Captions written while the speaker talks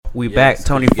We back.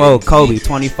 24, Kobe.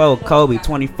 24, Kobe.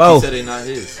 24. He said they not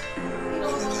his.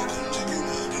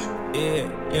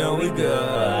 Yeah, we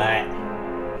good.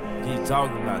 Keep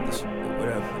talking about this shit,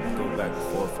 whatever. Go back and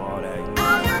forth for all that.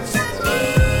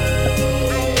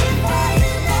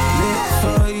 Lit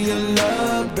for your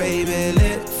love, baby.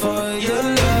 Lit for your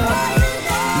love.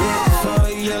 Lit for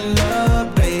your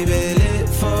love, baby. Lit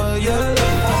for your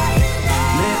love.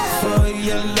 Lit for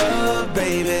your love,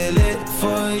 baby. Lit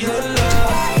for your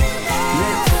love.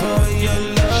 Lit for your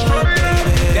love,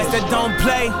 baby. That's that don't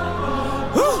play.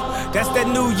 Woo! That's that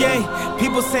new yay.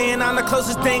 People saying I'm the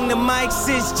closest thing to Mike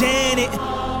Sis Janet.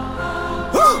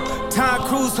 Woo! Tom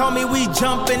Cruise, homie, we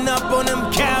jumping up on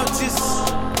them couches.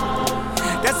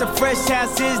 That's a fresh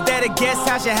house, is that a guest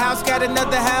house? Your house got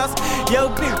another house? Yo,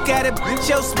 bitch got a bitch,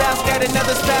 your spouse got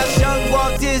another spouse. Young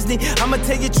Walt Disney, I'ma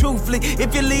tell you truthfully.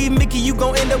 If you leave Mickey, you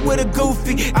gon' end up with a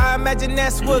Goofy. I imagine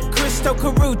that's what Cristo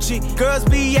Carucci. Girls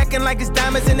be acting like it's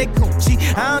diamonds in their Gucci.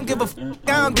 I don't give a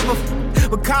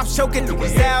But cops choking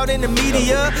niggas out in the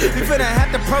media. We finna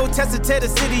have to protest and tear the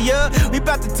city up. We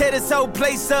about to tear this whole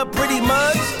place up pretty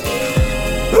much.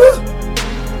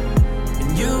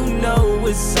 And you know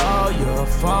it's all your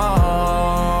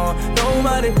fault.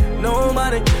 Nobody,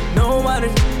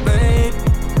 babe.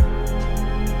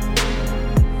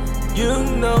 You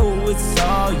know it's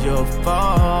all your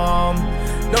fault.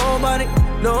 Nobody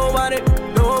but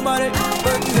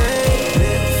me.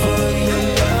 Lit for your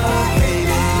love,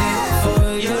 baby.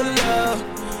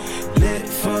 Lit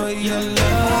for your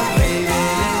love, baby.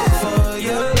 Lit for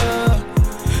your love.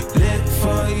 Lit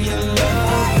for your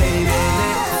love, baby.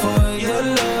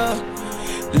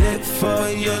 Lit for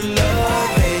your love,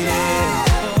 baby.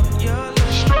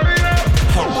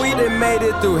 We done made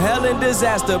it through hell and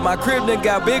disaster. My crib done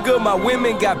got bigger, my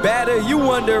women got badder. You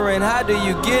wondering how do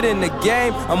you get in the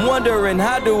game? I'm wondering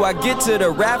how do I get to the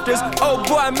rafters? Oh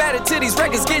boy, I'm mad at titties,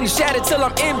 records getting shattered till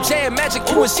I'm MJ and Magic.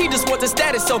 Ooh, and she just wants the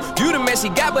status. So you the man she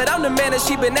got, but I'm the man that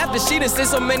she been after. She done sent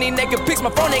so many naked pics, my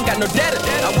phone ain't got no data.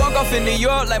 I walk off in New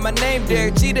York like my name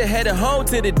Derek Jeter. Headed home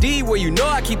to the D where you know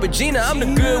I keep a Gina. I'm the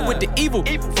good with the evil.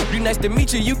 You nice to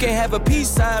meet you, you can't have a peace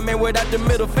sign, man, without the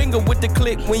middle finger with the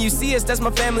click. When you see us, that's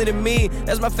my family to me.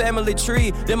 That's my family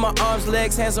tree. Then my arms,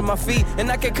 legs, hands on my feet. And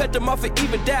I can cut them off for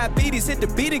even diabetes. Hit the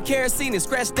beat and kerosene and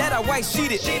scratch that, I white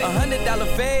sheeted.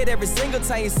 $100 fade every single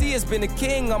time you see us. Been a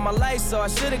king all my life, so I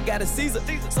should've got a Caesar.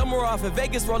 Somewhere off in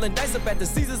Vegas, rolling dice up at the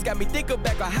Caesars. Got me thinking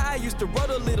back on how I used to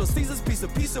roll a little Caesars. Pizza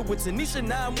with Tanisha,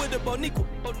 now I'm with a Bonico.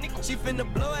 She finna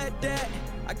blow at that.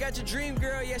 I got your dream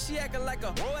girl, yeah, she acting like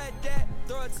a hoe at that.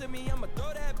 Throw it to me, I'ma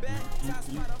throw that back. Top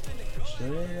spot, I'm finna go.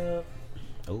 Straight up.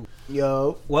 Oh.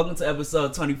 Yo, Welcome to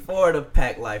episode 24 of the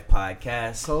Pack Life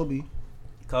Podcast. Kobe.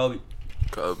 Kobe.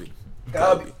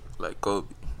 Like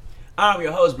Kobe. I'm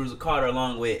your host, Bruiser Carter,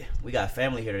 along with, we got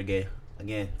family here today.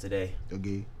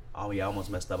 Okay. Oh, yeah, I almost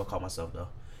messed up. I caught myself, though.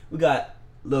 We got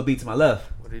Lil B to my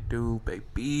left. What it do,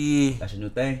 baby? That's your new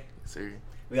thing. Sir.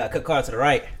 We got Cut Carter to the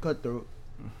right. Cutthroat.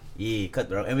 Yeah,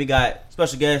 Cutthroat. And we got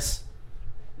special guests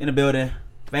in the building.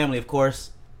 Family, of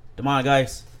course. Damon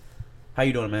Geis. How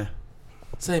you doing, man?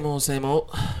 Same old.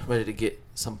 Ready to get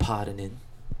some potting in.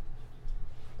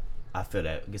 I feel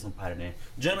that. Get some potting in.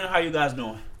 Gentlemen, how you guys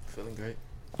doing? Feeling great.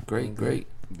 Great.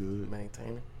 Good.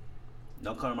 Maintaining.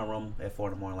 Don't come to my room at 4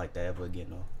 in the morning like that ever again,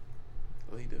 though.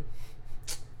 What you do?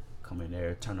 Come in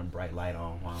there, turn the bright light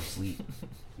on while I'm asleep.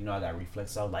 You know I got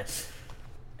reflex, so like,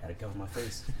 had to cover my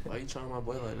face. Why you trying my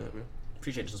boy like that, bro?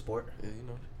 Appreciate the support. Yeah, you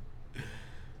know.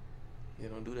 You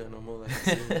don't do that no more. Like I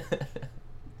said.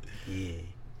 Yeah.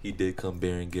 He did come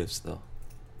bearing gifts, though.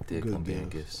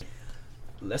 Good gifts.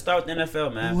 Let's start with the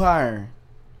NFL, man. Who hiring?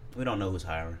 We don't know who's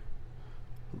hiring.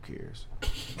 Who cares?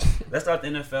 Let's start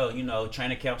with the NFL. You know,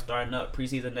 training camp starting up,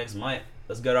 preseason next month.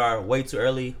 Let's get our way too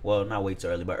early. Well, not way too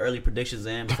early, but early predictions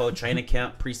in before training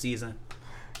camp, preseason.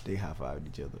 They high-fived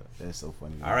each other. That's so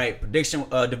funny. All right,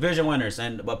 division winners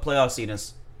and playoff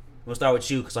seedings. We'll start with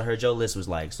you because I heard your list was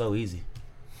like so easy.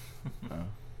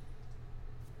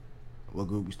 What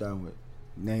group we starting with?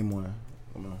 Name one.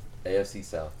 Come on. AFC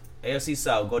South. AFC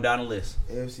South, go down the list.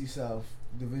 AFC South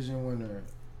division winner,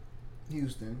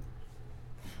 Houston.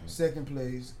 Second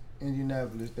place,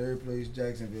 Indianapolis. Third place,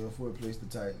 Jacksonville. Fourth place, the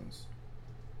Titans.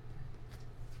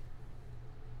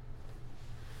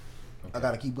 I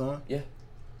gotta keep going. Yeah.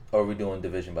 Or are we doing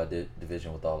division by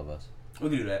division with all of us? We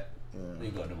can do that. Yeah.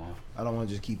 You go, Damon. I don't want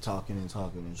to just keep talking and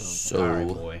talking. So, All right,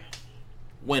 boy.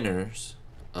 winners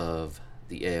of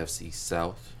the AFC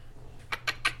South.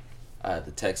 I have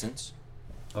the Texans.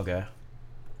 Okay.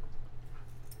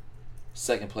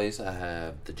 Second place, I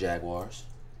have the Jaguars.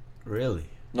 Really?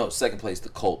 No, second place the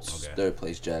Colts. Okay. Third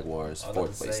place Jaguars. I was Fourth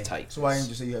about to place say. Titans. So why didn't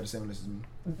you say you have the same list as me?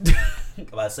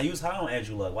 Like, so you was high on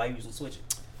Andrew Luck. Why you using switch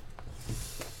it?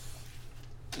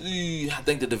 I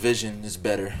think the division is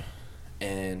better,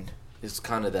 and it's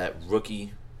kind of that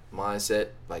rookie mindset.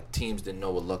 Like, teams didn't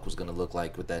know what Luck was going to look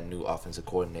like with that new offensive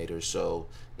coordinator, so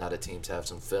now that teams have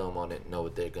some film on it, know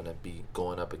what they're going to be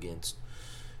going up against.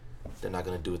 They're not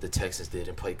going to do what the Texans did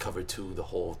and play cover 2 the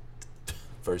whole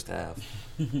first half.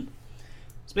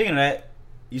 Speaking of that,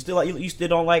 you still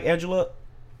don't like Andrew Luck?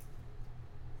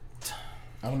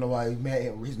 I don't know why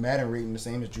his Madden rating the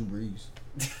same as Drew Brees.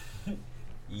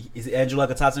 Is Andrew Luck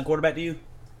a top 10 quarterback to you?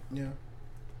 Yeah.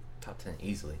 Top 10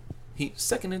 easily. He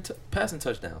second in passing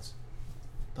touchdowns.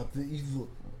 Top 10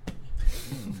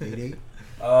 easy.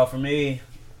 8-8. For me,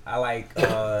 I like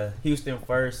Houston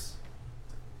first,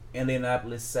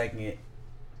 Indianapolis second,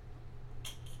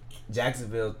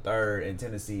 Jacksonville third, and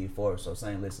Tennessee fourth. So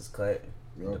same list is cut.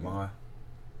 Okay. Demar,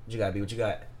 what you got? What you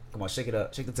got? Come on, shake it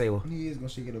up. Shake the table. He is gonna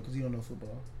shake it up because he don't know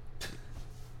football.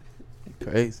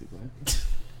 Crazy, man.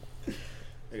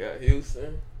 I got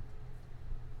Houston.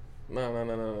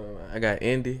 No. I got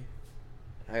Indy.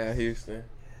 I got Houston.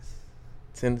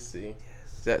 Tennessee.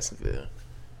 Jacksonville.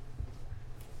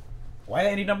 Why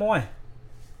Indy number one?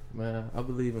 Man, I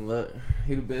believe in Luck.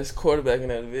 He the best quarterback in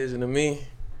that division to me.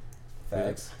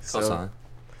 Facts. Cosign.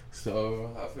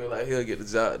 So I feel like he'll get the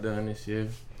job done this year.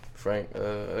 Frank,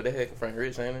 what the heck, Frank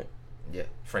Rich, ain't it? Yeah,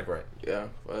 Frank Wright. Yeah,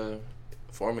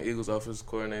 former Eagles offensive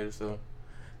coordinator. So,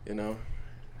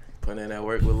 putting in that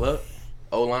work with Luck.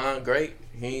 O-line, great.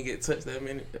 He ain't get touched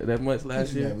that much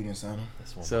last Yeah, year. we didn't sign him.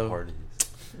 That's one So- of my hardest.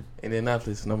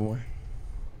 Indianapolis, number one.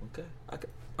 Okay.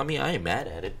 I mean, I ain't mad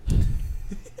at it.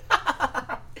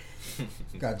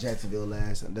 Got Jacksonville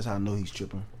last. That's how I know he's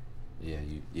tripping.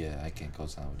 Yeah, I can't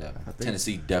co-sign with that one. I think-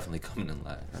 Tennessee definitely coming in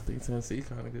last. I think Tennessee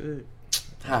kind of good.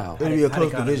 How? It'll be a how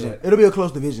close they kinda division. do it? It'll be a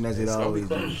close division as it It's gonna be always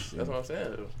close. is. That's what I'm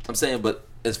saying. I'm saying, but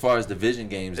as far as division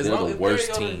games, As they're long the as worst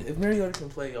Mariota- team. If Mariota can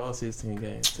play all 16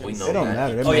 games, We know It don't that.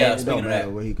 matter. That Oh, man, yeah, it speaking don't of matter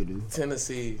that. what he could do.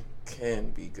 Tennessee can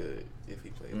be good if he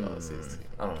plays all 16.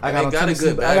 I don't know. I They got on got a Tennessee.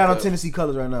 good I got on backup. Tennessee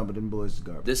colors right now, but them boys is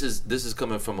garbage. This is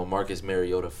coming from a Marcus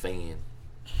Mariota fan.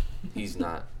 He's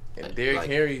not. And Derrick like,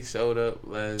 Henry showed up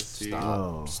last year.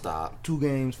 Oh. Stop. 2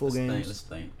 games, 4 games. Let's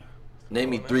think. Name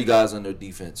me 3 guys on their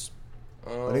defense.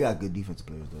 But they got good defensive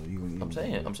players though. I'm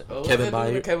saying. Oh, Kevin what's that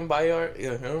Byard. dude? Kevin Byard,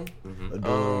 yeah, him.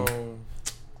 Mm-hmm.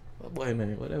 What boy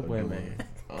name? What that boy name?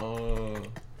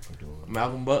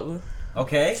 Malcolm Butler.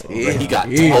 Okay. Yeah, He got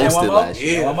yeah. And one toasted more? last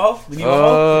year. Yeah. One more? We need one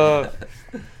more?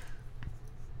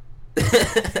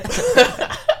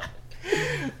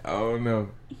 I don't know.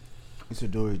 It's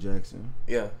Adoree Jackson,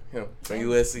 Yeah, him from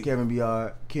USC. Kevin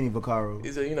Byard, Kenny Vaccaro.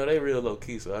 He said, they real low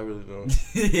key, so I really don't.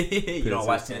 You don't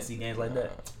watch Tennessee games like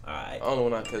that? All right. I don't know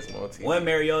when I catch them on TV. When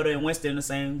Mariota and Winston the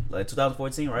same, like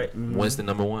 2014, right? Winston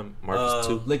number 1, Marcus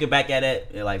 2. Looking back at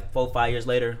it, like 4-5 years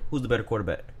later, who's the better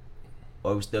quarterback?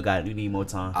 Or we still got it? We need more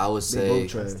time. I would They say both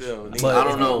trash. Still, But I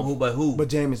don't know. who. But who? But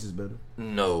Jameis is better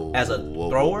no. As a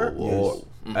thrower, Whoa.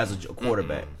 or as a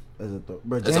quarterback? as a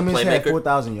But As a Jameis had playmaker?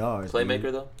 4,000 yards. Playmaker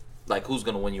dude. though, like who's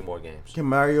gonna win you more games? Can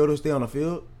Mariota stay on the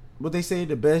field? What they say,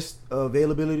 the best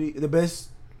availability, the best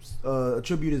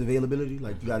attribute is availability.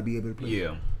 Like you got to be able to play.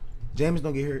 Yeah. Jameis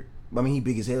don't get hurt. I mean, he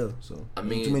big as hell, so I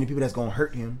mean- too many people that's gonna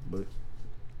hurt him. But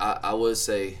I would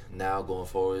say now going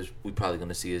forward, we probably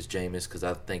gonna see is Jameis because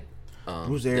I think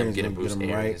Bruce them Arians getting gonna Bruce get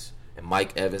him right. Arians and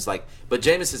Mike Evans, but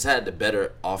Jameis has had the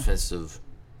better offensive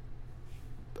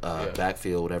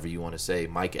backfield, whatever you want to say.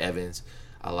 Mike Evans,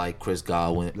 I like Chris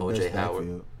Godwin, the OJ best Howard,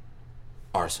 backfield.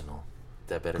 Arsenal.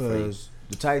 That better for you? Because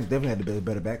the Titans definitely had the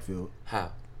better backfield.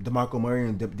 How? DeMarco Murray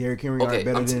and Derrick Henry Okay, are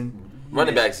better I'm than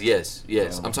running backs. Yes.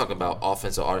 I'm talking about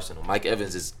offensive arsenal. Mike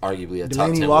Evans is arguably a top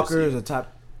Delaney 10 Walker receiver. is a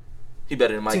top. He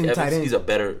better than Mike 10 tight Evans. end. He's a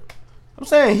better. I'm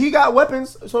saying he got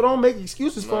weapons, so don't make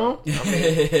excuses for him. And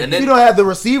If then you don't have the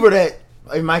receiver that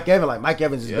Mike Evans, like Mike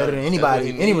Evans is Yeah, better than that's anybody,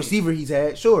 what he any needs. receiver he's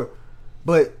had, sure,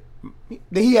 but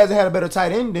he hasn't had a better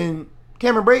tight end than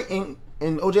Cameron Brate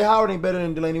and OJ Howard ain't better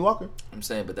than Delaney Walker. I'm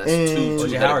saying, but that's And- two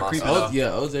O.J. better Howard monsters. creeping up. Yeah,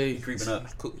 OJ creeping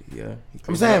up. Cool. Yeah, he I'm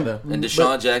creeping saying, up there. And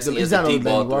Deshaun Jackson he's is a not no deep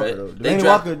ball Delaney Walker, threat. though. They Delaney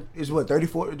draft- Walker is what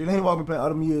 34. Delaney Walker been playing all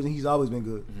them years and he's always been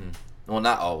good. Well,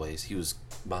 not always. He was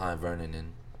behind Vernon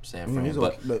and San Yeah, Fran. he's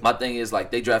But okay, but- my thing is,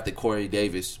 like, they drafted Corey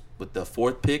Davis with the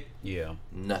 4th pick. Yeah.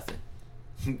 Nothing.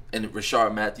 And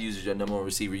Rashard Matthews is your number 1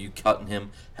 receiver. You cutting him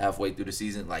halfway through the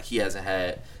season. Like, he hasn't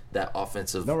had that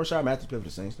offensive. Don't Rashard Matthews play for the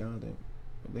Saints now?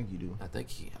 I think you do. I think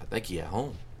he at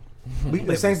home.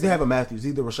 The Saints they have a Matthews,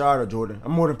 either Rashard or Jordan.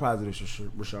 I'm more than positive it's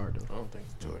Rashard though. I don't think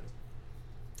it's Jordan.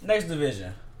 Next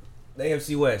division, the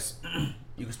AFC West.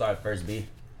 You can start first, B.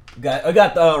 I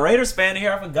got the Raiders fan in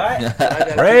here. I forgot. I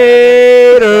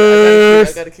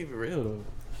gotta keep it real though.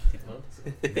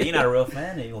 You're not a real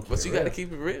fan. Then you But you gotta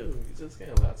keep it real. You just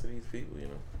can't lie to these people, you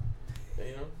know.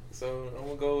 So I'm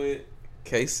gonna go with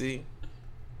KC,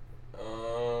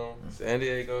 San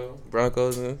Diego,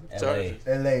 Broncos, and Chargers.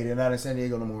 LA, they're not in San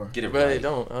Diego no more. Get it But they right.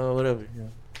 don't. Whatever.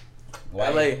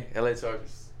 Why? LA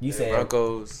Chargers. You And said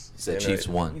Broncos. Said and, Chiefs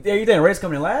won. You think Raiders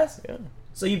coming in last? Yeah.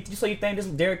 So you think this was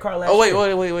Derek Carr last? Oh wait,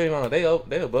 year? no. They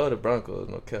above the Broncos.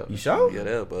 No cap. You sure? Yeah,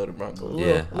 they're above the Broncos.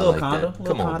 Yeah, I Little like condo, that.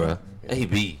 little Come on, condo. bro.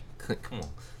 AB. Come on.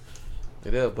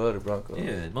 Yeah, they're above the Broncos.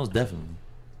 Yeah, most definitely.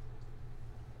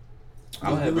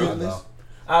 Go ahead, bro.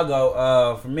 I'll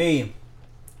go. For me,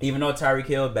 even though Tyreek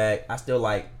Hill back, I still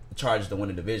like the Chargers to win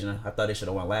the division. I thought they should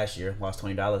have won last year. Lost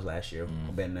 $20 last year.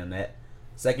 I'm betting on that.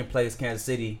 Second place, Kansas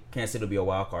City. Kansas City will be a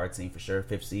wild card team for sure.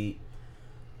 5th seed.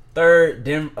 Third,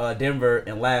 Denver,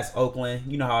 and last, Oakland.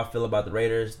 You know how I feel about the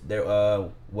Raiders. They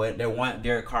want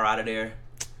Derek Carr out of there,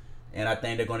 and I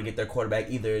think they're going to get their quarterback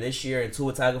either this year in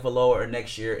Tua Tagovailoa or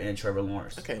next year in Trevor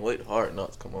Lawrence. I can't wait to Hard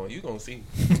Knocks. Come on, you gonna see.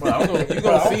 Bro, I don't You care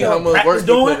gonna what see how much work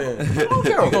you put in. I don't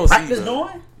care You what gonna see, practice bro.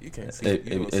 doing. You can't see. Hey,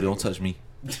 You gonna see. don't touch me.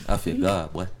 I feel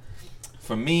God, boy.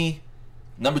 For me,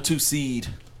 number 2 seed,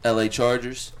 LA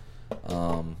Chargers.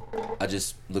 I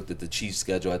just looked at the Chiefs'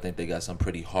 schedule. I think they got some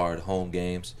pretty hard home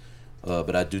games.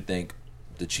 But I do think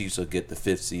the Chiefs will get the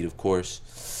 5th seed, of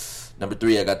course. Number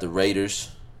 3, I got the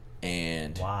Raiders.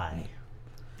 And Why?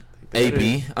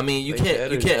 AB. I mean, you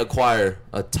They can't acquire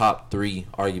a top 3,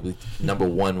 arguably number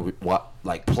 1,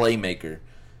 like playmaker,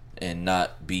 and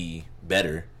not be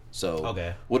better. So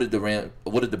Okay. what did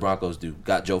the Broncos do?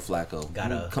 Got Joe Flacco.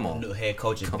 Got a Come on. new head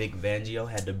coach in Vic Fangio.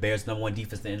 Had the Bears' #1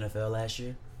 defense in the NFL last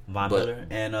year. Von But- Miller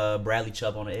and Bradley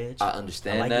Chubb on the edge. I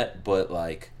understand I like that, but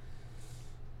like,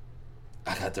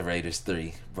 I got the Raiders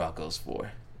 3, Broncos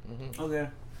 4. Okay.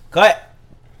 Cut.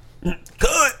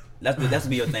 That's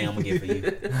be your thing. I'm gonna get for you.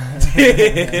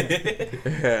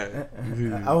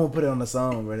 I won't put it on the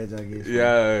song, bro. That's just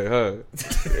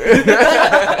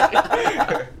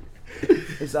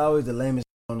It's always the lamest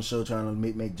on the show trying to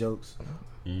make jokes.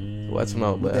 Watch them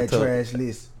out, but I That told trash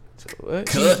list. what?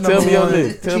 Chiefs Tell me your #1,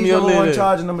 list. Tell me Chiefs your #1, list.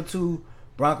 Chargers #2,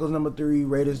 Broncos #3,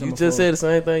 Raiders You #4. just said the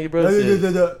same thing your brother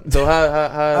said. So how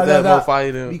is that more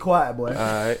fire than? Be quiet, boy. All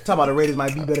right. Talk about the Raiders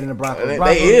might be better than the Broncos. They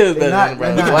Broncos, is they better not- than the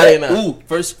they Broncos. not. Why they not? Ooh,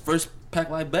 first pack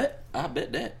live bet. I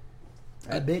bet that.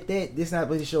 I bet that this not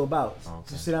what the show about. Okay.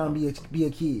 Just sit down and be a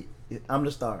kid. I'm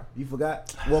the star. You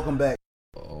forgot? Welcome back.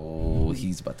 Oh,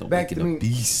 he's about to Back wake to it me. a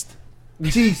beast.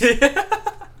 The Chiefs.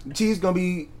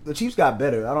 The Chiefs got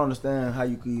better. I don't understand how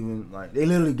you could even they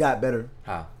literally got better.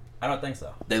 How? I don't think so.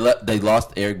 They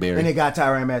lost Eric Berry And they got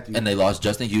Tyrann Matthew. and they lost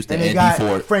Justin Houston And they and got D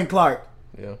Ford. Frank Clark.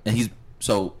 Yeah. And he's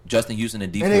so Justin Houston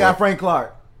and D And Ford. they got Frank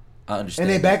Clark. I understand.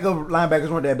 And their backup linebackers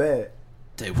weren't that bad.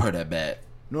 They were that bad.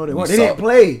 No, they We weren't. They saw- didn't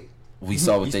play. We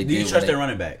saw what they Do you did. trust when their they-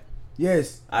 running back?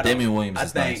 Yes. I don't. Damian Williams I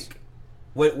is think nice.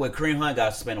 with Kareem Hunt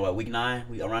got suspended week 9,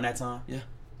 around that time. Yeah.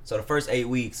 So the first 8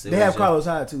 weeks, They have Carlos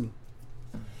Hyde too.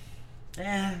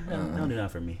 don't do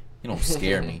that for me. You don't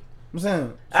scare me. I'm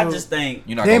saying. I So, just think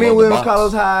You're not Damian gonna load the Williams, box.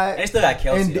 Carlos they Hyde, still got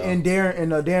Kelsey. and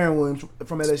though. Darren Williams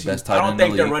from LSU. Best I tight don't end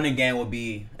think in their the league. running game would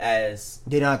be as.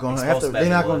 They're not gonna have Exposed to. back They're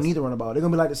not it gonna was. need to run the ball. They're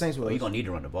gonna be like the Saints was. Well, you're gonna need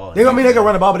to run the ball. They can run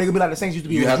the ball, but they're gonna be like the Saints used to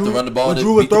be. You when have to Drew- run the ball when to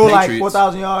Drew would beat the throw like Patriots.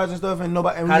 4,000 yards and stuff, and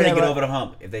nobody. And How we do they had, get like- over the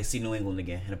hump if they see New England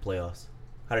again in the playoffs?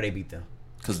 How do they beat them?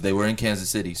 Because they were in Kansas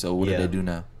City. So what Yeah. do they do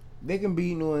now? They can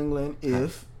beat New England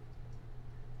if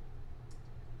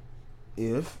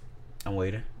I'm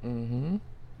waiting. Mm-hmm.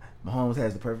 Mahomes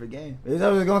has the perfect game. It's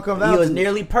always gonna come down. He was to.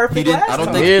 nearly perfect He didn't. last I don't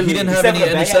time. think Really? he didn't have Except any for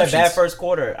the bad, he had a bad interceptions. first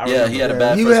quarter. I Yeah, remember. he had a Yeah,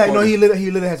 bad he first had, quarter. he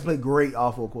literally has to play great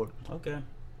all 4 quarters. Okay.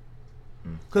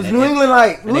 Because And- New England,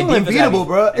 and their England defense gotta beatable, be-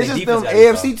 bro. and It's their just them defense gotta be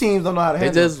AFC tough. teams don't know how to They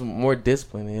handle. just more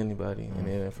disciplined than anybody in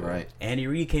the NFL. Right. Andy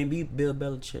Reid can't beat Bill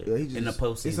Belichick Yeah, he just, in the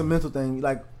postseason. it's a mental thing,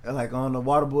 like on the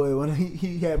Waterboy when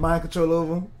he had mind control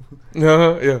over him.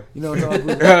 Yeah. You know what I'm talking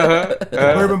about?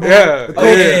 Bourbon Boy. Yeah. The coach was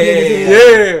getting his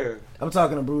head. Yeah. I'm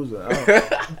talking to Bruiser.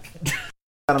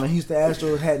 I don't know. Houston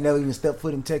Astros had never even stepped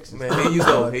foot in Texas. Man, here you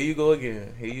go. Here you go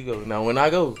again. Here you go. Now when I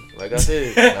go, like I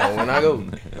said,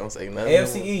 don't say nothing.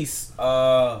 AFC East.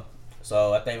 So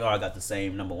I think we all got the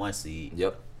same number 1 seed.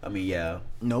 Yep. I mean, yeah.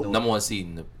 Nope. Number 1 seed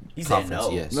in the He said conference.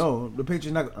 no. Yes. No, the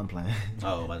Patriots not. I'm playing.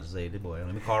 Oh, I'm about to say, this boy.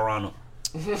 Let me call Ronald.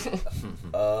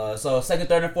 So second,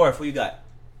 third, and fourth. Who you got?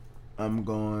 I'm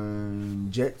going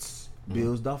Jets,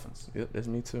 Bills, Dolphins. Yep, that's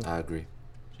me too. I agree.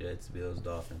 Jets, Bills,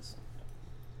 Dolphins.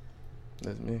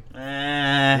 That's me.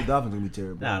 The Dolphins gonna be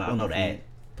terrible. Nah, I know that.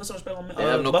 Put some respect on me. They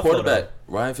have no Buffalo, quarterback.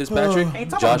 Ryan Fitzpatrick, though. Ain't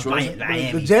talking Josh about Rosen.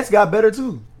 Miami. The Jets got better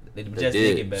too. They They just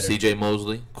did get better. C.J.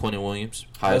 Mosley, Quentin Williams,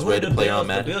 Who highest did rated player on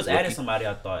The Madden. Bills Rookie. added somebody,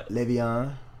 I thought.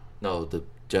 Le'Veon. No, the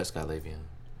Jets got Le'Veon.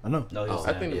 I know. No, he was Oh,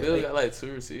 I think the yeah, Bills they- got like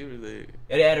 2 receivers there.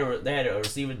 Yeah, they had a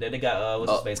receiver. They got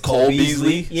what's his face? Cole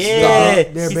Beasley? Yeah, Stop.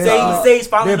 he Their say he's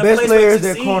finally Their in a best place player where he is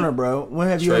their succeed. corner, bro. When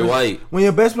have you Trey ever, White. when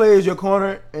your best player is your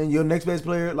corner and your next best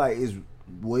player like is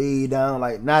way down,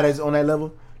 like not as on that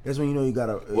level, that's when you know you got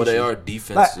a. Well, they issue. are Like,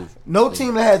 defensive. no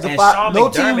team that has a And five. Sean No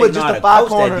team McDermott with know just how a to five coach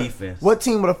that corner. defense. What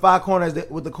team with a five corner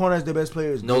with the corner as their best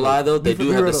player is No good? lie though, they Be do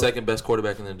for have real, the though. second best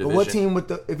quarterback in the But division. what team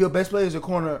with if your best player is your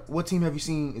corner? What team have you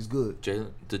seen is good?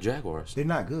 The Jaguars. They're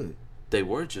not good. They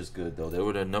were just good though. They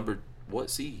were the number what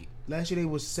seed? Last year they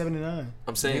was 7-9.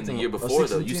 I'm saying the year Or before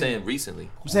 6 though. and You 10. saying recently?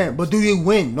 I'm saying, but do they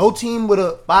win? No team with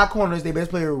a five corners, their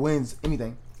best player wins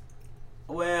anything.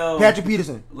 Well, Patrick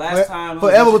Peterson, last time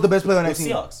forever was the best player on that with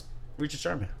team. Seahawks, Richard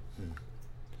Sherman.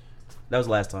 That was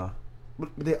the last time. But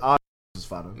they are his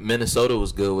father. Minnesota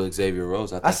was good with Xavier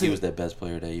Rose. I think see. he was their best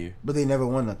player that year. But they never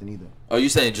won nothing either. Are you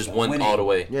saying just won Winning. all the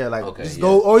way? Yeah, like okay, just yeah.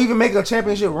 go or even make a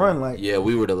championship run. Like Yeah,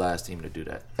 we were the last team to do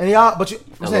that. and y'all, but I'm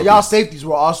I saying love y'all these. safeties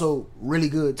were also really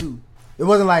good too. It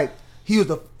wasn't like he was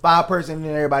the five person and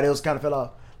then everybody else kind of fell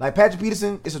off. Like Patrick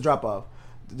Peterson, it's a drop off.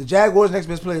 The Jaguars' next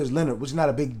best player is Leonard, which is not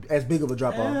as big of a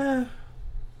drop off.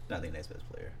 I think next best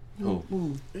player.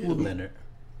 Who? Leonard.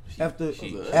 After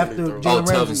He- after Oh, Oh, Jalen Telvin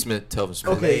Ramsey, Smith. Telvin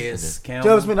Smith. Okay. And Calais, then-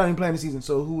 Telvin Smith not even playing the season.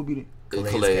 So who would be the?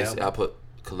 Calais. Calais Campbell. I put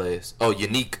Calais. Oh,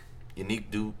 Unique. Unique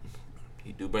do.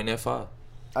 He do bring that fire.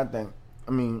 I think.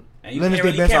 I mean, And you Leonard's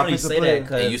can't their really, best offensive say player.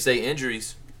 that And you say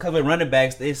injuries, because with running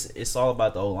backs, it's all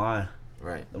about the O line.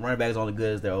 right? The running back is only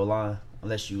good as their O line,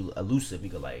 unless you elusive, you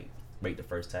could like break the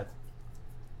first tackle.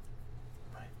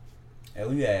 Right. And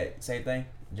who you had? Same thing.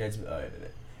 Jets.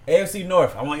 AFC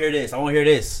North. I want to hear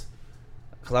this.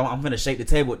 Cause I'm gonna shake the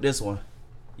table with this one.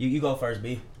 You go first,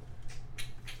 B.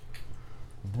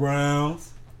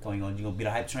 Browns. You gonna be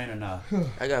the hype train or not?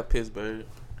 I got Pittsburgh,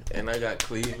 and I got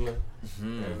Cleveland,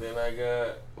 Hmm. and then I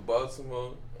got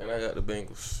Baltimore, and I got the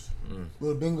Bengals.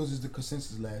 Well, the Bengals is the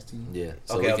consensus last team. Yeah.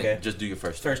 So Okay, we can okay. just do your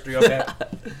first. First three, okay.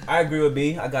 I agree with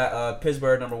B. I got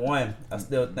Pittsburgh number one. I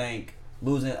still think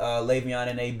losing Le'Veon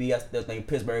and AB, I still think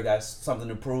Pittsburgh got something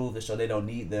to prove to show they don't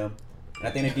need them. And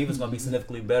I think their defense is going to be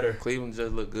significantly better. Cleveland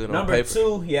just look good on Number paper.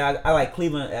 two, yeah, I like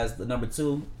Cleveland as the number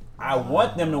two. I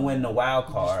want them to win the wild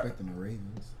card. Respecting the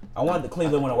Ravens. I want the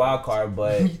Cleveland win a wild card,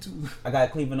 but Me too. I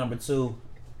got Cleveland number two.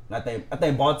 And I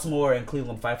think Baltimore and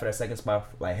Cleveland fight for that second spot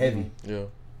like heavy. Yeah.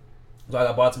 So I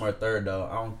got Baltimore third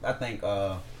though. I think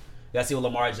gotta see what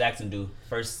Lamar Jackson do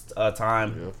first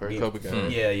time. Yeah, first couple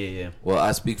games. Yeah. Well,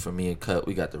 I speak for me and Cut.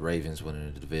 We got the Ravens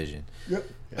winning the division. Yep.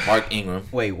 Mark Ingram.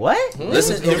 Wait, what?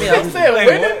 Listen, hear me I out. said Wait,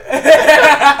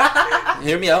 winning.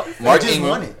 Hear me out. Mark just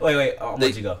won Ingram. it. Wait. I'll They-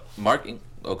 let you go.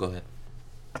 Oh, go ahead.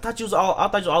 I thought you was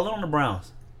all in on the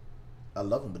Browns. I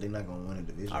love them, but they're not gonna win a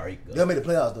division. All right, go. They'll make the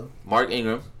playoffs though. Mark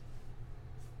Ingram.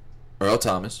 Earl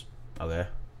Thomas. Okay.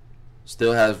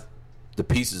 Still have the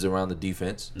pieces around the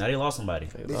defense. Now they lost somebody.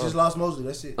 They just lost Mosley.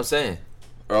 That's it. I'm saying.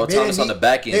 Earl They Thomas didn't on the need-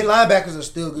 back Their end. linebackers are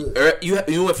still good.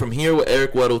 You went from here with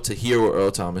Eric Weddle to here with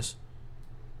Earl Thomas.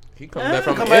 He come back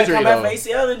from come an back injury from though.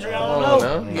 ACL injury. I Oh, don't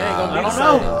no. know. He ain't gonna be I the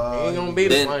don't same. know. He ain't gonna be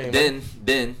the same.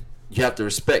 Then you have to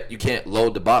respect. You can't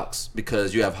load the box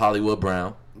because you have Hollywood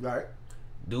Brown. Right.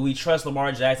 Do we trust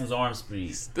Lamar Jackson's arm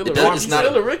speed? Still It a does- rookie. it's not-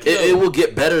 Still a rookie. it though. will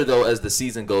get better though as the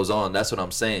season goes on. That's what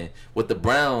I'm saying. With the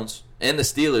Browns and the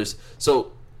Steelers,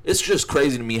 so it's just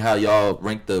crazy to me how y'all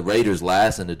rank the Raiders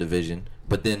last in the division,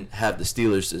 but then have the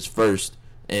Steelers as first.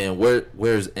 And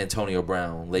where's Antonio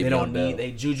Brown? They Le'Veon don't Bell?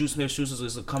 need. Juju Smith-Schuster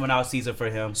is a coming out season for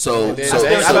him. So, And then so,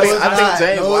 James- so- I think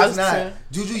James no, it's not. Washington.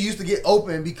 Juju used to get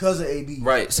open because of AB.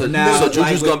 right. So Now, so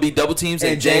Juju's like gonna be double teams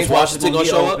and, And James Washington gonna be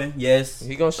show open. up. Yes.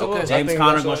 He gonna show Okay. up. I James think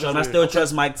Conner he gonna show up. I this still year.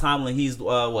 trust Mike Tomlin. He's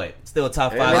what? Still a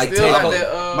top And five. they Mike still got Tomlin.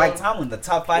 that, Mike Tomlin, the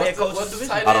top five head coach. What's of the the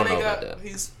tight division. I end don't they know got? about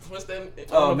that. What's that?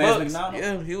 Oh, on the Vance Bucks? McDonald?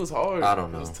 Yeah, he was hard. I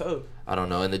don't know. It was tough. I don't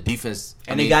know. And the defense.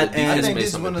 And they got- the and- I defense think made this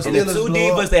is some when the And the improvements. Steelers two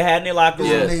blow up. divas they had in their locker room.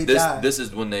 when Yeah, they this die. this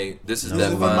is when they this is No. that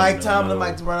When fine. Mike Tomlin no.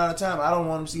 might run out of time, I don't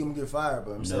want him to see him get fired.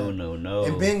 But I'm saying, No.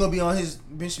 And Ben gonna be on his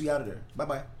Ben should be out of there. Bye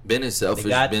bye. Ben is selfish. They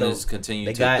got Ben the- is continuing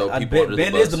They to got throw people under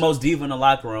Ben the bus. is the most diva in the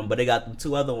locker room, but they got the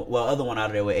two other one out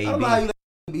of there with I don't know how AB.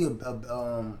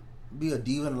 you be a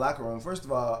diva in the locker room. First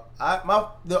of all,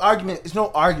 the argument it's no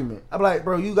argument. I'm like,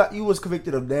 bro, you was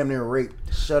convicted of damn near rape.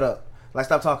 Shut up. Like,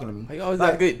 stop talking to me. He always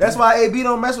Like, got good. that's why AB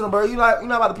don't mess with him, bro. You're not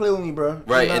about to play with me, bro.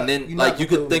 Right, You're and not- then you're like not you gonna play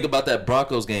could with think me. about that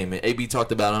Broncos game, and AB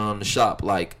talked about it on the shop.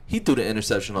 Like he threw the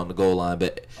interception on the goal line,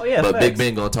 but yeah, but facts. Big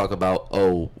Ben gonna talk about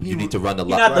you need to run the,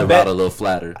 not the route best- a little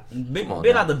flatter. Ben Come on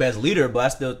not now. the best leader, but I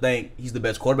still think he's the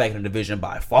best quarterback in the division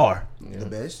by far. The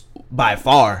best. By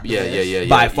far. Yeah.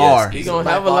 By far. He He's gonna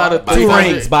by have a far. lot of By 2 far.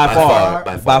 rings by By far. far.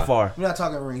 By By far. We're not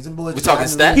talking rings. Them boys We just talking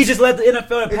got in the stats? league. He just led the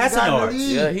NFL in They just passing got in the yards.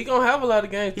 league. Yeah, he gonna have a lot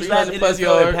of games. He's led the 300 plus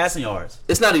NFL in yards. passing yards.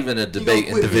 It's not even a He gonna debate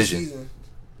in quit division. mid-season.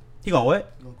 He gonna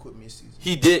what? He gonna quit mid-season.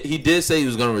 He did say he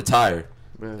was gonna retire.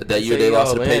 Bruh, That he year say they he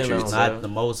lost to all the in Patriots. on, Not bruh. the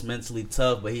most mentally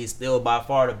tough, but he's still by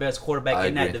far the best quarterback I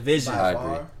in that agree. division. By I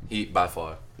far. agree. He by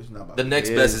far. It's not by The far. next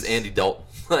It best is. is Andy Dalton.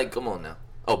 Like, come on now.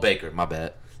 Oh, Baker, my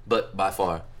bad. But by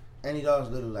far, Andy Dalton's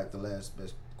literally like the last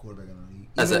best quarterback in the league.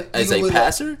 As a- as even a with-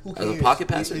 passer? who As a cares? pocket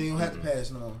passer? He don't have to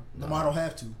pass. No, Lamar don't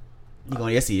have to. He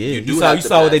gonna, yes, he is. You You, do saw, have you to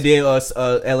saw what they pass.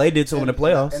 did. LA did to him in the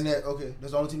playoffs. And that okay,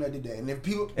 that's the only team that did that. And if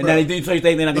people And bruh, then you think they're not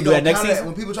they gonna do that next counter season?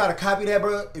 When people try to copy that,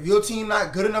 bro, if your team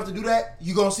not good enough to do that,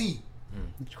 you gonna see.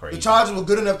 It's crazy. The Chargers were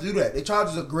good enough to do that. The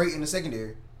Chargers are great in the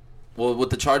secondary. well, what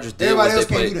the Chargers did Everybody was else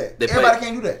they can't played. do that. They Everybody played,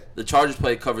 can't do that. the Chargers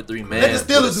played cover 3 man Let the with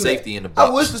a Steelers do safety that. in the I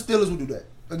box. wish the Steelers would do that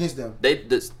against them.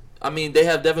 I mean, they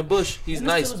have Devin Bush. He's Didn't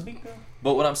the nice. Steelers beat them?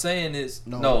 But what I'm saying is,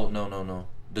 No. no.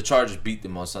 The Chargers beat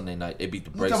them on Sunday night. They beat the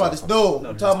I'm brakes talking about off this. them. No, No,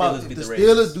 I'm the talking Steelers about beat the the Steelers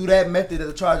Ravens. do that method that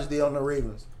the Chargers did on the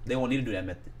Ravens. They won't need to do that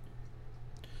method.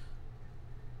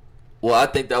 Well, I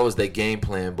think that was their game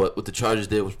plan, but what the Chargers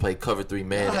did was play cover 3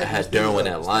 man I and had think the Derwin Steelers at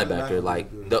are not linebacker. gonna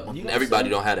Like, do the- that. You gonna everybody see?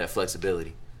 don't have that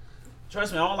flexibility.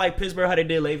 Trust me, I don't like Pittsburgh how they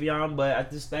did Le'Veon, but I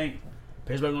just think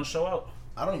Pittsburgh gonna show out.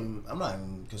 I'm not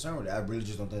even concerned with that. I really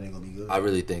just don't think they're gonna be good. I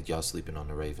really think y'all sleeping on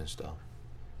the Ravens, though.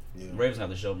 Yeah. Ravens have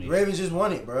to show me. The Ravens just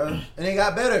won it, bro, and they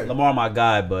got better. Lamar my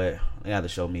guy, but they have to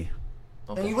show me.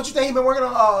 And what you think he been working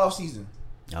on all off season?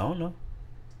 I don't know.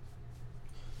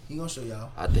 He gonna show y'all.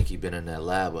 I think he been in that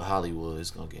lab with Hollywood.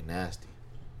 It's gonna get nasty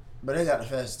But they got the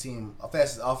fastest team,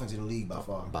 fastest offense in the league by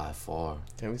far. by far.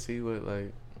 Can we see what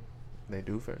like they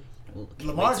do first?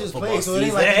 Lamar just Football played, so it ain't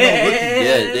season. like he no rookie.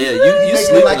 Yeah, you Make it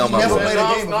sleeping like on he my never boy. played a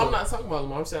game No, I'm before. not talking about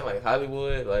Lamar. I'm saying like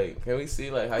Hollywood. Like, can we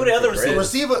see like how Who he the other progressed? The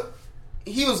receivers? receiver,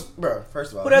 he was, bro.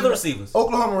 First of all, Who the other he- receivers?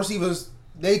 Oklahoma receivers,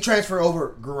 they transfer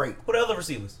over great. Who the other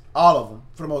receivers? All of them,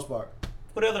 for the most part.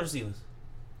 Who the other receivers?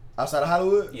 Outside of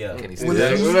Hollywood, Yeah. Kenny Willie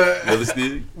Snead. Snead. Willie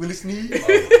Snead. Willie Snead. Oh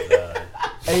my God.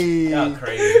 Hey, Y'all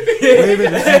crazy.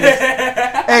 Ravens receivers.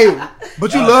 Hey,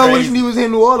 but you Y'all love Willie crazy. Snead was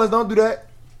in New Orleans. Don't do that.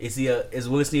 Is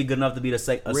Willie Snead good enough to be a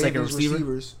second Ravens receiver?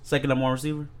 receivers. Second number one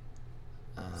receiver?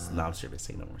 No, I'm sure it's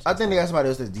second number. I think they got somebody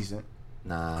else that's decent.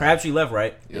 Nah. Crabtree left,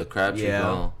 right? Yeah, Crabtree Yeah.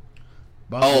 gone.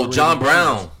 Baltimore Oh, John Ravens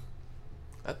Brown.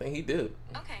 I think he did.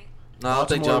 Okay. No, I don't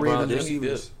think Baltimore John Brown I Ravens think did. he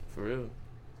did. receivers. For real.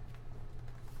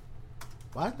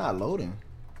 Why it's not loading?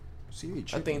 Siri I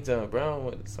tripping. think John Brown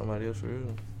went to somebody else for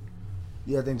real.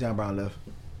 Yeah, I think John Brown left.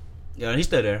 Yeah, he's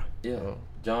still there. Yeah,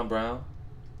 John Brown.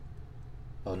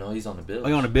 Oh no, he's on the Bills. Oh,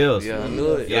 he on the Bills. Yeah, I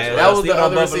knew it. Yeah, that was the sleeping on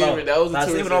other Buffalo. receiver. That was the Stop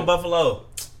two sleeping on receiver. Buffalo.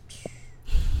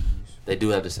 They do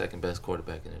have the second best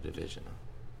quarterback in the division.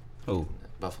 Who?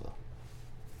 Buffalo.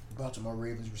 Baltimore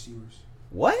Ravens receivers.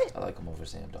 What? I like him over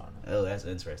Sam Darnold. Oh, that's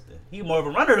interesting. He more of a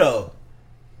runner though.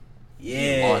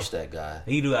 He Yeah, launched that guy.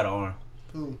 he do got an arm.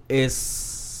 Who?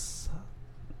 It's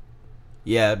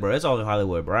bro. It's only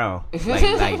Hollywood Brown,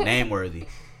 like name worthy.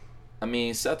 I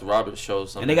mean, Seth Roberts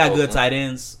shows something. And they got good open. tight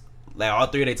ends. Like all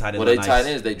three of their tight ends. Well, they are nice. tight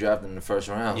ends they drafted in the first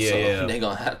round, Yeah, so yeah. they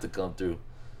gonna have to come through.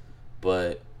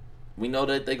 But we know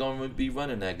that they gonna be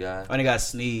running that guy. And they got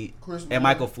Snead Chris and Moore.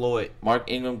 Michael Floyd. Mark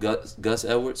Ingram, Gus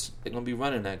Edwards, they gonna be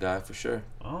running that guy for sure.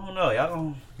 I don't know.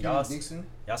 Y'all Dixon.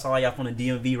 sound like y'all from the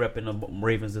DMV repping the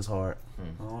Ravens this hard.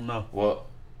 I don't know. Well,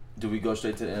 do we go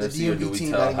straight to the The NFC or do DMV we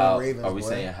team tell better than how? Ravens, Are we boy.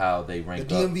 saying how they rank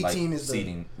The up DMV like team is the-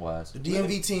 seeding wise? The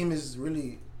DMV team is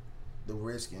really the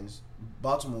Redskins.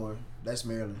 Baltimore, that's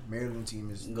Maryland. Maryland team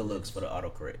is Good looks for the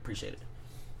autocorrect. Appreciate it.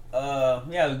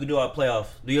 Yeah, we could do our playoff.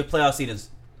 Do your playoff seedings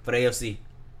for the AFC.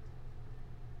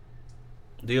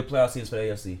 Do your playoff seedings for the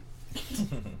AFC.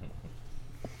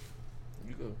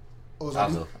 You go. Oh, is I'll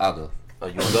that go. me? I'll go. Oh,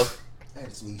 you wanna go? I had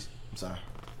to sneeze. I'm sorry.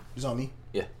 It's on me.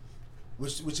 Yeah.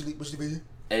 Which division?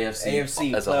 AFC,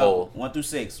 AFC as a playoff, whole. 1 through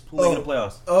 6. Who making the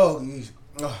playoffs? Oh, geez.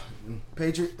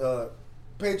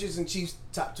 Patriots and Chiefs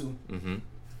top two. Mm-hmm.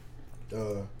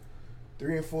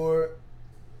 3 and 4.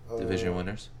 Division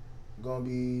winners. Gonna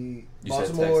be You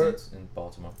Baltimore said Texans and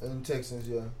Baltimore. and Texans.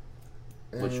 Yeah.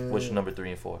 Which And- number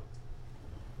 3 and 4?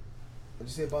 Did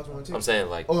you say Baltimore and I'm Texans? saying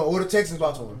like Oh, or the Texans,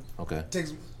 Baltimore. okay.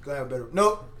 Texans gonna have better.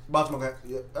 Nope. Baltimore got.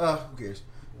 Yeah. Who cares?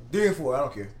 3 and 4. I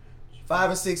don't care. 5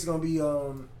 and 6 is gonna be.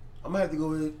 I'm gonna have to go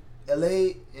with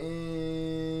LA The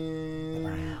and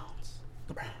Browns.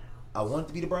 The Browns. I want it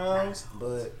to be the Browns,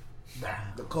 but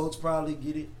the Colts probably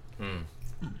get it.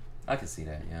 I can see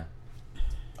that. Yeah.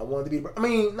 I want it to be. I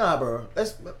mean, nah, bro. I'm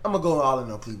gonna go all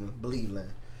in on Cleveland.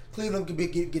 Cleveland. Cleveland could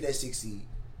get that 6 seed.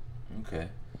 Okay.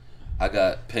 I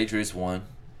got Patriots 1,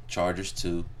 Chargers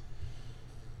 2,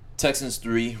 Texans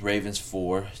 3, Ravens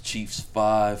 4, Chiefs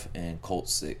 5, and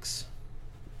Colts 6.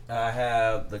 I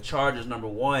have the Chargers number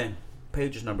 1,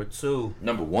 Patriots number 2.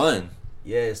 Number 1.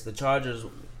 Yes, the Chargers,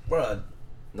 bruh.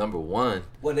 Number 1.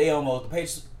 Well, they almost the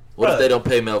Patriots. What bruh, if they don't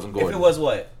pay Melvin Gordon? If it was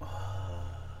what?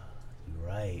 You're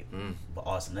right. But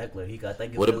Austin Eckler, he got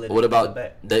that. What about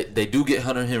they do get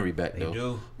Hunter Henry back though? They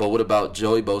do. But what about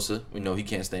Joey Bosa? We know he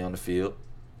can't stay on the field.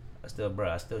 I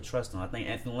still trust him. I think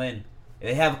Anthony Lynn.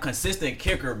 They have a consistent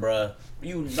kicker, bruh.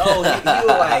 You know, he will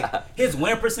like his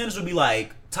win percentage would be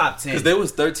like top 10. Because they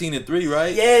was 13-3,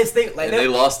 right? Yes, And they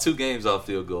lost 2 games off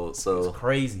field goal. So it's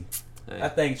crazy. Hey. I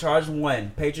think Chargers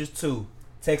 1, Patriots 2,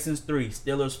 Texans 3,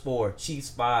 Steelers 4, Chiefs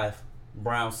 5,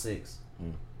 Browns 6.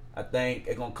 I think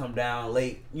it's gonna come down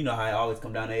late. You know how it always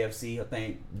come down to AFC. I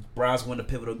think Browns win the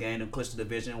pivotal game and clinch the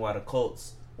division, while the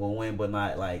Colts will win, but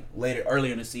not like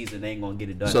earlier in the season. They ain't gonna get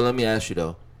it done. So let me ask you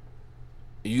though.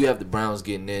 You have the Browns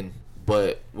getting in,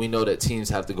 but we know that teams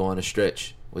have to go on a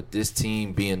stretch. With this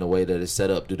team being the way that it's set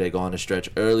up, do they go on a stretch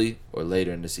early or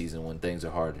later in the season when things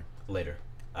are harder? Later,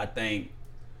 I think,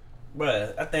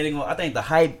 bruh. I think the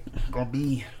hype gonna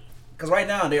be because right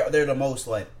now they're the most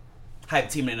like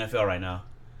hyped team in the NFL right now.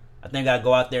 I think I gotta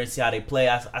go out there and see how they play.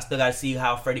 I still gotta see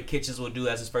how Freddie Kitchens will do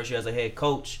as his first year as a head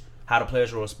coach. How the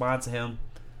players will respond to him.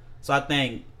 So I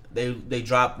think they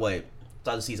drop start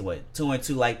the season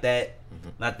 2-2 like that.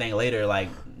 And I think later like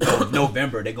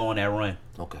November they go on that run.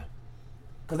 Okay.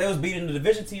 Because they was beating the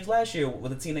division teams last year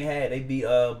with the team they had. They beat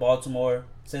Baltimore,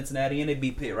 Cincinnati, and they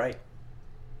beat Pitt, right?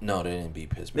 No, they didn't beat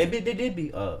Pittsburgh. They did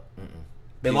beat. They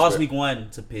Pittsburgh. lost week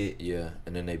 1 to Pitt. Yeah,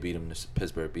 and then they beat them.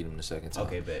 Pittsburgh beat them the second time.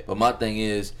 Okay, bet. But my thing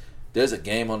is, there's a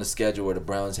game on the schedule where the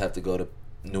Browns have to go to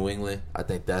New England. I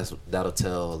think that'll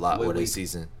tell a lot where their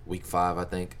season. Week 5, I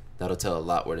think that'll tell a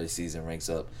lot where their season ranks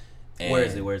up. And Where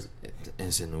is it?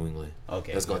 It's in New England.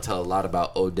 Okay. That's gonna tell a lot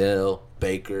about Odell,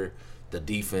 Baker, the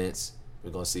defense.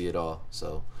 We're gonna see it all.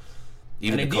 So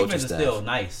even and the the coaching defense is staff. still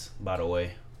nice, by the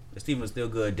way. The defense is still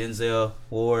good. Denzel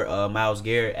Ward, Myles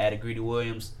Garrett, added Greedy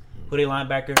Williams. Who they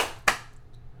linebacker?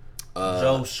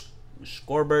 Joe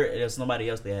Scorbert. There's somebody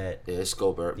else they had. Yeah, it's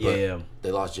Scobert. Yeah. But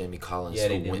they lost Jamie Collins. Yeah,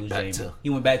 they who did. went lose back Jamie. to He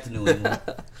went back to New England.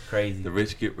 Crazy. the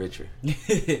rich get richer.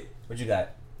 What you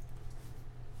got?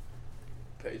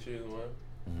 Patriots 1,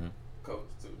 Mm-hmm.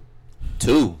 Colts 2,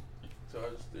 2.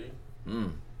 Chargers 3,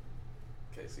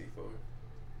 KC 4.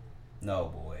 No,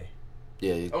 boy.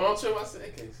 Yeah. Oh, I'm sure I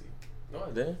said KC. No, I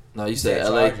didn't. No, you said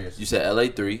said LA. Chargers. You said LA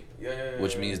 3, Yeah.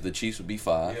 which means the Chiefs would be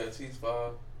 5. Yeah, Chiefs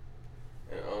 5.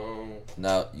 And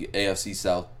Now AFC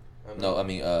South. No, I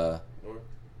mean North.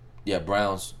 yeah,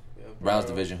 Browns. Yeah, Browns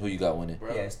division. Who you got winning?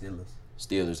 Browns. Yeah, Steelers.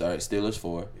 Steelers. All right, Steelers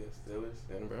 4. Yeah, Steelers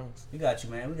and the Browns. We got you,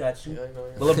 man. We got you. Yeah, I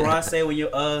know. But LeBron say when you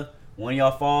one of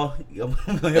y'all fall,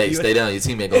 Hey, stay down. Your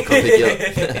teammate gonna come pick you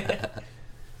up.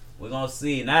 We're gonna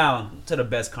see now to the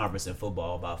best conference in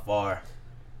football by far.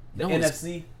 The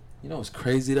NFC. You know what's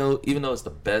crazy though? Even though it's the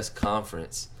best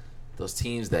conference, those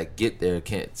teams that get there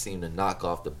can't seem to knock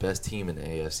off the best team in the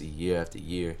AFC year after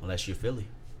year. Unless you're Philly.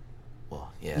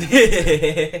 Well, yeah.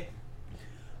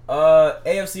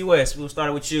 AFC West. We'll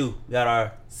start with you. We got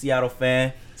our Seattle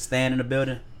fan Stan in the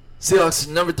building. Seahawks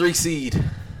number 3 seed.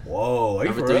 Whoa, are you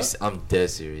Number for 3. real? I'm dead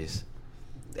serious.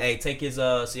 Hey, take his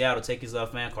Seattle. Take his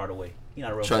fan card away. He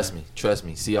not a real Trust fan.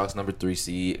 me. Seahawks number 3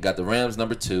 seed. Got the Rams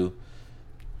number 2.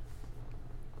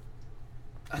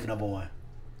 Who's number 1?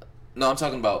 No, I'm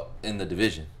talking about in the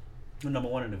division. Who's number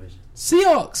 1 in the division?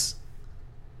 Seahawks.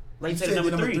 Like you You said,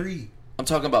 said number 3. I'm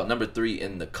talking about number 3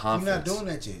 in the You're conference. not doing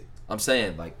that yet. I'm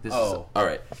saying like this Oh. is all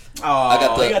right. Oh,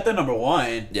 got you got the number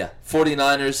 1. Yeah,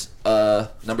 49ers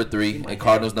number 3 and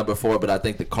Cardinals number 4, but I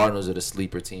think the Cardinals are the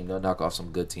sleeper team. They'll knock off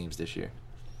some good teams this year.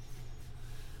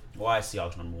 Why is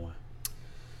Seahawks number 1?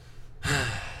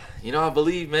 You know, I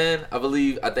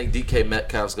think DK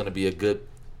Metcalf's going to be a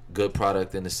good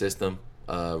product in the system.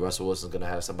 Russell Wilson's going to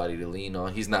have somebody to lean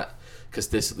on. He's not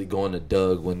consistently going to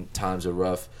Doug when times are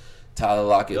rough. Tyler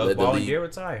Lockett led the league.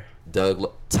 retire.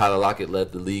 Tyler Lockett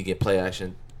led the league in play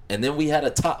action. And then we had a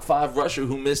top 5 rusher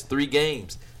who missed 3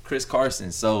 games, Chris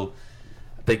Carson. So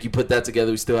I think you put that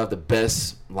together, we still have the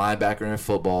best linebacker in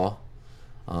football.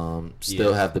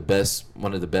 Still have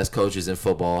one of the best coaches in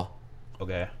football.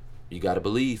 Okay. You got to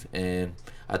believe. And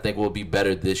I think we'll be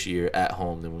better this year at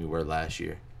home than we were last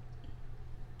year.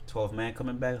 12th man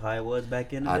coming back, how it was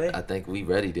back in the day. I think we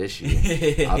ready this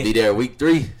year. I'll be there week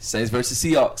 3. Saints versus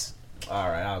Seahawks. All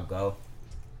right, I'll go.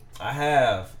 I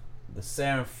have the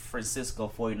San Francisco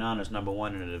 49ers number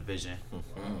 1 in the division.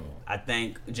 I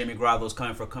think Jimmy Garoppolo's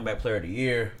coming for comeback player of the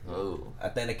year. Oh. I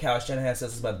think the Kyle Shanahan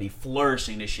says it's about to be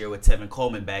flourishing this year with Tevin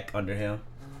Coleman back under him.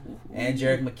 And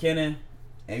Jerick McKinnon.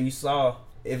 And you saw,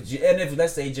 if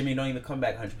let's say Jimmy don't even come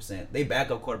back 100%, they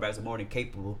backup quarterbacks are more than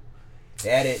capable. They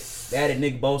added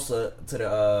Nick Bosa to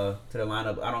the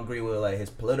lineup. I don't agree with like his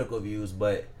political views,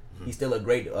 but he's still a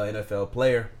great NFL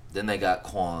player. Then they got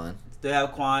Quan. They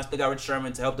have Quan. They got Rich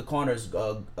Sherman to help the corners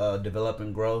develop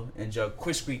and grow. And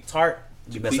Jaquiski Tart.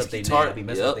 Be messed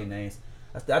up their names.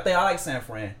 I think I like San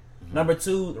Fran. Number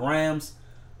 2, the Rams.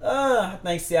 I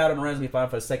think Seattle and the Rams will be fine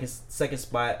for the second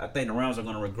spot. I think the Rams are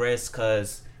going to regress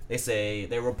because they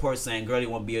report saying Gurley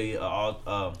won't be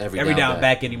every down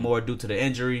back anymore due to the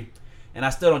injury. And I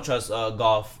still don't trust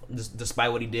Goff,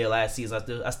 despite what he did last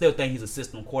season. I still think he's a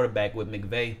system quarterback with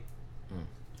McVay.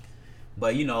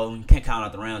 But, you can't count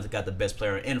out the Rams. They got the best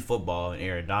player in football,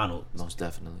 Aaron Donald. Most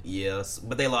definitely. Yes.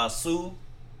 But they lost Sue.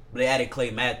 But they added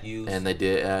Clay Matthews. And they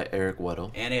did add Eric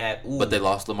Weddle. And they had... But they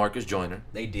lost LaMarcus Joyner.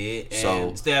 They did.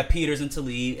 And still have Peters and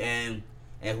Talib.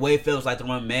 And Wade Phillips like to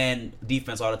run man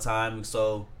defense all the time.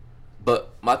 So...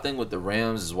 But my thing with the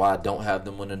Rams is why I don't have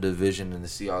them winning the division and the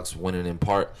Seahawks winning in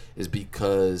part is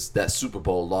because that Super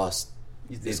Bowl loss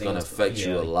is going to affect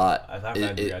you a lot.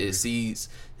 It sees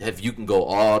if you can go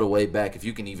all the way back, if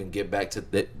you can even get back to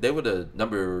they were the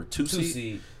number 2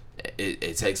 seed.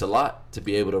 It takes a lot to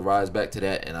be able to rise back to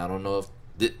that, and I don't know if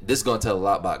this is going to tell a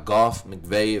lot about Goff,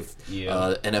 McVay, if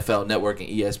NFL Network and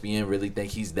ESPN really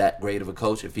think he's that great of a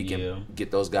coach, if he can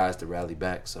get those guys to rally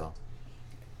back. So.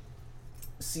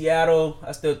 Seattle,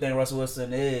 I still think Russell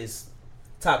Wilson is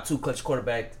top 2 clutchest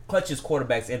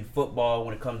quarterbacks in football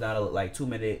when it comes down to like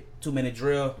 2-minute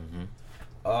drill.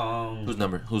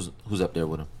 Who's up there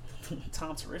with him?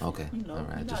 Tom Terrific. Okay, all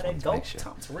right. Just that goat, sure.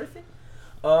 Tom Terrific.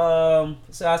 So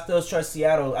I still trust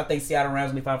Seattle. I think Seattle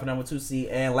Rams will be fine for number 2 seed.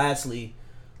 And lastly,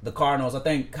 the Cardinals. I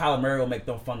think Kyler Murray will make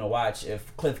them fun to watch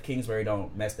if Cliff Kingsbury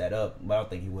don't mess that up, but I don't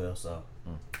think he will. So,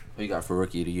 who you got for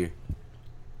Rookie of the Year?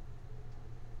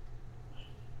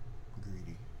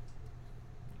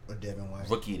 Devin White.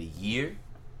 Rookie of the Year?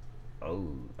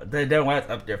 Oh, Devin White's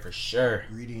up there for sure.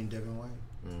 Greedy and Devin White.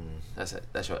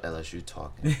 That's your LSU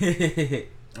talking.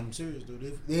 I'm serious,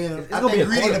 dude. I think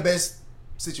Greedy in the best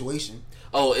situation.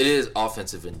 Oh, it is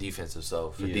offensive and defensive.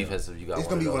 So for defensive, you got it's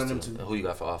gonna be one of them two. Who you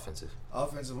got for offensive?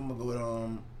 Offensive, I'm gonna go with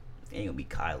It ain't gonna be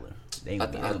Kyler. I think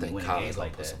Kyler's gonna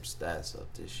put some stats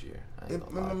up this year.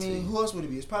 Who else would it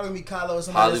be? It's probably gonna be Kyler or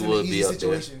somebody else in an easy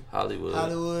situation.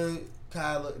 Hollywood.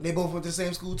 Kyler, they both went to the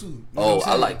same school too.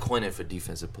 I like Quinnen for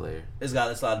defensive player. It's got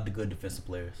a lot of the good defensive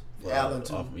players. Allen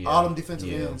too. All them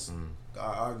defensive ends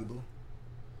are arguable.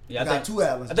 Yeah, I think 2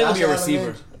 Allens. I think it'll be a receiver.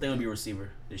 I think it'll be a receiver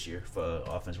this year for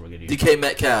offensive rookie of the DK year.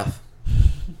 Metcalf.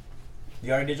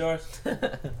 You already did yours?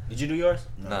 Did you do yours?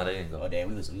 No, they didn't go. Oh damn,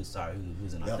 we was sorry. We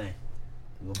was in our thing.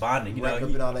 We were bonding. You wrapped up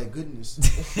in all that goodness.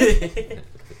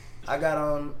 I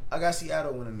got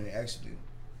Seattle winning it actually,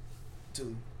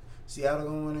 too. Seattle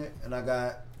gonna win it, and I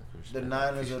got the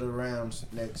Niners or the Rams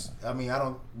next. I mean, I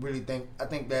don't really think. I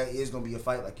think that is gonna be a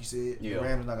fight, like you said. Yeah. The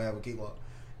Rams not gonna have a cakewalk.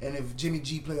 And if Jimmy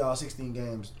G play all 16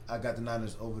 games, I got the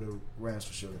Niners over the Rams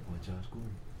for sure. What Josh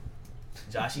Gordon?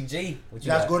 Joshy G.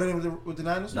 Josh Gordon with the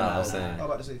Niners? No, I'm saying. I was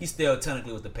about to say. He's still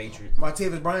technically with the Patriots.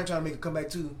 Martavis Bryant trying to make a comeback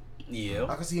too. Yeah.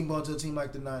 I can see him going to a team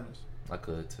like the Niners. I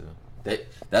could too.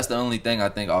 That's the only thing I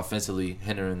think offensively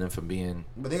hindering them from being.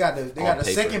 But they got the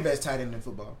second best tight end in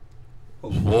football.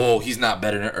 Whoa, he's not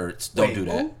better than Ertz. Don't do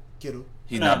that. Kittle.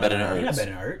 He's not better than Ertz. He's not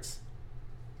better than Ertz.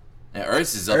 And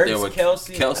Ertz is up there with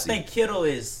Kelsey. I think Kittle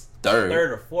is third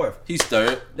or fourth. He's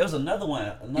third. There was another one.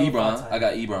 Ebron. I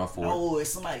got Ebron fourth. No,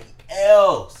 it's somebody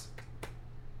else.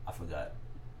 I forgot.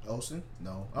 Olsen?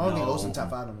 No. I don't think Olsen top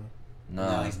 5 no more.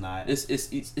 No, he's not. It's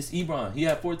Ebron. He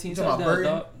had 14 touchdowns,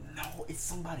 dog. No, it's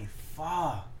somebody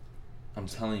far. I'm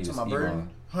telling you, it's Ebron. Ebron.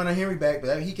 Hunter Henry back,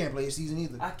 but he can't play this season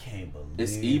either. I can't believe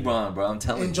it's Ebron, bro. I'm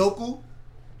telling you. Njoku?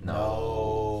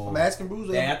 No. I'm asking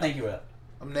Bruce. Yeah, I think you're right.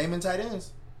 I'm naming tight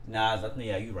ends. Nah, I think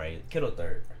you're right. Kittle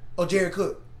third. Oh, Jared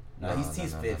Cook. No, he's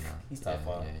fifth. No. He's top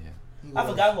 5. Yeah. I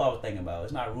forgot who I was thinking about.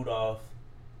 It's not Rudolph.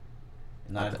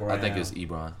 I think it's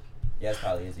Ebron. Yeah, it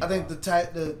probably is Ebron. I think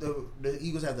the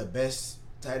Eagles have the best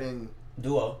tight end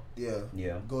duo.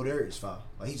 Yeah. Goddard is foul.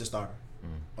 Like, he's a starter.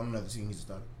 On another team, he's a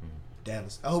starter.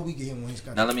 Dallas. I hope we get him when he's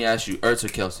coming. Now let me ask you, Ertz or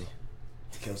Kelsey?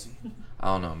 Kelsey. I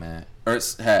don't know, man.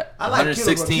 Ertz had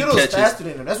 116 Kittle's catches. faster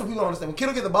than him. That's what people don't understand. When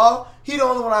Kittle get the ball, he the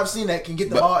only one I've seen that can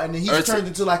get the ball, and then he turns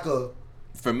into like a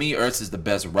for me, Ertz is the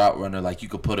best route runner. Like you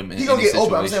could put him in. He gonna any get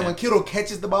open. I'm saying situation. when Kittle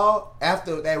catches the ball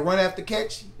after that run after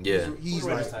catch, Yeah. he's Who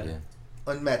the Raiders like tight end?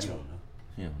 unmatchable.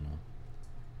 You don't know.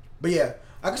 But yeah,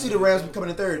 I can see the Rams coming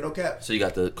in third. No cap. So you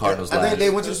got the Cardinals I last. think they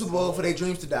went to the Super Bowl for their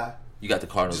dreams to die, You got the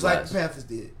Cardinals just like last. the Panthers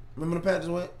did. Remember the Panthers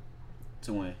went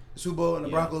To win. the Super Bowl and the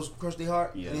Yeah. Broncos crushed their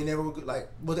heart, Yeah. and they never were good, like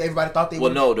what everybody thought they Well,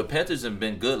 were. no, the Panthers have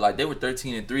been good. Like they were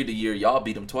 13-3 the year y'all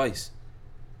beat them twice.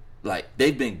 Like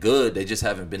they've been good. They just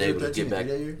haven't been They were able to get 13-3 back.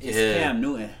 that year? It's Yeah. Cam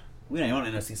Newton. We ain't on the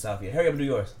NFC South yet. Hurry up and do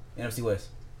yours. NFC West.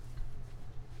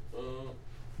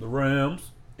 The Rams.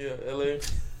 Yeah, LA,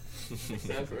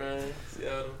 San Fran,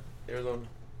 Seattle, Arizona.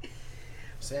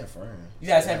 San Fran. You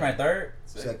got San Fran third?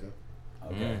 Second.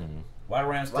 Okay. Mhm. Why the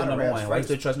Rams still Why the number Rams one? Why you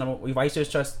first? still trust Why you still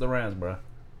trust the Rams, bro?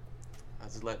 I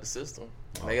just like the system.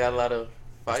 They got a lot of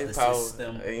firepower,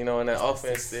 system. you know, in that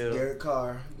offense still. Derek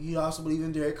Carr. You also believe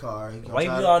in Derek Carr. Why you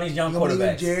believe all these young You believe in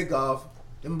quarterbacks? Jared Goff.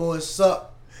 Them boys suck.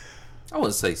 I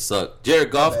wouldn't say suck.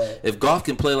 Jared Goff. Bad. If Goff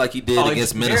can play like he did Oh,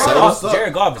 against Jared Minnesota, Goff-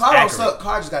 Jared Goff is Carr don't accurate. suck.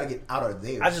 Carr just got to get out of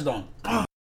there. I just don't.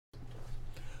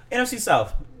 NFC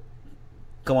South.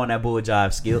 Come on, that bull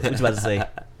jive, Skill. What you about to say?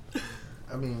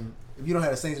 I mean, if you don't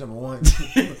have the Saints number one,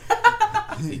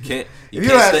 you can't. if you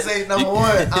don't have the stay- Saints number you-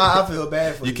 one, I feel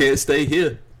bad for you. You can't stay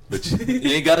here. But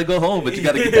you ain't got to go home. But you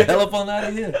got to get the hell up on out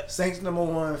of here. Saints number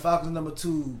one, Falcons number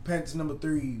two, Panthers number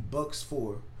three, Bucks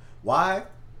four. Why?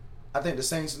 I think the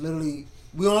Saints literally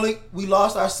we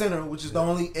lost our center, which is the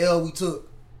only L we took,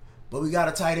 but we got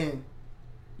a tight end.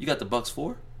 You got the Bucks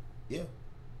 4. Yeah,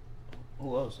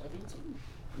 Who else?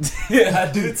 I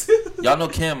do too. Y'all know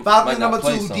Cam. Falcons might not number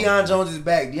play two, some. Deion Jones is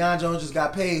back. Deion Jones just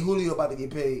got paid. Julio about to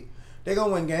get paid. They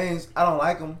gonna win games. I don't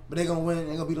like them, but they gonna win.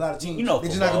 They gonna beat a lot of teams. You know, they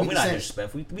just not football. gonna We're beat the not Saints.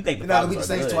 disrespectful. We think the They're not gonna beat the Falcons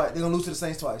are Saints good. twice. They're gonna lose to the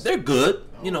Saints twice. They're good.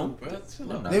 You know. Bro,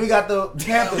 chill out. Then we got the losing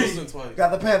Panthers. twice.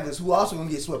 Got the Panthers, who also gonna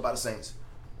get swept by the Saints.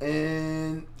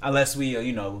 And Unless we,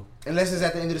 you know, unless it's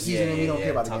at the end of the season, and we don't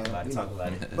care about the talk game. about it. you Talk know.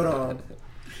 about it.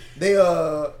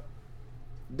 But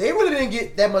they really didn't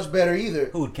get that much better either.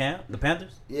 Who Cam? The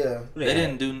Panthers? Yeah. Who They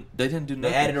had? didn't do nothing.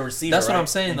 They added a receiver. That's what right? I'm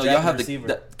saying They though. Y'all drafted have a the receiver.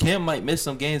 that Cam might miss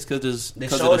some games because The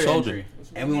of the shoulder shoulder. injury,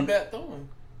 and And we we want back throwing.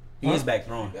 he is back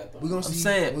throwing. We're gonna see.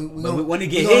 saying, we but gonna, when he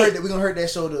we get gonna hit- hurt, we gonna hurt that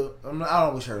shoulder. I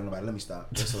don't wish hurting nobody. Let me stop.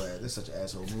 That's such an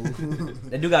asshole move.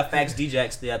 They do got Fax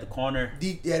Djax still at the corner.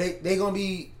 Yeah, they gonna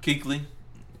be. Keekly.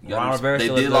 Ron Rivera They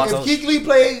still did is lost. If coach. Keekly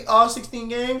play all 16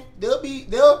 games, they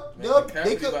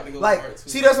McCaffrey could about to go like hard, too.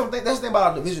 see that's something. That's the thing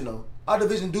about our division though. Our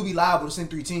division do be liable to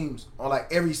send 3 teams on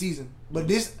like every season, but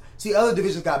this other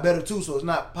divisions got better too, so it's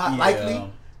not Yeah.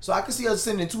 likely. So I can see us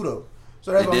sending 2 though.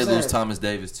 So that's They what I'm did saying. lose Thomas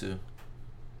Davis too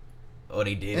Oh,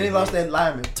 they did. And they lost that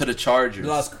lineman. to the Chargers. They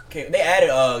lost. They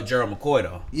added Gerald McCoy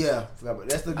though. Yeah, forgot about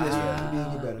that's the best. He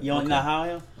didn't get better. You don't know how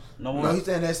him? No more. No, he's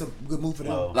saying that's a good move for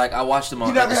them. Oh. Like I watched him You're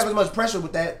on. not gonna have as much pressure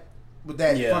with that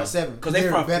front seven because they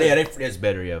they're front. better. Yeah, that's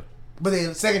better. Yeah. But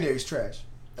their secondary is trash.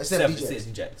 Except DJ.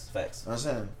 Djax. Facts. I'm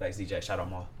saying. Facts. Djax. Shout out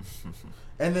them all.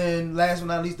 And then last but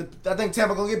not least, I think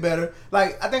Tampa gonna get better.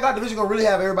 Like I think our division gonna really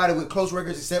have everybody with close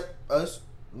records except us.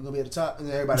 We're gonna be at the top, and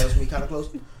then everybody else gonna be kind of close.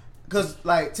 Because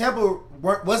like Tampa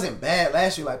wasn't bad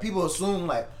last year. Like people assume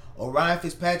like Ryan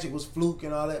Fitzpatrick was fluke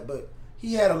and all that, but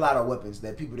he had a lot of weapons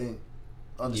that people didn't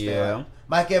understand. Yeah. Like,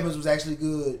 Mike Evans was actually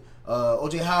good.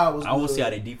 OJ Howard was. I want good. to see how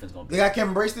their defense gonna be. They got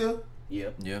Cameron Bray still. Yeah.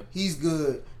 Yep. He's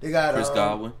good. They got Chris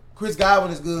Godwin. Chris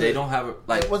Godwin is good. They don't have a,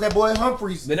 like Was that boy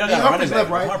Humphreys? They don't Yeah, got a Humphreys running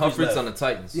back. left, right? Humphreys Humphreys left. on the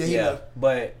Titans. Yeah, he Yeah, left.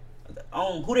 but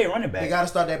who they running back? They got to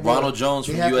start that boy. Ronald Jones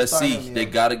They from have to start USC. him, yeah. They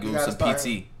gotta give They him gotta some start PT.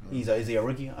 him. Is he a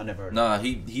rookie? I never heard. Nah,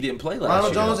 he didn't play last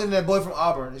Ronald year. Jones though. and that boy from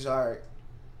Auburn is all right.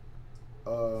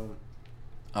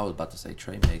 I was about to say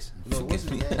Trey Mason. No, what's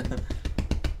Forgive his me. name?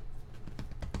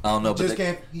 I don't know, but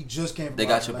He just came. From they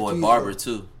got your Auburn, boy like 2 Barber years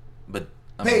ago. too. But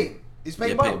I Peyton. mean, It's Peyton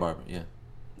yeah, Barber. Peyton Barber. Yeah.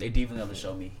 They defense gonna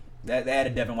show me. They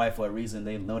added Devin White for a reason.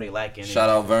 They know they lacking. Shout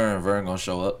out Vern. Vern gonna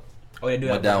show up. Oh, they do.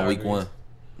 Went have down Vern week Hargreaves.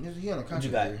 1. He on a What contract.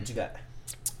 you got? there. What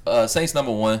you got? Saints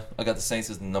number 1. I got the Saints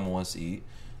as the number 1 seed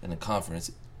in the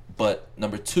conference. But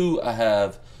number 2, I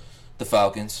have the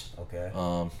Falcons. Okay.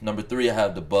 Number 3, I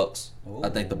have the Bucks. I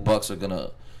think the Ooh. Bucks are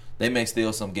gonna. They may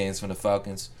steal some games from the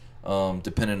Falcons,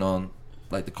 depending on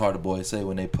like the Carter boys say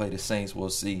when they play the Saints. We'll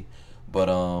see. But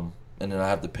and then I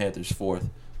have the Panthers 4th.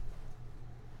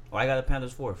 Well, I got the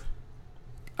Panthers 4th.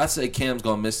 I'd say Cam's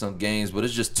gonna miss some games, but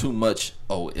it's just too much.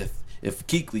 Oh, if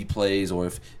Kuechly plays or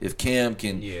if Cam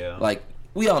can, Yeah. like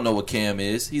we all know what Cam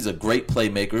is. He's a great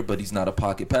playmaker, but he's not a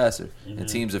pocket passer. Mm-hmm. And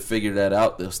teams have figured that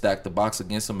out. They'll stack the box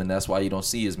against him, and that's why you don't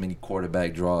see as many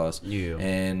quarterback draws. Yeah.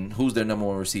 And who's their number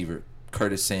 1 receiver?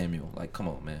 Curtis Samuel. Like, come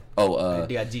on, man. Oh,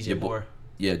 They got DJ your boy- Moore.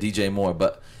 Yeah, DJ Moore.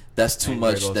 But that's too And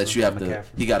much Greg that Olsen, you have to. McCaffrey.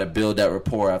 He got to build that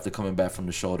rapport after coming back from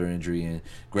the shoulder injury, and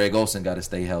Greg Olsen got to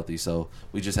stay healthy. So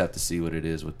we just have to see what it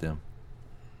is with them.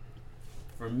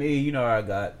 For me, you know, I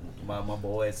got my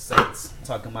boys Saints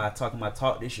talking my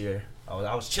talk this year.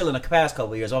 I was chilling the past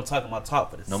couple of years. I'm talking my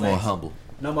talk for the No Saints. more humble.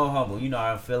 No more humble. You know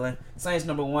how I'm feeling. Saints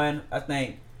number one. I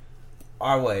think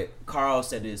Carl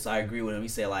said this. I agree with him. He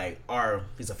said like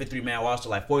he's a 53-man roster,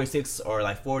 like 46 or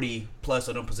like 40 plus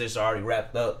of them positions are already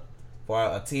wrapped up for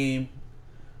a team.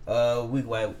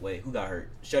 Wait, who got hurt?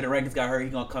 Sheldon Rankins got hurt. He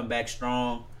gonna come back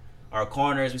strong. Our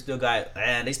corners, we still got,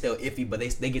 they still iffy, but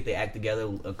they get their act together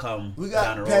and come We down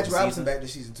got the road. Patrick this Robinson season. back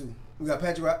this season too. We got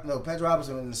Patrick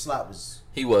Robinson in the slot was.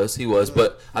 He was,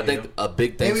 but I think a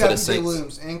big thing And we for got the DJ Saints.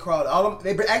 Williams and Crowder.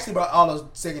 They actually brought all those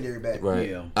secondary back. Right.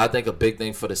 Yeah. I think a big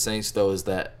thing for the Saints though is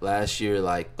that last year,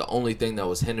 like the only thing that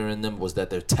was hindering them was that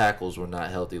their tackles were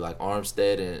not healthy. Like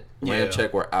Armstead and Yeah.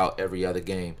 Ramczyk were out every other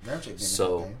game. Ramczyk didn't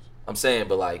So have games. I'm saying,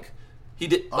 but like he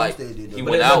did, like Armstead did, though. he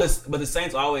But went But out. the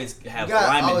Saints always have You got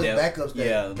linemen always that, backups that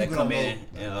yeah, they people come don't in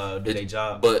and do their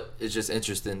job. But it's just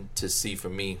interesting to see for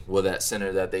me will that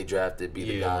center that they drafted be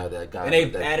the guy that got and they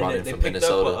that added brought it. in They from picked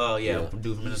Minnesota. up,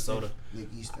 dude from Minnesota. Nick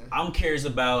Easton. I'm curious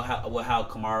about how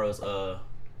Kamara's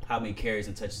how many carries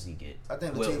and touches he get. I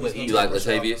think With- Latavius with gonna each- You like take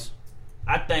pressure off Latavius?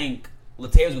 I think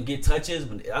Latavius will get touches,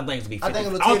 but I think it's gonna be 50. I think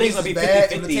if I don't think it's Latavius gonna is be bad.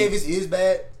 50-50. If Latavius is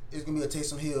bad, it's gonna be a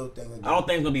Taysom Hill thing. Again. I don't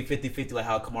think it's gonna be 50-50 like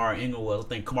how Kamara and Ingram was. I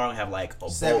think Kamara gonna have like a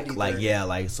 70-30. bulk,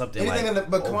 like something Anything, like.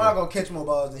 but over. Kamara gonna catch more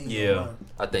balls than he Yeah. gonna run.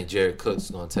 I think Jared Cook's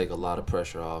gonna take a lot of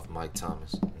pressure off Mike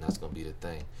Thomas, and that's gonna be the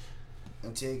thing.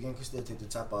 And Ted Ginn can still take the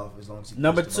top off as long as he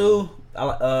Number pushes the ball.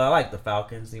 2, I like the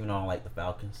Falcons, even though I don't like the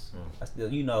Falcons. Mm. I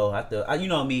still, you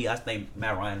know me, I think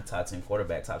Matt Ryan, top 10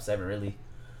 quarterback, top 7 really.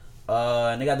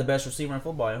 And they got the best receiver in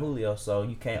football in Julio, so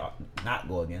you can't not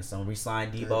go against them.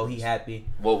 Resign Debo, he happy.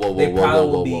 Whoa.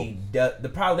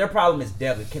 Their problem is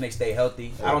depth. Can they stay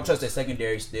healthy? I don't trust their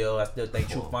secondary still. I still think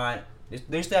True Fine.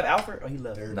 They still have Alfred? Oh, he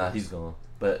left. Third Nah, base. he's gone.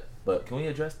 But can we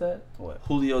address that? What?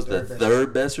 Julio's the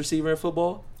third best receiver in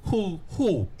football. Who?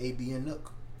 AB and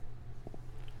Nook.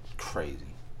 Crazy.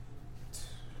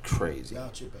 Y'all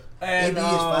tripping. And, AB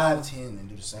is 5'10" and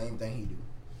do the same thing he do.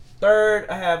 Third,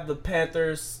 I have the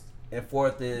Panthers, and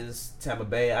fourth is Tampa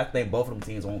Bay. I think both of them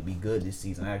teams won't be good this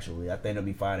season. Actually, I think they'll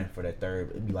be fighting for that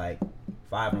third. It'd be like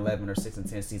 5-11 or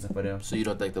 6-10 season for them. So you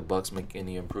don't think the Bucks make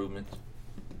any improvements?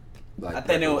 Like I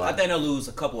think they'll lose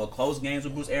a couple of close games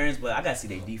with Bruce Arians, but I gotta see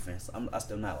their defense. I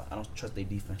don't trust their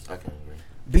defense. I can agree.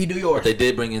 Be New York. But they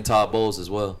did bring in Todd Bowles as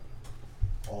well.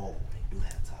 Oh, they do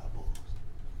have Todd Bowles.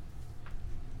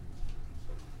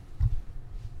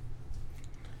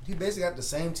 He basically got the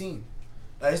same team.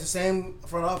 Like it's the same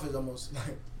front office almost,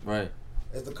 like Right.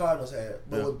 as the Cardinals had,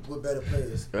 but Yeah. with better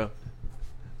players. Yeah.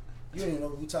 You don't even know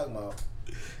what we talking about.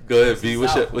 Go ahead, B.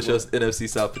 What's South. your NFC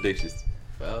South predictions?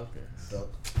 Falcons. Duck.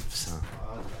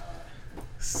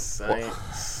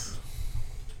 Saints.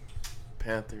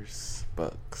 Panthers.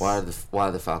 Bucks. Why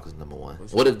are the Falcons number one?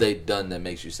 What have they done that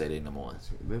makes you say they number one?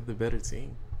 They're the better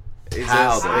team. They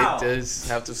How? just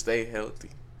have to stay healthy.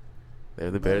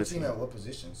 They're the better Better team team. at what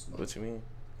positions? What you mean?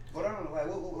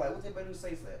 What they better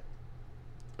say that?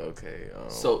 Okay.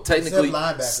 So technically,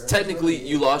 Except linebacker.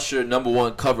 you lost your number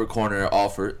one cover corner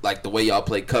offer, like the way y'all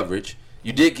play coverage.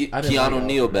 You did get I didn't Keanu like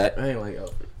Neal Alfred. back. I ain't like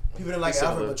Alfred. People didn't like He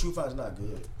Alfred, said but True Fine's not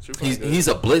good. He's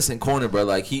a blitzing corner, bro.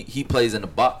 Like he plays in the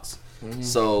box. Mm-hmm.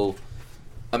 So,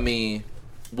 I mean,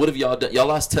 what have y'all done? Y'all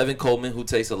lost Tevin Coleman, who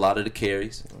takes a lot of the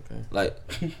carries. Okay. Like,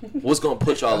 what's gonna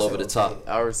put y'all over the top?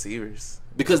 Our receivers.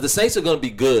 Because the Saints are gonna be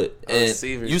good, and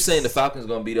receivers. you saying the Falcons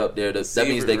gonna beat up there. That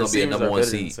means they're gonna be a number one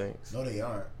seed. No, they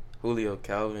aren't. Julio,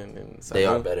 Calvin, and They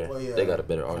are Samuel. better. Well, yeah. They got a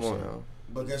better Come on arsenal. now.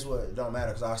 But guess what? It don't matter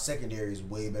because our secondary is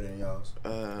way better than y'all's.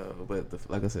 But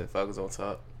like I said, Falcons on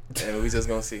top, and we just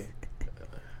gonna see.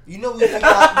 You know, we figured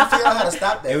out how to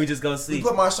stop that. And we just gonna We see.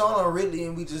 put Marshawn on Ridley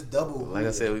and we just double. Like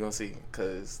I said, we gonna see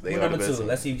because they Who are the number best 2? team.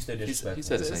 Let's see if you still He disrespectful.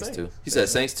 said the Saints. Saints 2. He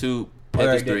Saints. said Saints 2, Alright,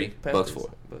 Panthers good. 3, Bucks Panthers, 4.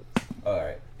 But All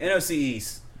right, NFC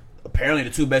East. Apparently, the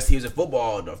two best teams in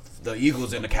football, the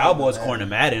Eagles and the Cowboys, according to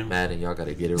Madden. Madden, y'all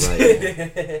gotta get it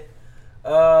right.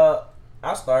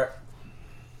 I'll start.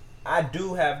 I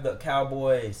do have the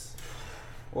Cowboys.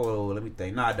 Whoa, let me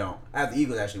think. No, I don't. I have the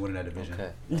Eagles actually winning that division.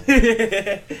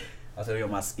 Okay. I'll tell you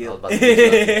on my I was skill. about to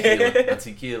get you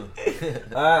tequila.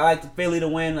 I like the Philly to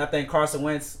win. I think Carson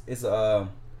Wentz is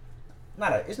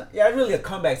it's really a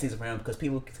comeback season for him because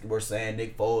people were saying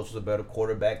Nick Foles was a better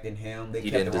quarterback than him.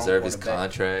 He didn't deserve his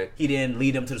contract. He didn't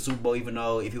lead them to the Super Bowl, even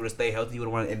though if he would have stayed healthy, he would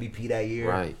have won an MVP that year.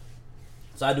 Right.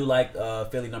 So I do like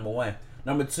Philly number 1.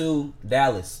 Number 2,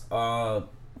 Dallas.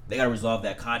 The they gotta resolve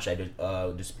that contract,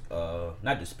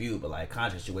 not dispute, but like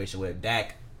contract situation with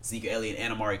Dak, Zeke Elliott,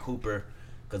 and Amari Cooper.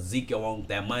 Because Zeke want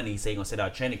that money, say he gonna sit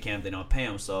out training camp, they don't pay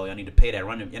him, so y'all need to pay that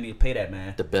y'all need to pay that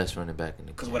man. The best running back in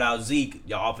the Because game. without Zeke,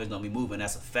 y'all offense don't be moving.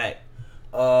 That's a fact.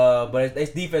 But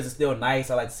this defense is still nice.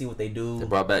 I like to see what they do. They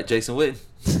brought back Jason Witten.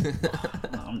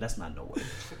 That's not no way.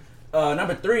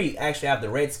 Number 3, actually, I have the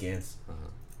Redskins.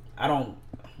 I don't.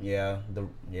 Yeah,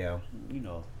 you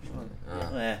know.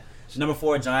 Number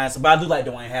 4, Giants. But I do like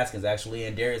Dwayne Haskins actually,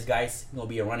 and Darius Geis. He's gonna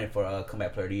be a running for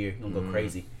comeback player of the year. He's gonna go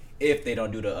crazy if they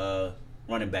don't do the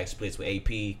running back splits with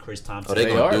AP, Chris Thompson. Oh, they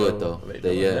gonna do are, it though.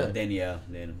 though.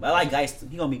 Then I like Geis.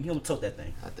 He gonna tote that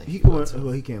thing. I think He he will can. too.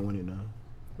 Well, he can't win it now.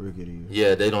 Rookie of the year.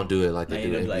 Yeah, they don't do it like they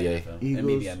do Ain't like NBA. NFL. Eagles.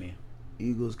 Maybe I mean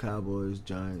Eagles, Cowboys,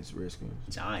 Giants, Redskins.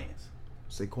 Giants.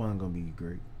 Saquon gonna be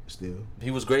great still.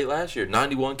 He was great last year.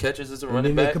 91 catches as a And running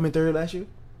didn't they back. come in third last year?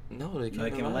 No, they No, they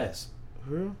came came in in last. For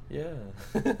real? Yeah.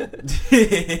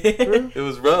 For real? It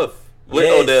was rough with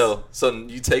Yes. Odell. So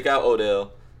you take out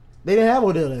Odell. They didn't have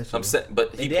Odell last year. I'm saying,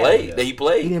 but They he did, played. yeah. He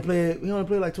played. He didn't play. He only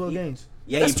played like 12 games.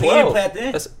 Yeah, That's he didn't 12. play at the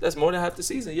end. That's more than half the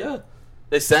season. Yeah,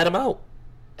 they sat him out,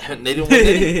 and they didn't win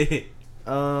any.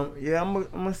 Yeah, I'm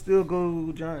gonna still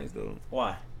go Giants though.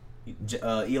 Why?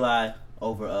 Eli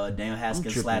over Daniel I'm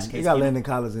Haskins tripping. slash They Case got Keenum. Landon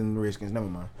Collins and the Redskins. Never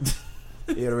mind.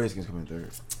 Yeah, the Redskins come in third.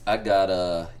 I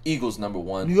got Eagles number New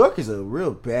 1 York is a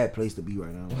real bad place to be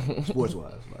right now, like, sports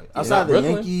wise. Like outside the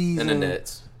Brooklyn? Yankees and the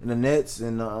Nets. and the Nets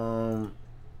and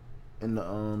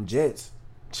the Jets.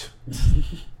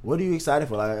 What are you excited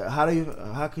for? Like,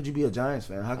 how could you be a Giants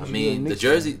fan? How could I you be a mean, Knicks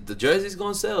the jersey's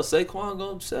gonna sell. Saquon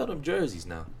gonna sell them jerseys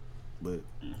now. fan?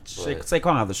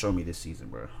 Saquon have to show me this season,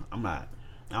 bro. I'm not.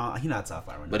 He's not top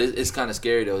 5 running. But it's kind of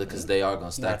scary though because they are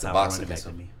gonna stack He's the not box top against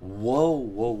running him. back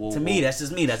Whoa. To me, that's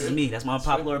just me. That's my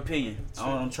unpopular opinion.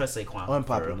 I don't trust Saquon. But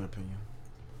unpopular for real. opinion.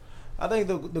 I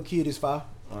think the kid is fine.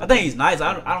 I think he's nice.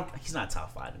 I don't. He's not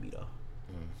top 5 to me though.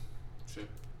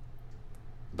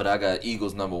 But I got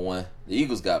Eagles number 1. The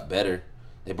Eagles got better.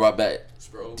 They brought back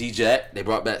Sproles. D-Jack. They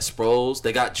brought back Sproles.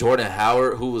 They got Jordan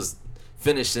Howard, who was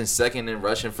finishing second in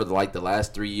rushing for the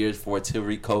last 3 years before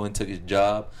Tariq Cohen took his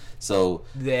job. So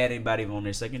Did they add anybody on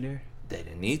their secondary? they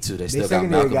didn't need to. They Their still got secondary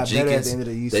Malcolm got better at Jenkins. the end of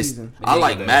the They- season. I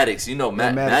like Yeah. Maddox. You know,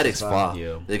 Maddox Maddox is fly. fine.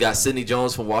 Yeah. They got Sidney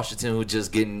Jones from Washington, who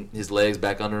just getting his legs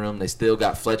back under him. They still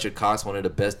got Fletcher Cox, one of the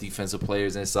best defensive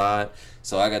players inside.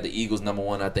 So I got the Eagles number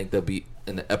 1. I think they'll be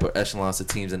in the upper echelons of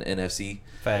teams in the NFC.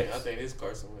 I Facts. think this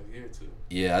Carson was here too.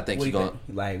 Yeah, I think What do he's you going.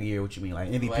 think? Like year? What you mean? Like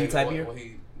MVP Like, type when, year? when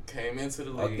he came into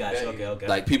the Oh, league. gotcha. that year. Okay.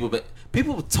 Like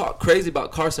people talk crazy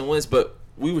about Carson Wentz, but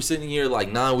we were sitting here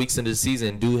like 9 weeks into the season,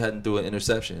 and dude hadn't threw an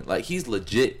interception. Like he's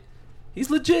legit. He's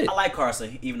legit. I like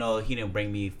Carson, even though he didn't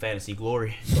bring me fantasy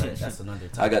glory. But that's another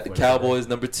topic. I got the for another day. Cowboys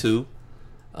number 2.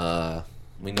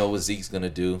 We know what Zeke's gonna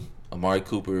do. Amari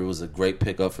Cooper was a great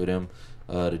pickup for them.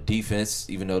 The defense,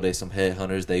 even though they some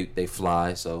headhunters, they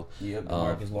fly. So Yep,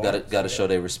 Marcus gotta Lawrence, gotta yeah. show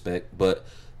their respect. But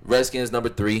Redskins number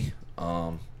 3.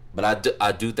 But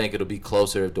I do think it'll be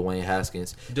closer if Dwayne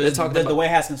Haskins. Does the way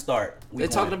Haskins start? They're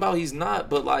talking about he's not,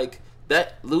 but like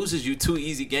that loses you 2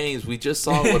 easy games. We just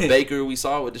saw it with Baker. We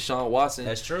saw it with Deshaun Watson.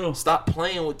 That's true. Stop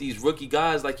playing with these rookie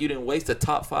guys like you didn't waste a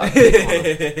top 5 pick on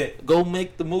them. Go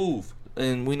make the move.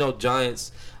 And we know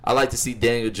Giants. I like to see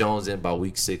Daniel Jones in by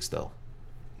week 6 though.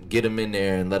 Get him in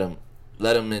there and let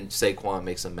him and Saquon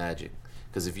make some magic.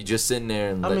 Because if you just sitting there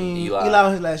and I let mean, Eli, Eli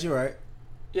on his last year, right?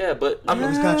 yeah, but I I mean,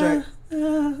 mean, his contract.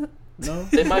 No.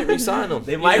 they might resign him.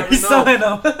 They You might never resign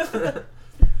know. him.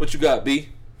 What you got, B?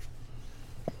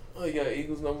 Oh, you got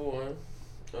Eagles number 1,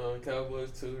 Cowboys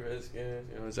 2,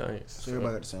 Redskins, Giants. So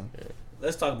everybody got the same.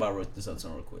 Let's talk about this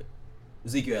something real quick.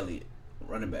 Ezekiel Elliott,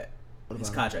 running back. What His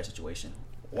about contract situation.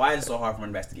 Why is it so hard for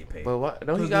running backs to get paid? But why?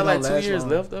 Don't he Because got they like don't 2 last years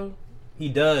long. left though? He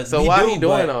does. So why he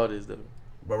doing but, all this though?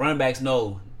 But running backs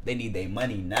know they need their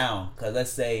money now. Because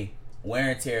let's say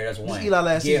wear and tear, that's one. This Eli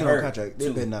last Get season on hurt, contract. They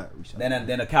two. better not resign.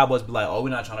 Then the Cowboys be like, oh, we're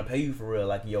not trying to pay you for real,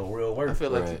 like your real work. I feel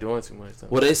like Right. you're doing too much though.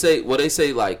 What they say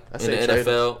like I in say the trade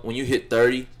NFL when you hit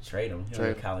 30, Trade him.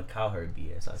 Trade Colin Cowherd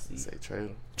BS. I see. Say trade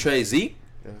him. Trade Zeke.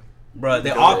 Bro, the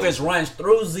Because- offense runs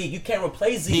through Zeke. You can't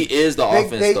replace He Zeke. is the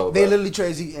offense though. They bro. literally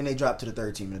trade Zeke and they drop to the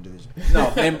 3rd team in the division.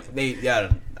 No,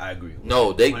 yeah, I agree.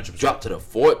 No, they 100%. dropped to the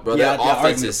 4th, bro. Yeah, Their they're offense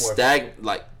arguing is the 4th. stagnant.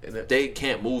 Like they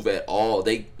can't move at all.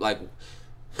 They like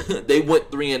they went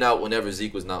 3 and out whenever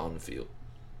Zeke was not on the field.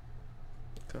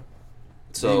 Okay. They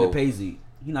need So to pay Zeke.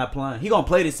 He not playing. He gonna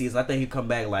play this season. I think he come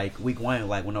back like week 1,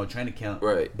 like with no training camp.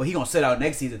 Right. But he gonna sit out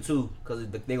next season too, because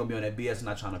they gonna be on that BS and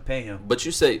not trying to pay him. But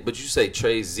you say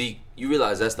trade Zeke. You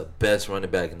realize that's the best running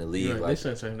back in the league. Right, they Like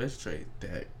should trade. They should trade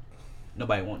Dak.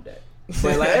 Nobody want that.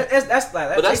 But like that's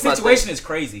like But that's my situation thing. is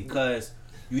crazy because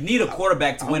you need a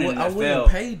quarterback to win in the I NFL. wouldn't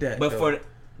pay that. But though.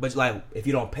 but like if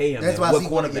you don't pay him, That's then why what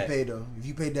Zeke want to quarterback? get paid though. If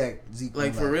you pay Dak, Zeke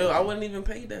like for not. real, I wouldn't even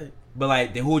pay that. But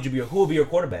like then who would be your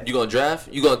quarterback? You gonna draft?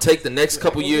 You gonna take the next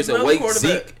couple Who's years and another wait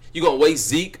quarterback? Zeke? You gonna wait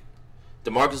Zeke,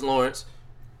 DeMarcus Lawrence,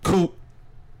 Coop,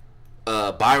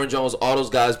 Byron Jones, all those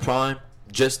guys prime,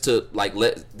 just to like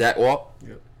let Dak walk?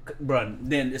 Bro,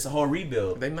 then it's a whole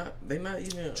rebuild. They not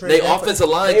even. Trade They Dak- offensive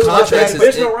line They was contracts like is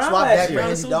divisional round swap last Dak year. They're not a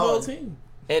Andy Super Bowl Dalton. team.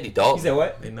 Andy He Dalton. said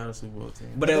what? They're not a Super Bowl team.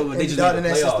 But they Andy just Dalton need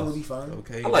in to that system will playoffs. be fine.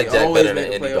 Okay, I like they Dak always better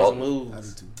make than the Andy playoffs Dalton. I do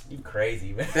moves. too. You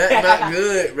crazy, man. That not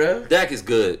good, bro. Dak is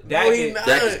good. Dak No, is- he not.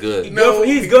 Dak is good. He's No,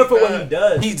 he's good for what not. he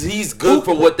does. He's good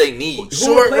for what they need. Who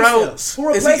Short replaced him? routes. Who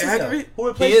Is he replaces him? accurate? Who He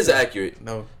replaces is him? accurate.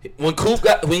 No,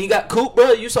 When he got Coop,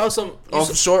 bro, you saw some.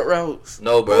 off short routes.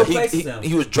 No, bro. Who replaces him?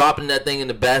 He was dropping that thing in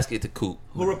the basket to Coop.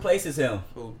 Who replaces him?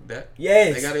 Who that?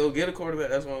 Yes. They gotta go get a quarterback.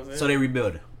 That's what I'm saying. So they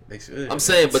rebuild. They should. I'm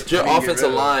saying, but your They need to get offensive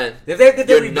rid of line, If they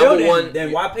Your rebuild number it, one-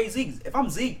 then why pay Zeke? If I'm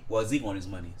Zeke, well, Zeke want his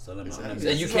money. So let me. Exactly.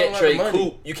 and you It's can't not a lot trade of money.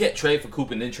 Coop. You can't trade for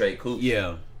Coop and then trade Coop.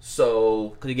 Yeah,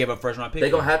 So because he gave up first round pick. they're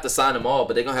gonna have to sign them all,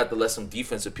 but they're gonna have to let some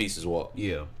defensive pieces walk.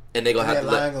 Yeah. And they're gonna have That to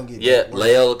line let gonna get yeah, worse.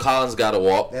 Lael Collins gotta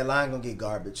walk. That line gonna get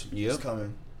garbage. Yep. It's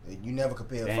coming. You never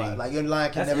compare Dang. five. Like your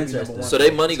line can That's never be number interesting. one. So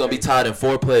their money gonna be tied in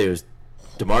 4 players: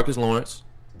 DeMarcus Lawrence,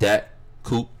 Dak,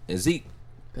 Coop, and Zeke.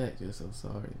 Dak, you're so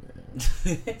sorry, man.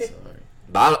 Sorry.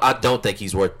 But I don't think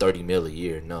he's worth $30 million a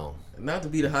year. No. Not to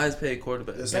be the highest paid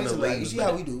quarterback The in Saints the are like, you league. see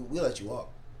how we do? We'll let you walk.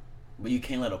 But you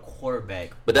can't let a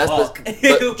quarterback. But that's walk. but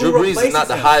Who Drew Brees is replaces not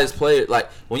the him? highest player. Like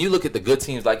when you look at the good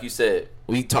teams, like you said,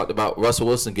 we talked about Russell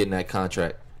Wilson getting that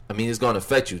contract. I mean, it's going to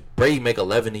affect you. Brady make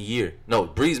 11 a year. No,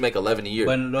 Breeze make 11 a year.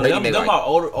 But no, Brady them make are like,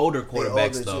 older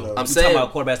quarterbacks older, though. too, though. I'm You saying- talking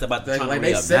about quarterbacks that about to trying Like to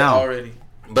they re up set now. already.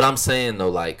 but I'm saying though,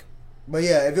 like, But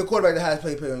yeah, if your quarterback the highest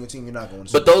paid player on your team, you're not going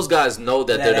to. but those guys know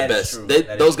that they're That the is best. true. They,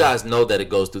 That is those true. guys know that it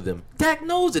goes through them. Dak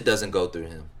knows it doesn't go through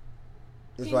him.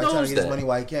 That's he why he's trying knows to get his that. money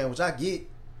while he can, which I get.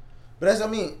 But that's what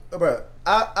I mean, bro.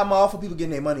 I'm all for people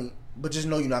getting their money, but just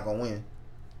know you're not gonna win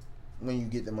when you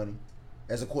get the money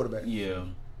as a quarterback. Yeah.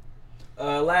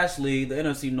 Lastly, the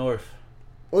NFC North.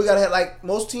 Or you gotta have like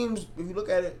most teams. If you look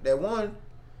at it, that won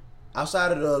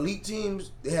outside of the elite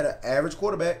teams, they had an average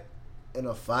quarterback and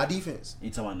a 5 defense. You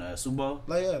talking about Super Bowl?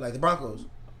 Like like the Broncos.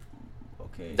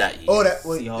 Okay. That year. Oh, that that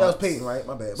was Seahawks. Peyton, right?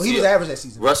 My bad. But he was Seahawks. average that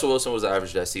season. Russell Wilson was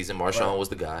average that season. Marshawn Right. was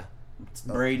the guy.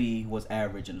 Brady was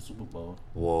average in the Super Bowl.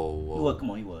 Whoa, He whoa. was, come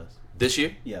on, he was. This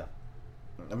year? Yeah,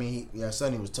 I mean,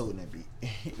 Sonny was toting that beat.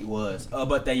 he was.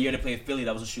 But that year they played Philly,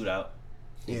 that was a shootout.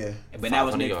 Yeah. But that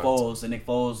was 500 Nick yards. Foles, and Nick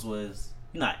Foles was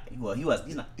not. Well, he was.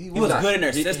 He's not. He, He was was not. good in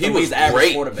their He- system. he but was he's an average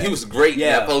great. quarterback. He was great in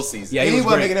Yeah. that postseason. Yeah, And he he was wasn't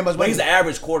great. making that much But money. he's an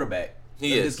average quarterback. He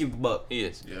Let's is. Just keep it buck. He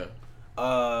is. Yeah.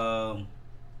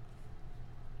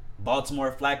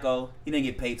 Baltimore Flacco, he didn't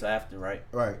get paid till after, right?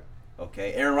 Right.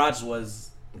 Okay. Aaron Rodgers was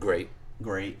Great.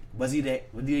 great. Was he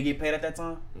that? Did he get paid at that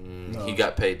time? No. He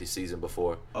got paid the season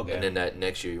before. Okay. And then that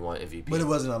next year he won MVP. But it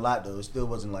wasn't a lot though. It still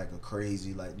wasn't like a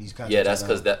crazy like these kind. Yeah, that's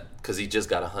because he just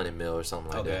got $100 million or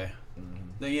something like Okay.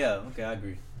 Then yeah, okay, I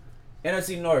agree.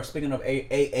 NFC North. Speaking of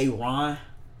a Ron,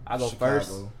 I go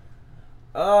first.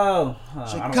 I don't wanna go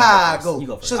Chicago. first. You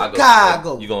go first. that. I'll go-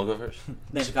 Chicago. You gonna go first?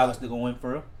 Think Chicago's still gonna win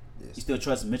for real? Yes. You still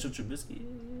trust Mitchell Trubisky?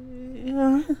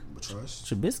 Trust.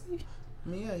 Trubisky? I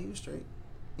mean, yeah, he was straight.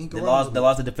 He can They run lost. with They it.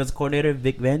 lost the defensive coordinator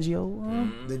Vic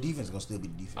Fangio. The defense gonna still be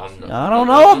the defense. I don't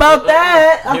know about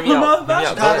that. I Hear me don't know out. about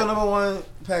Hear me out. Chicago Go number 1,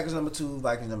 Packers number 2,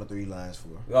 Vikings number 3, Lions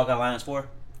 4. We all got Lions 4.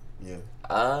 Yeah.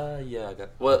 Yeah, I got.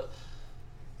 Well,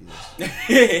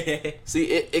 Okay. see,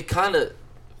 it kind of.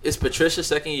 It's Patricia's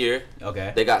second year.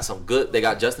 They got some good. They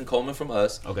got Justin Coleman from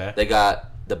us. Okay. They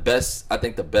got the best. I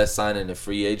think the best signing in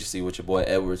free agency with your boy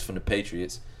Edwards from the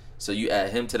Patriots. So you add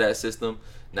him to that system.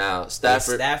 Now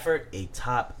Stafford. Stafford, a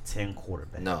top 10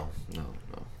 quarterback. No.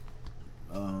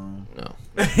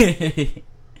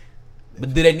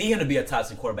 But do they need him to be a top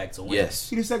 10 quarterback to win? Yes.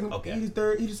 He the second. Okay. He the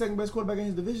third. He the second best quarterback in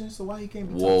his division. So why he can't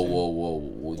be? Whoa.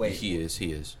 Wait. He is.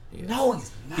 No,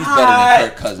 he's not. He's better than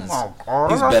Kirk Cousins. Come on,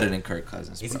 He's better than Kirk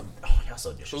Cousins, Is he, bro. oh, y'all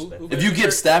so disrespectful. If you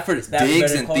give Stafford, Stafford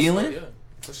Diggs, better and than Thielen, Yeah.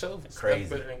 For sure. Crazy.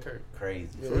 Better than Kirk. Crazy.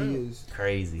 Yeah, he is.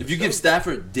 Crazy. if you give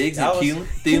Stafford, Diggs, and That was-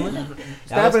 Thielen,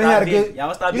 Stafford ain't had a good.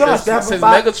 Y'all stop You know how being Stafford Since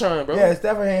five- Megatron, bro. Yeah,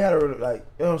 Stafford ain't had a like.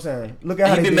 You know what I'm saying? Look at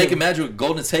how he they been did making him. magic with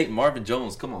Golden Tate and Marvin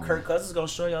Jones. Come on, Kirk Cousins gonna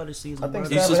show y'all this season. I think bro.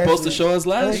 he's Stafford supposed to actually- show us I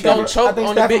last think year. Stafford- Stafford- choke I think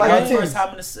on the Stafford big might guys. be First 10.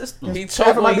 time in the system. He Stafford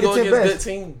choked might when be he the go 10 against best.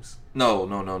 good teams. No.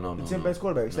 The 10 best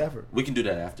quarterback, Stafford. We can do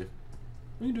that after.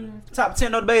 We can do that after. Top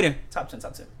 10, no debating. Top 10.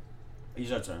 It's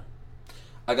your turn.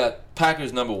 I got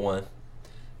Packers number 1,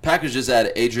 Packers just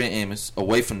added Adrian Amos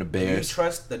away from the Do you Bears.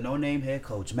 trust the no-name head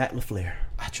coach, Matt LaFleur?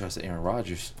 I trust Aaron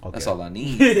Rodgers. Okay. That's all I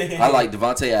need. I like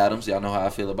Devontae Adams. Y'all know how I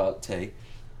feel about Tay.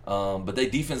 But their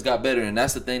defense got better, and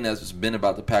that's the thing that's been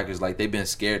about the Packers. Like, they've been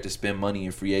scared to spend money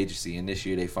in free agency, and this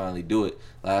year they finally do it.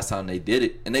 Last time they did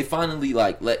it, and they finally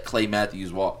let Clay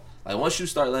Matthews walk. Like, once you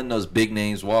start letting those big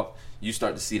names walk, you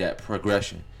start to see that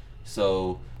progression.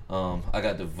 So I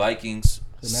got the Vikings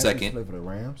second. Play for the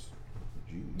Rams.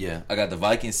 Jeez. Yeah, I got the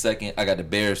Vikings second. I got the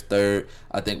Bears third.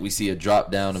 I think we see a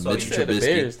drop down to So you Mitchell said the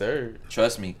Bears Trubisky. third.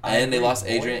 Trust me. I And they agree, lost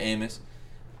boy. Adrian Amos.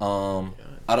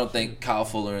 I don't think Kyle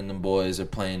Fuller and them boys are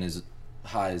playing as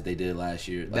high as they did last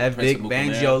year. Like That Prince Big Amukamara.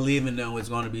 Banjo leaving them is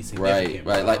going to be significant.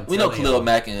 Right. bro. Like, I'm we know telling Khalil y'all.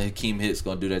 Mack and Hakeem Hicks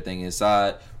going to do their thing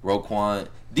inside. Roquan.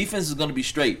 Defense is going to be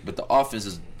straight, but the offense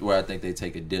is where I think they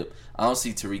take a dip. I don't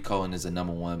see Tariq Cohen as a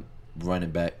number one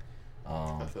running back.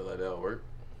 I feel like that'll work.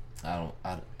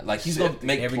 Like, he's going to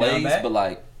make Every down plays, back? but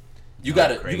like you No, got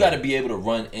to crazy. be able to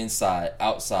run inside,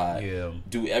 outside, Yeah.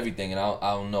 do everything. And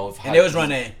I don't know if And they was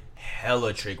running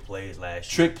hella trick plays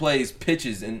last year. trick plays,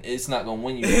 pitches, and it's not going to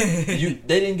win you.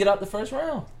 They didn't get out the first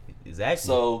round. Exactly.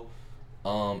 So,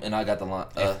 and I got the line.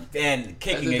 And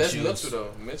kicking That's issues. Mitchell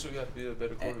though. Mitchell got to be a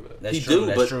better quarterback. That's he true. do,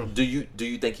 That's but true. do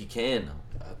you think he can?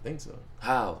 Though? I think so.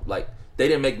 How? Like, they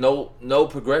didn't make no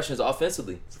progressions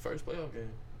offensively. It's the first playoff game.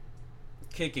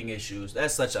 Kicking issues.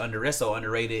 That's that's so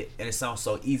underrated, and it sounds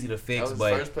so easy to That fix. was his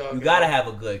But first playoff you game. gotta have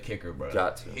a good kicker, bro.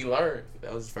 Got to. He learned.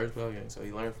 That was his first playoff game, so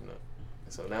he learned from that.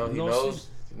 So now he No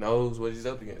knows what he's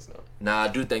up against now. Nah, I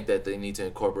do think that they need to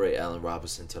incorporate Allen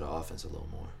Robinson to the offense a little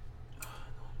more.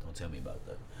 Don't tell me about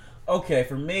that. Okay,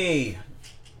 for me,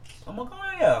 I'm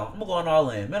going all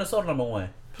in. Minnesota number one.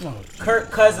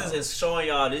 Kirk Cousins is showing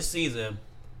y'all this season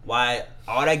why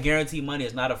all that guaranteed money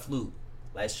is not a fluke.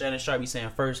 Like Shannon Sharp be saying,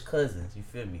 first cousins. You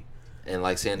feel me? And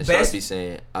like Shannon Best- Sharp be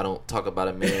saying, I don't talk about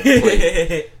a man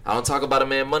play. I don't talk about a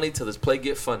man money till his play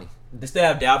get funny. They still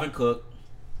have Dalvin Cook.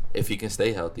 If he can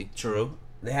stay healthy, True.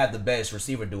 They have the best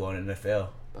receiver duo in the NFL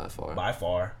by far. by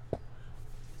far.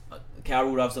 Cal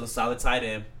Rudolph's a solid tight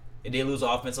end. They did lose an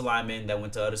offensive lineman that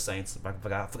went to other Saints. I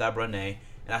forgot bro name.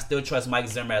 And I still trust Mike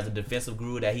Zimmer as the defensive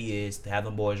guru that he is to have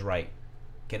them boys right.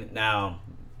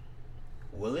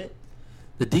 Will it?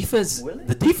 The defense Really?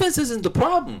 the defense isn't the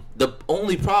problem. The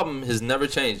only problem has never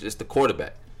changed. It's the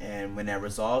quarterback. And when that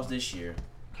resolves this year,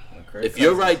 when Kirk If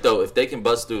you're Cousins- right though, if they can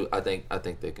bust through, I think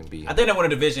they can be. I think they won a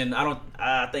division.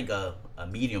 I think a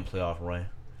medium playoff run.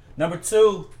 Number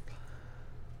 2,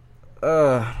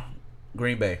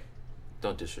 Green Bay.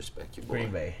 Don't disrespect your boy.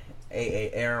 Green Bay.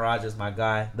 Aaron Rodgers, my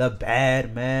guy. The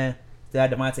bad man. Still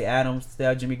have Devontae Adams. Still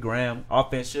have Jimmy Graham.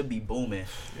 Offense should be booming.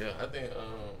 Yeah, I think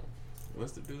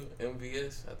what's the dude?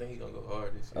 MVS. I think he's gonna go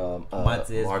hard this year.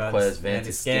 Montez Marquez Vance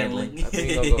Vance Scanlon. Scanlon. I think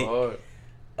he's gonna go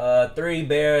hard. 3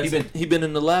 Bears. He been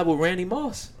in the lab with Randy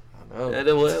Moss. I know. And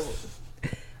it was-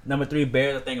 Number 3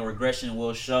 Bears. I think a regression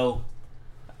will show.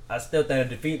 I still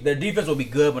think their defense will be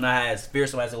good, but not as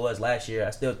fearsome as it was last year. I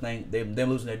still think them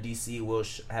losing their DC will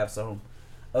have some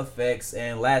effects.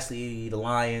 And lastly, the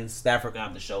Lions. Stafford gonna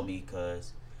have to show me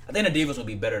because I think the defense will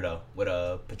be better though with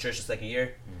Patricia's second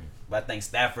year. But I think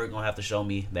Stafford gonna have to show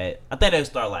me that. I think they'll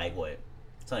start like what?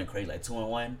 Something crazy like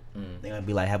 2-1. They're gonna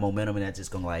be like have momentum and that's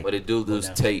just gonna like. But it do go lose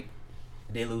down. Tate.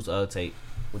 They lose Tate.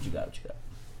 What you got?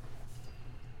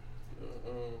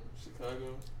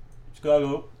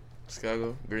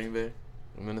 Chicago, Green Bay,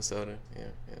 Minnesota, yeah,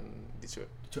 and Detroit.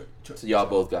 So y'all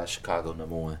both got Chicago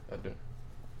number 1. I do.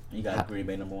 You got Green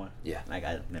Bay number 1. Yeah. I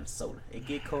got Minnesota. It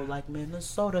get cold like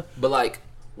Minnesota. But like,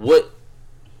 what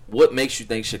makes you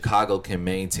think Chicago can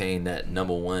maintain that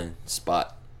number 1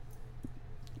 spot?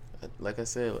 Like I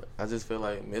said, I just feel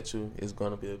like Mitchell is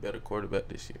gonna be a better quarterback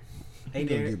this year. Hey, He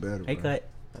gonna Derek. get better, Hey, bro. cut.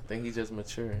 I think he's just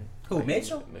maturing. Who, Like,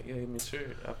 Mitchell? Yeah, he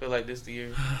matured. I feel like this the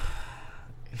year.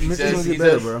 Mitchell's just- gonna he get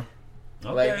better, just- bro.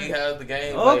 Like he has the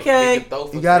game. Okay. Like, he can throw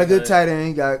for He got a good 300. tight end.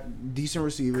 He got decent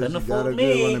receivers. Couldn't He got a afford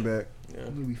good me. running back. Yeah.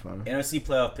 He'll be fine. NFC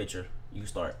playoff picture. You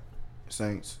start.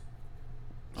 Saints.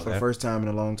 For Okay. the first time in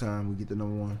a long time, we get the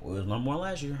number 1. We was number 1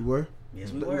 last year. We were?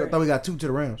 Yes, we I were. thought we got 2 to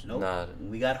the Rams. Nope. Nah.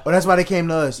 We got. Oh, that's why they came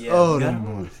to us. Yeah, oh, we got no.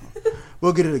 home.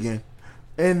 We'll get it again.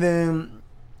 And then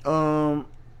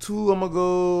 2, I'm gonna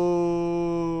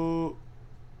go.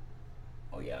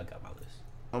 Oh yeah, I got my list.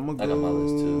 I'm gonna I go. got my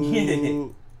list,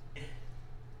 too.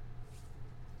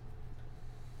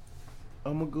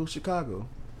 I'm gonna go Chicago.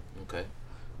 Okay.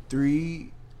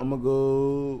 3, I'm gonna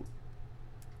go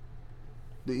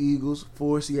the Eagles.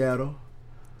 4, Seattle.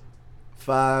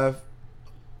 5,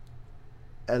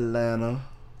 Atlanta.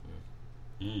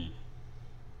 And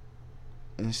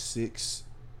 6,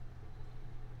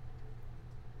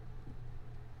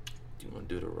 You want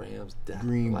to do the Rams?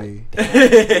 Green like Bay. That?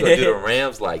 You gonna do the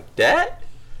Rams like that?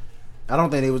 I don't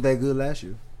think they was that good last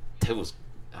year. It was.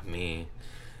 I mean,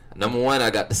 number 1, I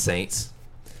got the Saints.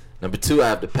 Number 2, I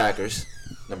have the Packers.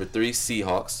 Number 3,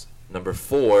 Seahawks. Number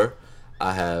 4,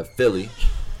 I have Philly.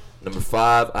 Number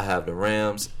 5, I have the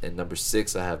Rams, and number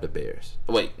 6, I have the Bears.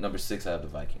 Wait, number 6, I have the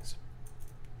Vikings.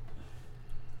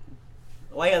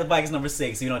 Why you have the Vikings number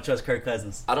 6? You don't trust Kirk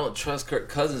Cousins. I don't trust Kirk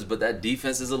Cousins, but that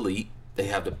defense is elite. They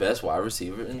have the best wide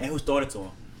receiver. And who's throwing it to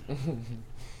him?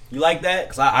 You like that?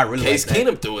 Because I really Case like that.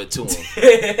 Keenum threw it to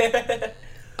him.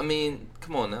 I mean,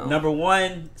 come on now. Number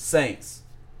 1, Saints.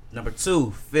 Number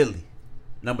 2, Philly.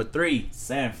 Number 3,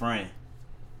 San Fran.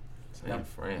 San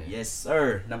Fran. Yes,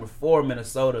 sir. Number 4,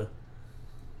 Minnesota.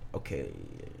 Okay.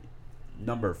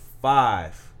 Number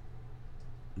 5,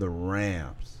 the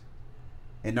Rams.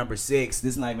 And number 6,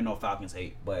 this is not even no Falcons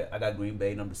hate, but I got Green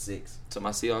Bay number 6. So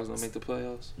my Seahawks don't make the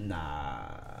playoffs?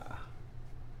 Nah.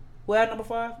 Who had number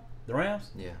 5? The Rams?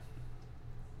 Yeah.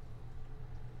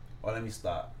 Oh, let me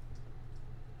stop.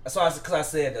 That's why, because I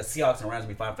said the Seahawks and Rams will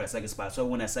be fighting for that second spot. So I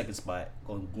win that second spot,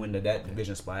 going to win that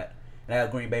division spot. And I have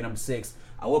Green Bay number 6.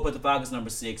 I will put the Falcons number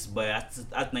 6, but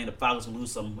I think the Falcons will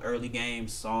lose some early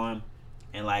games on them.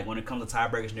 And like when it comes to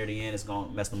tiebreakers near the end, it's going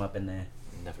to mess them up in there.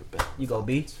 Never bet. You go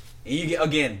B. And you get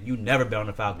again. You never bet on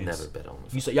the Falcons. Never bet on them.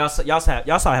 You saw, y'all saw it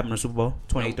happen in the Super Bowl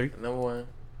 28-3. Number 1,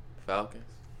 Falcons.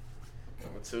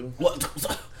 Number 2, What?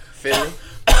 Philly.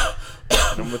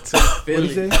 Number 2, What you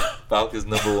Philly. say? Falcons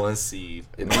number 1 seed.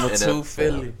 In Number the 2,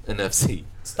 Philly. NFC.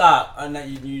 Stop.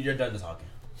 You're done talking.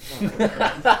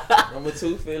 Number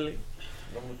 2, Philly.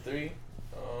 Number 3,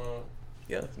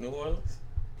 New Orleans.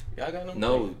 Y'all got number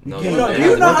No. Do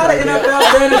you know how the NFL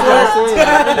standings work?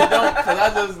 I really don't, because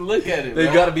I just look at it. They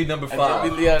bro. got to be number And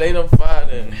 5. yeah, they done 5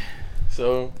 then.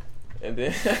 So, and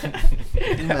then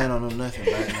You man don't know nothing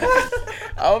about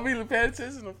it. I don't really pay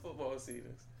attention to football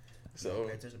seasons. So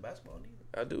attention to basketball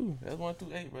neither. I do. That's 1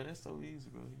 through 8, bro. That's so easy,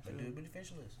 bro. You feel me? But the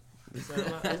finish list.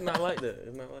 It's not like that.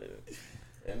 It's not like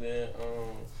that. And then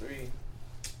 3.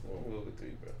 I'm gonna go with 3,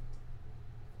 bro.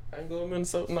 I can go with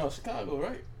Minnesota. No, Chicago,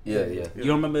 right? Yeah. You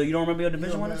don't remember your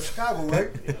division You winners? Chicago, right?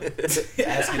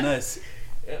 Asking us.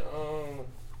 And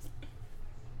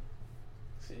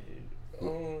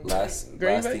Last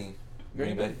Bay? team.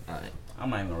 Green Bay. All right. I'm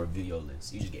not even gonna review your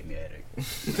list. You just gave me a headache.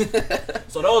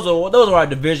 So those are our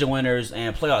division winners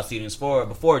and playoff seedings for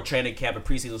before training camp and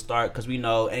preseason start, because we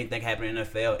know anything happening in the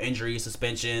NFL, injuries,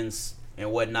 suspensions,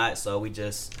 and whatnot. So we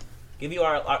just give you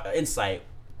our insight.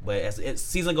 But as the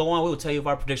season go on, we will tell you if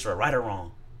our predictions are right or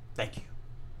wrong. Thank you.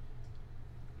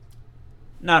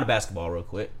 Now to basketball real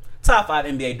quick. Top 5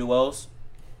 NBA duos.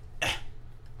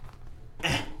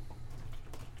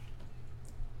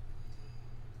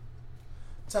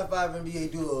 Top 5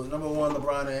 NBA duos. Number 1,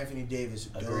 LeBron and Anthony Davis.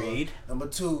 Duh. Agreed. Number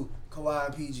 2, Kawhi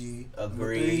and PG.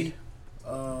 Agreed.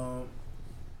 Number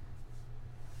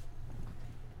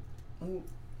 3,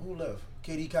 who left?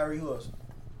 KD, Kyrie, who else?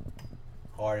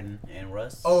 Harden and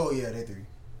Russ. Oh yeah, they 3.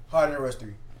 Harden and Russ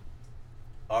 3.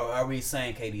 Are we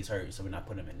saying KD's hurt, so we're not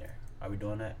putting him in there? Are we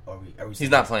doing that? Or are we He's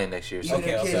not playing next year. So. Even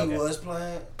Okay, if KD okay. was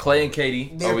playing, Clay and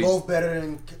KD. they're Are we, both better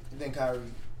than Kyrie.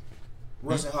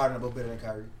 Russ and Harden are both better than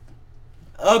Kyrie.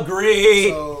 Agreed.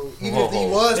 So even if he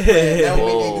was playing, that would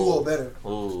make their duo better.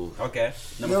 Ooh. Okay.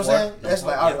 You know what I'm saying? That's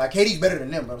like alright, like KD's better than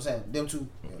them, but I'm saying them two.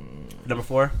 Number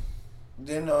 4.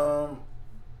 Then who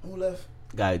left?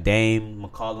 Got Dame,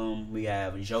 McCollum. We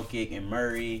have Jokic and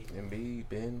Murray, Embiid,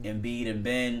 Ben. Embiid and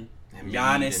Ben, Embiid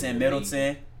Giannis and and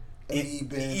Middleton. Embiid,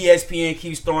 Ben. ESPN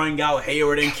keeps throwing out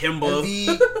Hayward and Kimba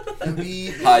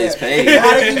Embiid. Highest paid.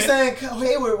 How they keep saying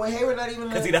Hayward when Hayward not even?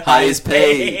 because he the Highest highest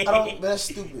paid. paid. I don't. That's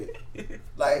stupid.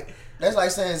 Like that's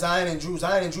like saying Zion and Drew.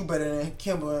 Zion and Drew better than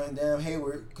Kimba and damn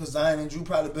Hayward because Zion and Drew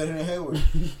probably better than Hayward.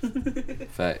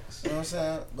 Facts. You know what I'm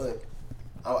saying? But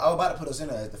I was about to put us in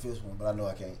there as the fifth one, but I know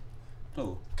I can't.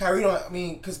 Who? Kyrie don't. I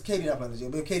mean, because KD not playing this year,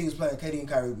 but if KD was playing, KD and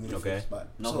Kyrie would be in the Okay. fifth spot.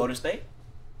 No So, Golden State.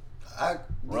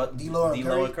 D-Lo and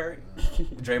D-Lo Curry.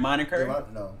 Draymond and Curry.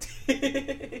 No.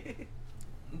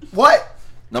 What?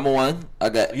 Number 1, I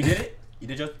got. You did it. You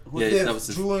did your. Who Yeah, did? that was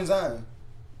his- Drew and Zion.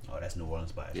 Oh, that's New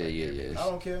Orleans bias. Yeah. I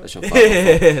don't care. That's your 5.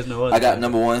 It's New Orleans I got bias.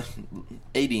 number 1,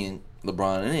 AD and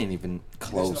LeBron. It ain't even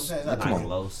close. That's what I'm saying. Like, It's come Not on.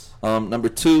 close. Number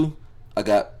 2, I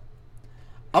got.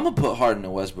 I'm gonna put Harden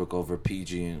and Westbrook over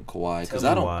PG and Kawhi because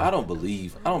Tell me why. I don't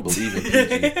believe in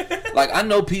PG. Like I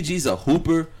know PG's a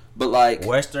hooper, but like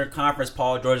Western Conference,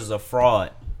 Paul George is a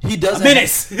fraud. he doesn't.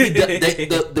 Menace.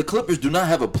 The Clippers do not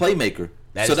have a playmaker,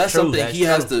 That so is that's true, something that's he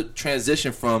has true. to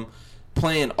transition from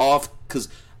playing off. Because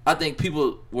I think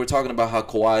people were talking about how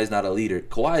Kawhi is not a leader.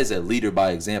 Kawhi is a leader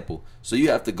by example. So you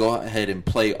have to go ahead and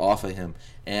play off of him.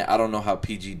 And I don't know how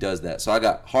PG does that. So I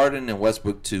got Harden and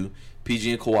Westbrook 2,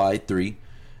 PG and Kawhi 3.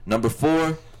 Number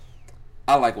 4,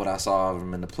 I like what I saw of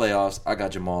him in the playoffs. I got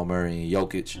Jamal Murray and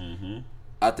Jokic. Mm-hmm.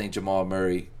 I think Jamal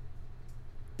Murray,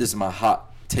 this is my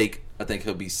hot take, I think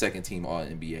he'll be second team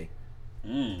All-NBA.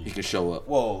 He can show up.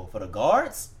 Whoa, for the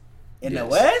guards? In the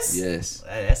Yes. West? Yes.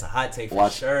 That's a hot take for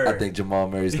Watch, sure. I think Jamal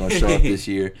Murray's going to show up this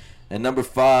year. And number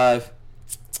 5,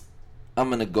 I'm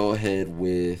going to go ahead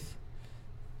with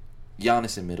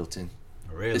Giannis and Middleton.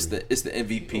 Really? It's the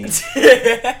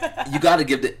MVP. You got to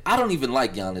give I don't even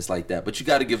like Giannis like that, but you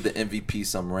got to give the MVP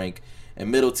some rank.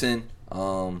 And Middleton,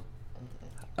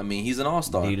 I mean, he's an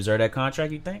all-star. Do you deserve that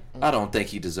contract, you think? I don't think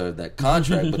he deserved that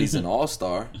contract, but he's an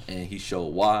all-star, and he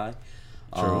showed why.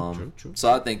 True.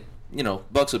 So I think,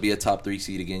 Bucks will be a top 3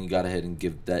 seed again. You got to head and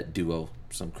give that duo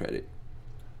some credit.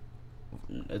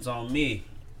 It's on me.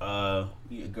 I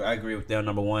agree with them.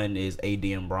 Number 1 is AD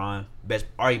and Bron.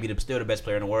 Arguably still the best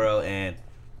player in the world, and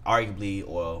arguably,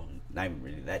 well, not even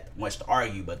really that much to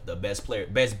argue, but the best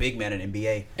big man in the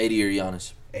NBA. 80 or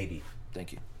Giannis. 80.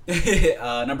 Thank you.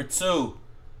 Number 2,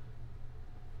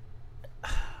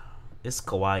 it's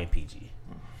Kawhi and PG.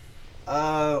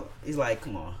 He's like,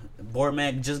 come on.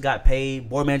 Boardman just got paid.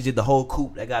 Boardman did the whole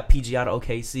coup that got PG out of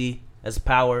OKC. That's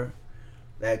power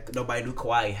that nobody knew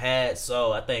Kawhi had.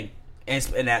 So I think, and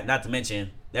that, not to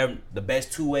mention, they're the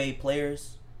best two-way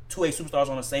players, two-way superstars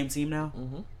on the same team now.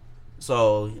 Mm-hmm.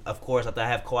 So of course, I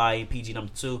have Kawhi and PG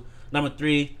number 2. Number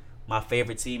 3, my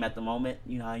favorite team at the moment.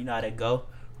 You know how that go.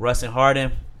 Russ and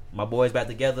Harden, my boys back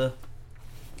together.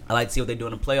 I like to see what they do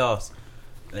in the playoffs.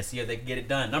 Let's see if they can get it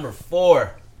done. Number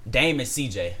 4, Dame and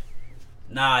CJ.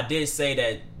 Now, I did say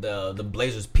that the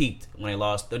Blazers peaked when they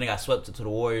lost. Then they got swept to the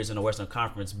Warriors in the Western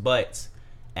Conference. But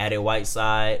added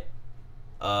Whiteside,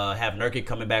 have Nurkic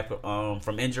coming back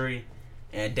from injury,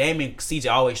 and Dame and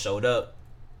CJ always showed up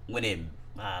when it.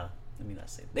 Let me not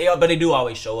say but they do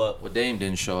always show up. Well, Dame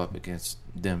didn't show up against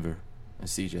Denver and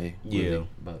CJ. Really,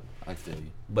 but I feel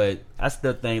you. But I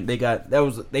still think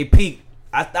they peaked.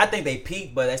 I think they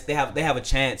peaked, but they have a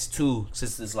chance too,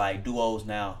 since it's like duos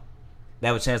now. They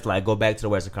have a chance to like go back to the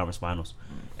Western Conference Finals.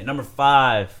 And number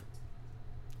 5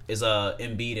 is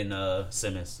Embiid and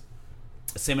Simmons.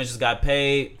 Simmons just got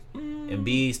paid.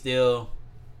 Embiid still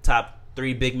top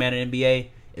 3 big man in the NBA.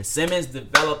 If Simmons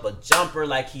develop a jumper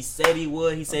like he said he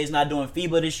would, he said he's not doing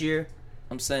FIBA this year.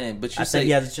 I'm saying, but I think he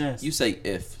has a chance. You say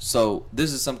if. So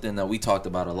this is something that we talked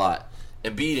about a lot.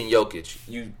 Embiid and Jokic.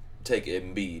 You take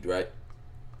Embiid, right?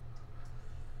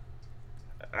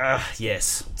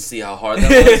 Yes. See how hard that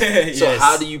was? So Yes.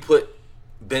 how do you put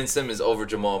Ben Simmons over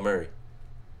Jamal Murray?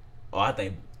 Oh, I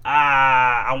think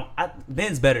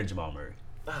Ben's better than Jamal Murray.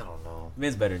 I don't know.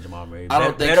 Ben's better than Jamal Murray. I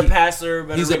don't think better passer.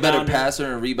 Better he's a better rebounder.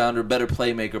 passer and rebounder, better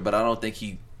playmaker, but I don't think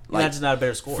He's not just not a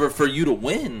better scorer. for you to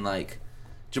win. Like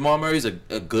Jamal Murray's a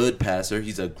good passer.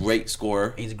 He's a great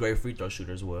scorer. He's a great free throw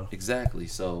shooter as well. Exactly.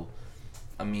 So,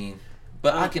 I mean,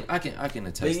 but I can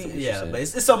attest to what you said. But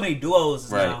it's so many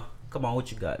duos Right. now. Come on,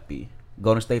 what you got, B?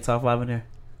 Golden State top 5 in there?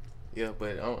 Yeah,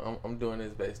 but I'm doing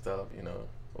this based off,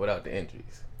 without the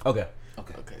injuries. Okay.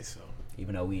 Okay, so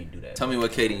Even though we didn't do that. Tell me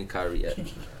what Katie and Kyrie at.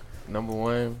 number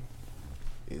 1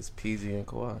 is PG and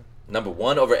Kawhi. Number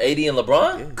 1 over AD and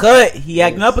LeBron? Yes. Cut. He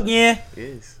acting up again.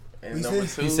 Yes. And He number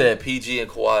said- 2, He said PG and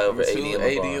Kawhi over AD and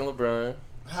AD LeBron. and LeBron.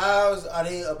 How's are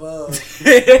they above?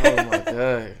 Oh my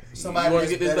god! Somebody you want to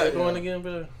that's get this better back going than- again,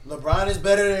 bro? LeBron is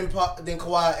better than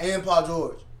Kawhi and Paul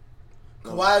George.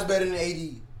 Kawhi is better than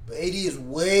AD, but AD is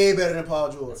way better than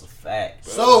Paul George. That's a fact.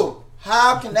 So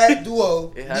how can that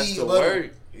duo It has be to above?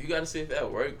 work. You got to see if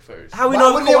that work first. How we Why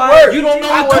know wouldn't it Kawhi? work? You don't know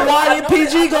I how know Kawhi that- and I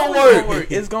PG know gonna it's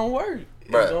work. It's gonna work.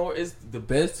 Bruh. It's the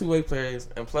best two-way players,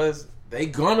 and plus they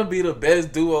gonna be the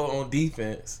best duo on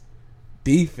defense.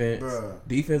 Bruh.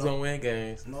 Defense gonna win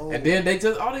games. No. And then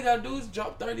all they gotta do is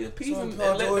drop 30 apiece So and when Paul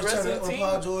let the George rest of turned the when team.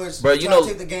 Paul George Bro, you tried to know-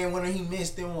 take the game winner, he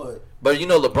missed. Then what? But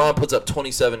LeBron puts up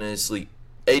 27 in his sleep.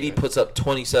 AD puts up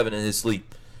 27 in his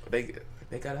sleep. They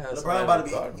gotta have LeBron about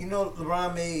to somebody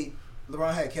be.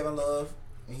 LeBron had Kevin Love,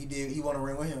 and he won a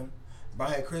ring with him.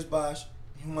 LeBron had Chris Bosh,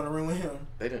 he won a ring with him.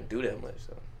 They didn't do that much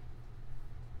though.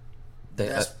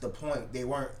 That's the point. They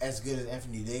weren't as good as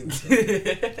Anthony Davis.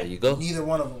 There you go. Neither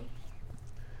one of them.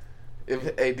 If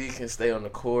AD can stay on the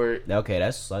court, Okay,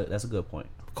 that's a good point.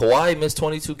 Kawhi missed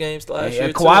 22 games last Yeah,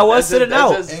 year. Kawhi too. was sitting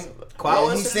out. And, Kawhi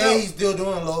and he was said he's still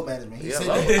doing load management. He yeah, said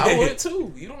like, that. I would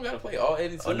too. You don't gotta play all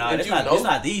 82. Oh no, If it's you not. know- It's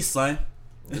not these, son.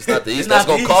 It's not the East. It's That's not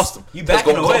gonna these. cost him. You That's back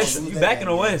in gonna the cost West. him. You back in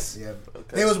the West. Yeah.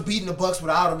 Okay. They was beating the Bucks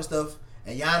without him and stuff,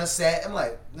 and Giannis sat. I'm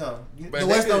like, no, But the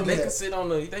West don't do they that. can sit on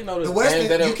the. They know The West, games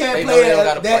that you can't they play know they don't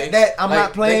gotta that. play. I'm Like,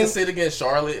 not playing. They can sit against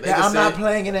Charlotte. They that can I'm not sit-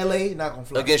 playing in LA. Not gonna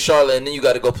fly. Against Charlotte, and then you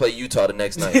got to go play Utah the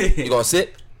next night. You gonna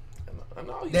sit? I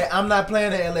know you. That I'm not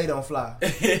playing in LA. Don't fly.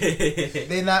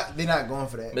 They're not going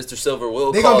for that. Mr. Silver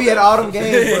will. They're call gonna be at that. all them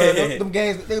games, bro. Them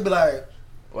games, they'll be like,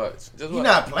 Watch. Just you watch.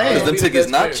 not playing. Because them Be the tickets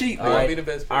best not player. cheap, All boy. right. Be the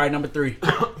best. All right, number 3.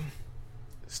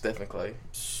 Stephen Clay.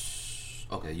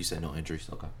 Okay, you said no injuries.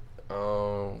 Okay.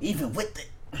 Even with it.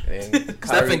 And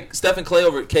Kyrie. Stephen Clay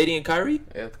over KD and Kyrie?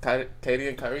 Yeah, Katie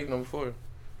and Kyrie number 4.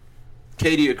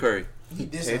 KD or Curry? He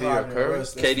dissing KD or Harden and Curry?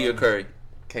 Russ, that's KD or funny. Curry?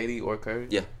 Katie or Curry?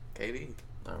 Yeah. Katie.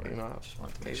 All right. You know, Just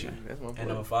wanted to make Katie. sure. That's my And boy.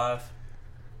 number 5.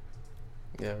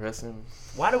 Yeah, wrestling.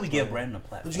 Why do we give Brandon a But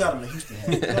platform? you got him in Houston.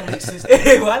 It don't make sense.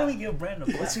 Why do we give Brandon a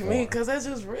platform? What you mean? Because that's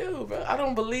just real, bro. I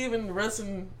don't believe in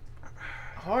wrestling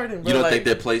Harden, bro. You don't like, think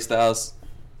their play styles?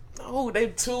 No, they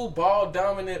 2 ball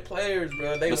dominant players,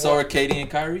 bro. They But so are KD and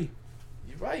Kyrie.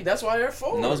 You're right. That's why they're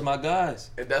 4. And those my guys.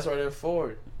 And that's why they're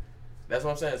 4. That's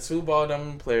what I'm saying. 2 ball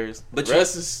dominant players. But But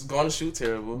Russ is going to shoot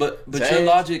terrible. But your James-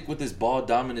 logic with this ball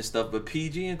dominant stuff, but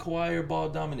PG and Kawhi are ball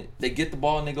dominant. They get the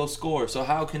ball and they go score. So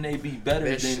how can they be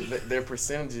better than? their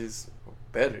percentages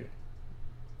better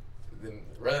than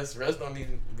Russ. Russ don't need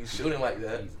to be shooting like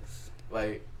that.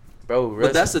 Like, bro, Russ.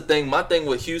 But that's the thing. My thing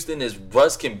with Houston is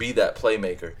Russ can be that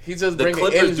playmaker. He just The bringing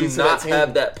Clippers energy do to not that team.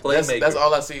 have that playmaker. That's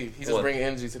all I see. He just What? bringing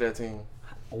energy to that team.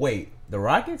 Wait, the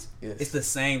Rockets? Yes. It's the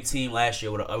same team last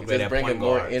year with an He upgrade just at bringing point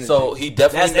more guard. energy. So he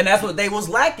definitely That's what they was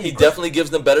lacking. he definitely gives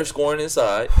them better scoring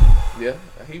inside. Yeah,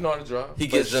 he know how to drop. He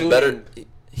But gives them shooting- better.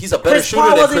 He's a better Chris shooter Paul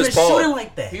than wasn't Chris even Paul. shooting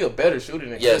like that. He a better shooter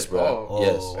than Yes, Chris bro. Paul.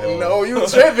 Yes. Oh. No, you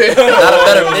tripping. Not a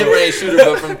better mid-range shooter,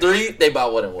 but from 3, they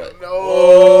about what and what.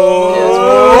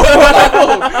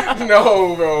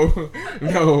 No, bro.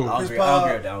 No. I Chris don't Paul,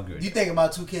 agree with that. I don't agree with you that. think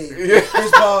about 2K.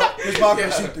 Chris Paul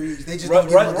can shoot threes. They just don't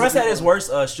give him Russ had his a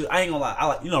worst shoot. I ain't gonna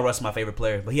lie. Russ is my favorite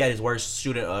player, but he had his worst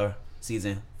shooting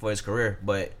season for his career.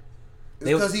 But It's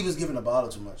because he was giving the ball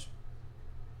too much.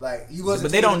 Like he wasn't.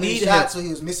 But they don't taking need shots, him. so he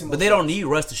was missing. but they don't need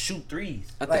Russ to shoot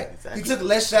threes. I think Like he took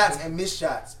less shots and missed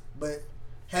shots. But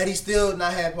had he still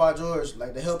not had Paul George,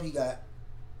 like the help he got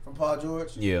from Paul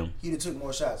George, Yeah. he'd have took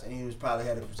more shots and he was probably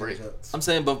had a percentage up. I'm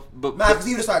saying, but Nah, because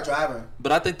he would have started driving.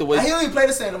 but I think the He way. don't even play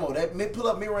the same no more. That pull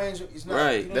up mid range is not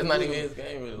Right. he don't That's not do even it. his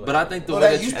game. Really. But I think the Well, way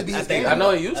that that used you, to be I his think game. I know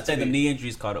it used I to think be. the knee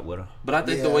injuries caught up with him. but I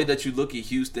think the Yeah. way that you look at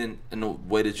Houston and the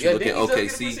way that you Yeah, look did at he just get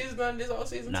OKC. the preseason done this all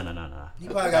season? No. He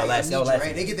probably got last his knee last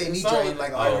drained. They get their knee It's all- drained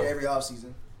like every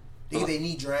offseason. They get their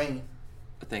knee drained.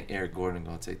 I think Eric Gordon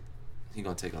gonna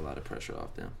take a lot of pressure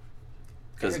off them.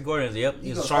 Because Eric Gordon, yep, He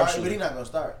he's gonna a sharp start, but shooter. he's not gonna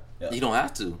start. you don't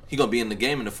have to. He gonna be in the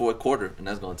game in the fourth quarter, and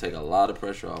that's gonna take a lot of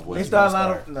pressure off. They West. start gonna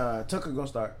line up. Nah, Tucker gonna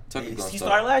start. Tucker He gonna started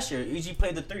start. last year. EG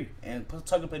played the 3, and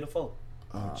Tucker played the 4.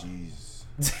 Oh jeez.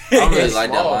 I don't really It's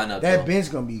like that small. lineup. That though.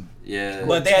 bench gonna be. Yeah,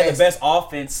 But they had the best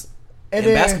offense And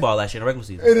in then- basketball last year in the regular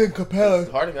season. And then Capella.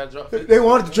 Harden got dropped. They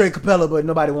wanted to trade Capella, but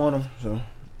nobody wanted him. So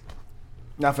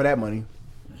not for that money.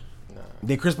 Nah.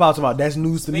 Then Chris Paul talking about that's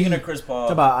news to Speaking me. of Chris Paul,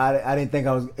 Talking about I didn't think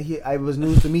I was. It was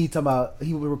news to me. Talking about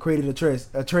he created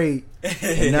a trade,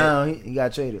 and now he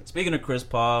got traded. Speaking of Chris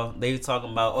Paul, they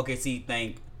talking about OKC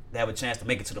think they have a chance to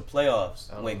make it to the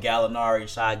playoffs with Gallinari,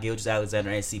 Shai Gilgeous-Alexander,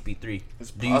 and CP3.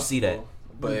 It's Do you see that? possible,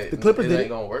 But The Clippers it did ain't it.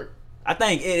 gonna work. I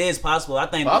think it is possible. I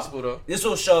think Possible though. this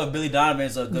will show if Billy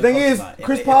Donovan's a good The thing coach or is, not. If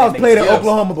Chris they- if Paul's they played at make- Yes.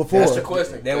 Oklahoma before. That's the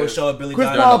question. They will show if Billy Chris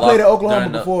Donovan. Paul played at Oklahoma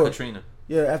during the before. Katrina.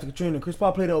 Yeah, after Katrina, Chris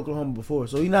Paul played at Oklahoma before,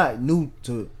 so he's not new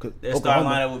to Their starting Oklahoma.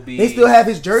 lineup would be They still have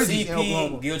his jerseys in CP,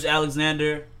 Oklahoma.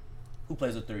 Gilgeous-Alexander. Who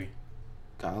plays a 3?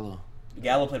 Gallo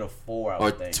Gallo played a 4, I or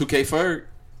would think. 2K Ferg.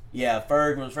 Yeah,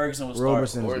 Ferguson was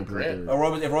Roberson start. Or Grant.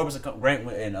 If Roberson Grant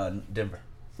went in Denver.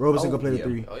 Roberson Oh, gonna play the yeah.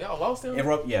 3. Oh, y'all lost him. They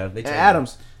And traded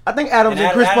Adams. I think Adams And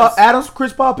and Chris Adams- Paul.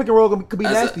 Chris Paul pick and roll could be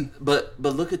As a- nasty. but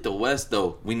look at the West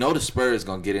though. We know the Spurs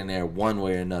gonna get in there one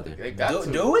way or another. They got him.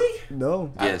 to. Do we?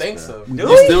 No, I Yes, think bro. so. Do You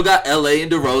we? still got LA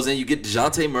and DeRozan. You get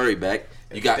DeJounte Murray back.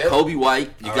 You got Devin- Kobe White.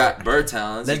 You All got right.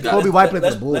 Bertans. You Let's- got Kobe White played for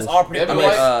let's, the Bulls. let's all predict the Devin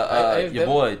West. White. Hey, your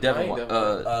boy I Devin. ain't White.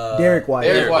 Devin Derek White.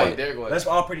 Derek White. White. Derek White. Let's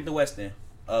all predict the West then.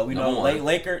 We know Number one.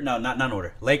 Lakers. No, not in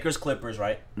order. Lakers, Clippers,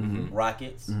 right? Mhm.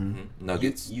 Rockets, Mhm.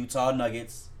 Nuggets. Utah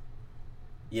Nuggets.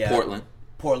 Yeah,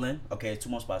 Portland. Okay, 2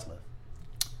 more spots left.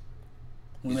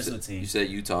 We're You missing said, a team. you said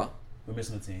Utah. We're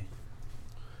missing a team.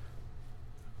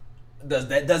 Does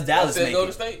Dallas I said make go it?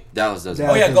 to state. Dallas doesn't.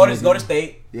 Dallas Oh yeah, doesn't go make to it.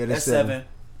 state. Yeah, that's that's 7.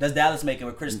 Does Dallas make it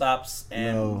with Chris Stopps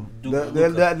and No.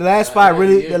 Luka? The last spot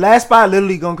really. The last spot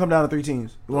literally gonna come down to 3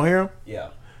 teams. You want to hear them? Yeah.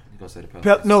 gonna say the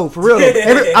Pelicans. No, for real.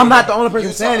 I'm not the only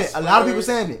person saying it. A lot of people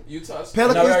saying it. Utah. No, we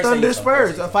Pelicans, already Thunder, said Utah.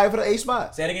 Spurs. A fight for the 8th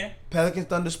spot. Say it again. Pelicans,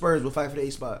 Thunder, Spurs will fight for the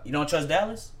 8th spot. You don't trust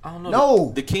Dallas? I don't know.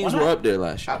 No. The Kings Why were not? up there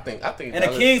last year. I think. And the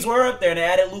Dallas- Kings were up there, and they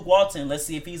added Luke Walton. Let's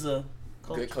see if he's a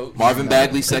coach. good coach. Marvin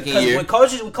Bagley, second Because year. when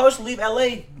coaches leave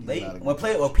LA, Not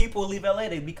when people leave LA,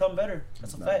 they become better.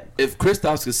 That's a fact. If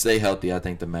Kristaps could stay healthy, I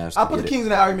think the Mavs I could put the get Kings in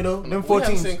that argument though. Them 4 We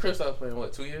haven't teams. seen Kristaps play in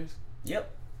what 2 years. Yep.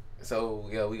 So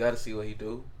yeah, we got to see what he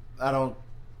do. I don't.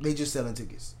 They just selling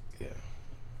tickets. Yeah.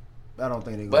 I don't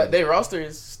think they. But their roster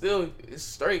is still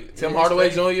straight. Tim It is Hardaway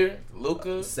straight. Jr.,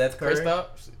 Luka, Seth Curry.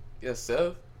 Kristaps,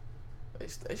 Seth.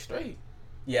 They straight.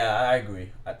 Yeah, I agree.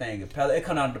 I think it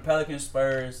come down to the Pelicans,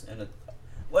 Spurs, and the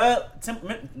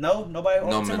nobody. No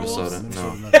on the Minnesota,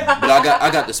 Timberwolves? no. But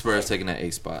I got the Spurs taking that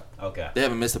 8th spot. Okay, They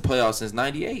haven't missed the playoffs since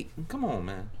 '98. Come on,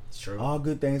 man. it's true. all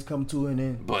good things come to an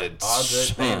end. But All good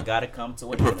things gotta come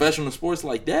to an in end. professional sports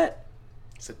like that,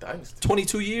 It's a dynasty.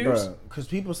 22 years. Bruh, because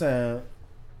people saying,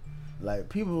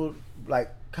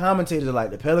 commentators are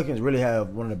like the Pelicans really have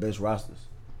one of the best rosters,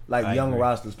 I young agree.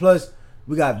 rosters. Plus,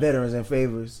 we got veterans and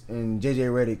Favors and JJ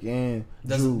Redick and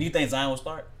Drew. Do you think Zion will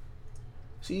start?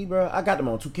 See, bro, I got them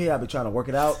on 2K. I be trying to work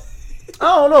it out.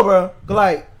 I don't know, bro. 'Cause,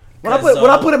 like when I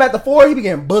Cause put him at the 4, he be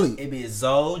getting bullied. It'd be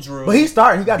Zoe, Drew. But he's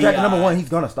starting. He got drafted B.I. number 1. He's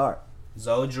gonna start.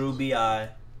 Zoe, Drew, Bi,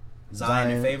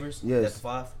 Zion and Favors. Yes. That's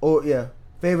 5. Oh yeah,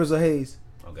 Favors or Hayes.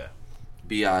 Okay.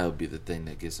 Bi will be the thing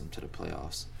that gets them to the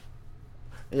playoffs.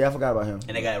 Yeah, I forgot about him.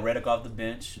 And they got Redick off the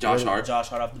bench. Josh Hart. Josh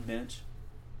Hart off the bench.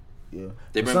 Yeah.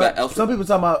 They bring some, back Alfred. Some people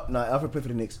talking about Alfred Pitt for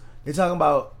the Knicks. They talking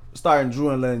about starting Drew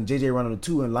and letting JJ run on the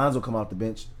 2 and Lonzo come off the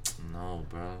bench. No,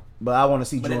 bro. But I want to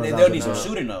see But Drew and they'll Lonzo need some now.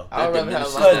 shooting though. I would That rather have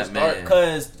diminishes Lonzo that start. man.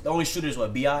 Because the only shooters were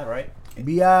Bi, right?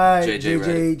 B.I. JJ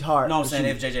JJ Hart. No, I'm the saying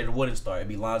if shooter. JJ wouldn't start, it'd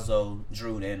be Lonzo,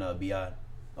 Drew, and Bi. The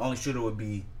only shooter would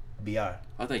be Bi.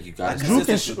 I think you got Like it. Drew can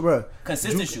consistent shoot, shooter. bro.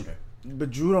 Consistent shooter.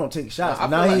 But Drew don't take shots. I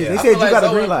Now feel he like- is. They I said feel you like got a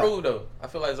Zoe green light. improve, though. I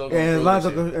feel like Zoe gonna And improve Lonzo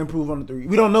this year. can improve on the 3.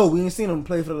 We don't know. We ain't seen him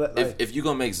play for the. If you're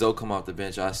gonna make Zoe come off the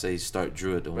bench, I say start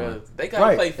Drew at the Bro, 1. they gotta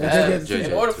Right. play And fast. JJ.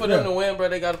 In order for them Yeah. to win, bro,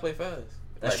 they gotta play fast.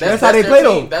 That's Like, true. That's how they their play, team.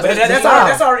 though. That's But their that's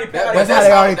team. already That's how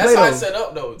they already That's play, how though. it's set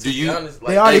up, though. To Do be you- honest,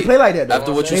 They already Hey, play like that. Though.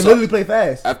 after what you they saw- literally play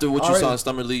fast. After what you Already. saw in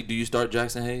Summer League, do you start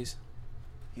Jackson Hayes?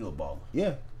 He a baller.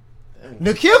 Yeah.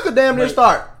 Nikhil could damn near Bro,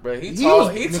 start. Bro, he tall.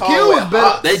 was- He Nikhil tall was with better.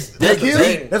 hops. They Nikhil,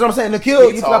 deep. that's what I'm saying. Nikhil,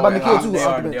 He you forgot about tall, Nikhil man. too. They off the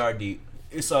are, bench. they are deep.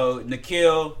 So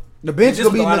Nikhil, The bench just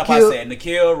gonna be the lineup I Nikhil. said.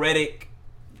 Nikhil, Redick,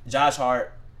 Josh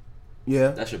Hart. Yeah,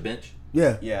 That's your bench.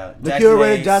 yeah. Yeah. Nikhil, Jackson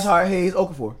Redick, Hayes. Josh Hart, Hayes,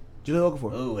 Okafor, Jaleel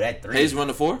Okafor. Ooh, that 3. Hayes run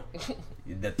the 4.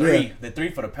 The 3. Yeah. The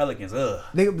 3 for the Pelicans. Ugh.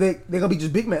 They gonna be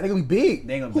just big man. They gonna be big.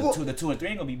 They ain't Who gonna go- be the 2 and 3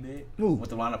 ain't gonna be big. Who? With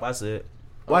the lineup I said.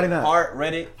 Why they not? Hart,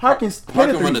 Redick. Hart can play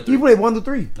can run the the 3. He three. play 1 to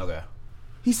 3. Okay.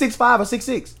 He's 6'5" or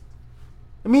 6'6".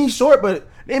 I mean, he's short, but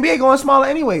the NBA going smaller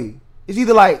anyway. It's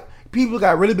either like people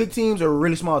got really big teams or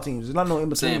really small teams. There's not no in I'm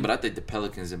between. saying, but I think the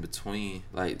Pelicans in between,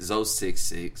 like Zoe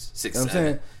 6'6", You know what I'm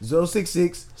saying 6'7". Zoe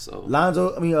 6'6", So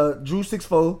Drew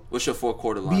 6'4", what's your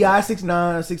 4-quarter line? Bi 6'9",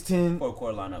 6'10".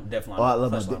 4-quarter lineup. Def lineup. Oh, I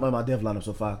love First lineup. my def lineup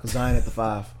so far. Cause Zion at the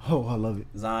 5. Oh, I love it.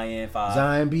 Zion 5.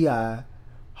 Zion, Bi,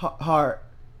 Hart,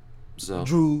 So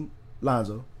Drew,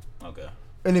 Lonzo. Okay.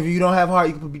 And if you don't have Hart,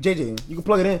 you can put JJ in. You can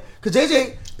plug it in. Cause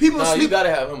JJ, people No, sleep. you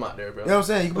gotta have him out there, bro. You know what I'm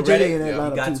saying? You can put Redick, JJ in that yeah, you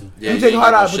lineup got too. to. Yeah, you you take ain't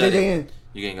Hart got out, no put shut JJ in. in.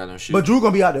 you ain't got no shoot. But Drew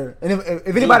gonna be out there. And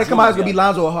if anybody Drew come out, it's will gonna be be out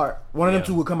Lonzo or Hart. One of them Yeah.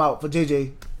 two will come out for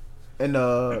JJ. And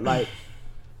like,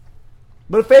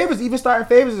 but Favors, even starting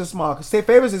Favors is small. Cause say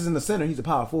Favors is in the center. He's a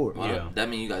power forward. Well, Yeah. that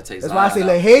means you gotta take. That's why I Zion say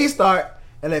let out. Hayes start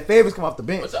and let Favors come off the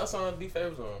bench. What y'all saw D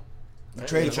favors on? You He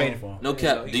traded traded for him. No Yeah,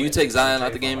 cap. he Do you went- take Zion he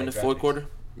out the traded game for in the like fourth draft quarter?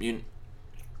 You,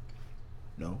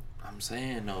 No. I'm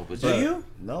saying no, but Do you?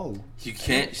 No. You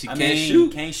can't. She I can't mean,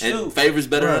 shoot. can't And shoot. Favors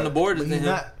better Bruh, on the board but than he's him.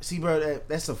 not. See, bro,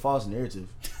 that's a false narrative.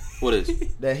 What is?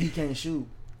 That he can't shoot.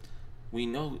 We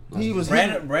know. He was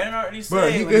Brandon already said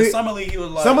Bruh, he- in the he- summer league he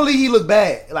was like. Summer league, he looked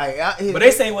bad. Like, But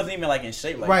they say he wasn't even like in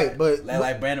shape like Right, that. but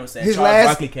like Brandon was saying. his Charles last.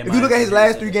 Barkley If came you out look at and his said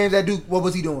last he 3 said games at Duke, what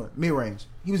was he doing? Mid range.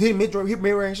 He was hitting mid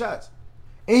range shots,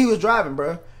 and he was driving,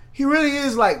 bro. He really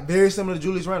is like very similar to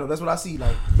Julius Randle. That's what I see.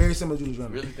 Like very similar to Julius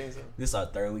Randle. Really think so? This is our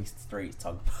 3rd week straight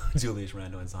talking about Julius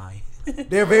Randle and Zion.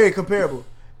 They're very comparable.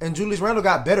 And Julius Randle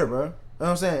got better, bro. You know what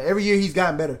I'm saying? Every year he's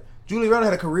gotten better. Julius Randle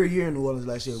had a career year in New Orleans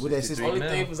last year with that system. Only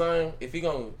thing for Zion, if he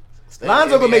gonna stay Lonzo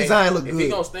in the gonna make NBA, Zion look if good. he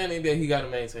gonna stand in the NBA, he gotta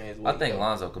maintain his weight. I think though.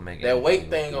 Lonzo can make it. That weight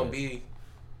thing gonna be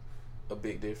a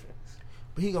big difference.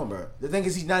 But he gonna, bro. The thing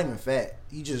is, he's not even fat.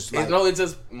 He just like. It's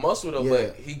just muscle though, Yeah.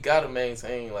 but he gotta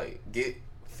maintain, like, get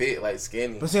fit, like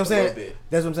skinny. But see what I'm a little saying? bit.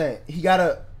 That's what I'm saying. He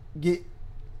gotta get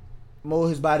mold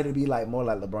his body to be like more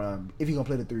like LeBron if he gonna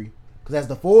play the 3. Because as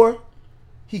the 4,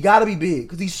 He gotta be big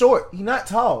because he's short. He's not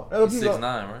tall. That's what He's people- 6'9",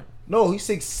 right? No, he's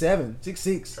 6'7",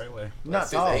 6'6". Straight away. He's not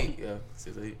 6'8", tall. yeah,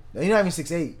 6'8". He's not even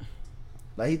 6'8".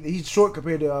 Like he's short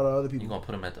compared to all the other You people. gonna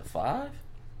put him at the 5?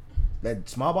 That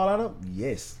small ball lineup,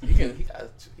 yes. He can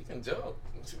jump.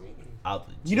 What you mean? Out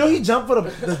the You know he jumped for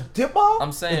the tip ball.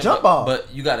 I'm saying, the jump ball.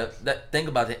 but you gotta think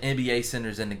about the NBA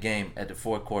centers in the game at the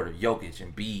fourth quarter: Jokic,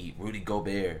 Embiid, Rudy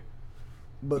Gobert.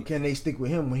 But can they stick with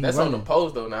him when he's That's running? on the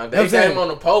post though. Now if That's what I'm they got saying. him on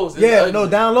the post. It's Yeah, ugly. no,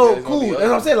 down Yeah, low, it's gonna cool. be That's what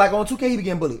I'm ugly. saying. Like on 2K, he be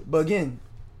getting bullied. But again,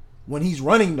 when he's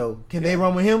running though, can they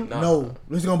run with him? No. No.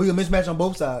 There's gonna be a mismatch on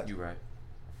both sides. You're right.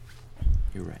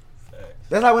 You're right.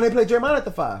 That's like when they play Draymond at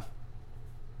the 5.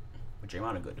 But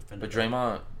Draymond a good defender. But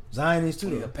Draymond, Zion is too.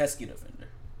 He's a Though. pesky defender.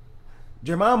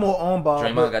 Draymond more on ball.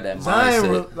 Draymond but got that Zion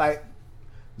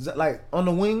mindset. like on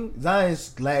the wing. Zion's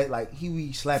glad like he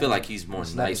I slapping. feel like he's more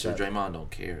slapping nicer. shots. Draymond don't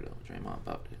care though. Draymond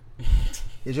about it.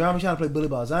 Yeah, Draymond be trying to play bully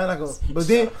ball. Zion not gonna. But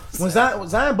then when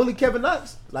Zion bully Kevin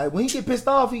Knox, like when he get pissed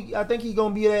off, I think he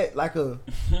gonna be that like a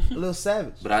little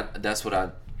savage. But that's what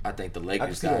I think the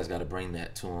Lakers see guys that. got to bring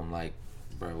that to him. Like,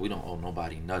 bro, we don't owe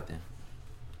nobody nothing.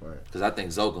 Right. Because I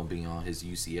think Zoe gonna be on his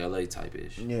UCLA type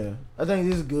ish. Yeah, I think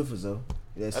this is good for Zoe.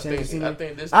 That's I think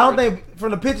this. I don't think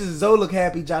from the pictures Zoe look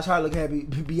happy, Josh Hart look happy,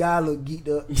 Bi look geeked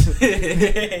up.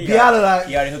 Bi look like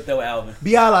He already hooked up with Alvin.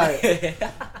 Bi like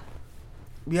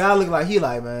Bi look like he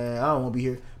like man, I don't want to be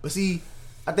here. But see,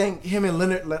 I think him and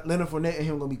Leonard Fournette and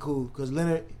him gonna be cool because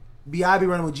Leonard Bi be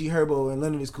running with G Herbo and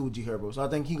Leonard is cool with G Herbo, so I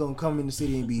think he gonna come in the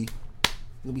city and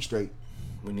gonna be straight.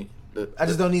 We need. I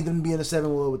just don't need them to be in a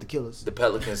 7-wood with the Killers. The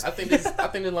Pelicans. I think this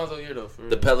Lonzo year though. For real.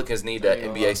 The Pelicans need that I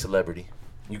ain't gonna NBA lie. celebrity.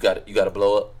 You got to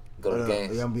blow up. Go to the Yeah,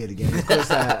 games. I'm gonna be at the games.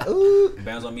 Courtside. Ooh.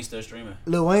 Bands on me still streaming.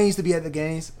 Lil Wayne used to be at the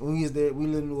games when we was there. We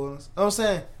live in New Orleans. You know what I'm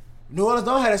saying? New Orleans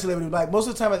don't have that celebrity. Like most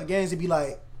of the time at the games, it'd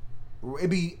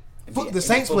be the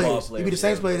Saints football players. It'd be the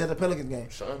Saints players at the Pelicans game.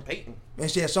 Sean Payton. And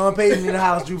shit, Sean Payton in the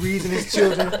house, Drew Brees and his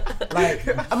children.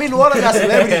 Like, I mean, New Orleans got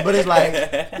celebrities, but it's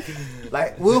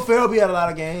like Will Ferrell be at a lot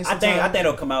of games. I think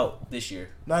they'll come out this year.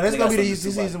 No, that's They gonna got be the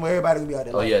something to season where everybody gonna be out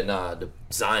there. Oh Like, yeah, nah. The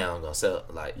Zion gonna sell.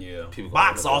 Like Yeah. people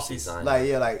Box gonna go see office. Zion. like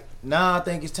yeah, like now I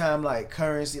think it's time like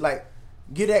currency, like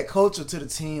get that culture to the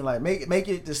team, like make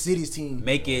it the city's team.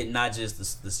 Make it not just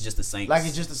just the Saints. Like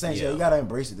it's just the Saints. Yeah, Yeah. you gotta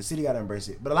embrace it. The city gotta embrace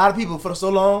it. But a lot of people for so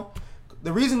long,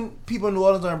 the reason people in New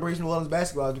Orleans don't embrace New Orleans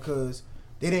basketball is because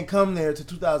they didn't come there to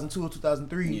 2002 or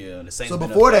 2003. Yeah, the Saints. So been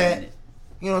before up for a that, minute.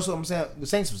 you know what I'm saying? The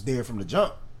Saints was there from the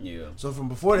jump. Yeah. So from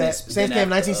before that, Then Saints came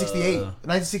in after, 1968,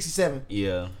 1967.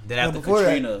 Yeah. Then after before that-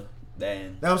 Katrina, then. You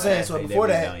know what I'm saying? So they before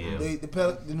went that, down,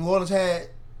 yeah. the New Orleans had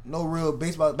no real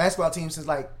basketball team since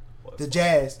like the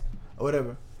Jazz or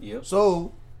whatever. Yep.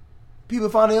 So people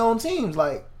found their own teams,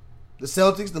 like the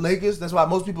Celtics, the Lakers. That's why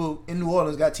most people in New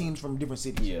Orleans got teams from different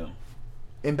cities Yeah.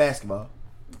 in basketball.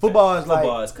 Football is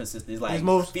Football like is consistent. It's like it's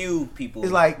most- few people.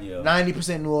 it's like yeah.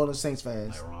 90% New Orleans Saints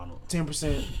fans, Like Ronald.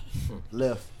 10%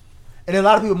 left, and then a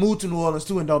lot of people move to New Orleans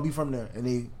too and don't be from there,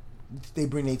 and they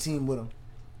bring their team with them.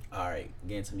 All right,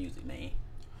 get into music, man.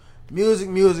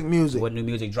 Music. What new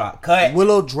music dropped? Cut.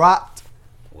 Willow dropped.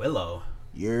 Willow.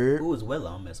 Yeah. Who is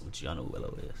Willow? I'm messing with you. I know who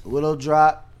Willow is. Willow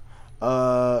dropped. Lil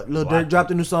Wow. Durk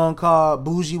dropped a new song called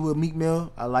Bougie with Meek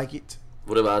Mill. I like it.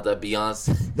 What about that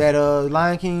Beyonce? That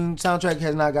Lion King soundtrack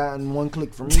has not gotten one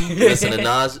click from me. Listen to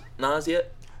Nas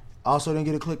yet? Also didn't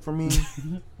get a click from me.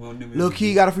 Well, new Lil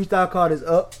Key got a freestyle called "Is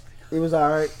Up." It was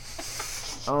alright.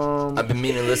 I've been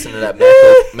meaning to listen to that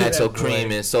Maxo boy.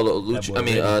 Cream and Solo That Lucci. boy I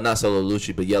mean, ready. not Solo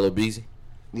Lucci, but Yellow Beezy.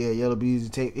 Yeah, Yellow Beezy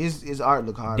tape. His art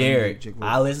look hard. Derek, Check it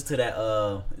I out. listened to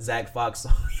that Zach Fox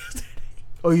song yesterday,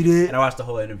 Oh, you did? and I watched the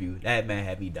whole interview. That man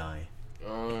had me dying.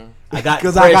 Um, I got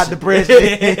Because I got depression.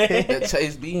 that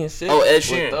Chase B and shit. Oh, Ed with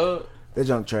Sheeran. Thug. That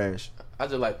junk trash. I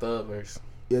just like Thug verse.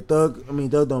 Yeah, Thug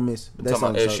don't miss. But that I'm talking song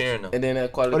about Ed sucks. Sheeran though. And then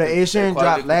that quality. Oh, that Ed Sheeran Quality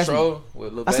dropped last Control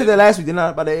with Lil I said Baby. that last week, didn't I?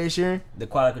 About that Ed Sheeran? The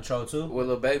Quality Control too. With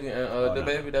Lil Baby and Oh, the no.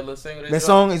 baby, that little singer. That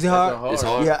song, is it hard? It's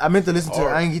hard. Yeah, I meant to listen to it.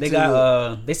 Hard. I ain't get They to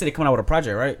got it. they said they coming out with a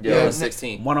project, right? Yeah, Yeah. on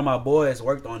 16. One of my boys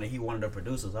worked on it. He one of the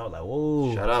producers. I was like,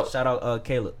 whoa! Shout out.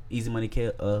 Caleb, Easy Money,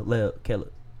 Caleb.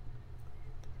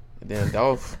 And then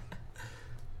Dolph.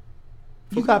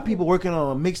 You got people working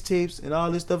on mixtapes and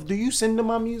all this stuff. Do you send them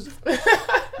my music?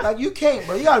 Like, you can't,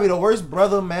 bro. You gotta be the worst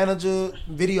brother, manager,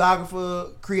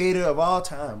 videographer, creator of all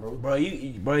time, bro. Bro,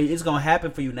 it's gonna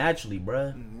happen for you naturally,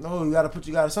 bro.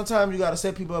 No, sometimes you gotta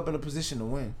set people up in a position to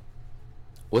win.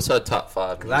 What's her top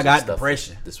 5? 'Cause I got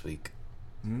depression. this week.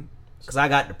 Cause I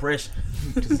got depression.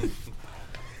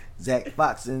 Zach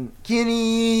Fox and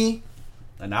Kenny.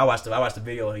 And I watched the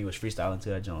video and he was freestyling to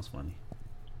that Jones funny.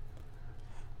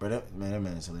 Bro, that man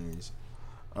is hilarious.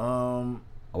 Oh,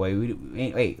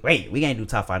 wait, we ain't do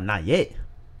top 5 not yet.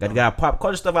 Gotta get our pop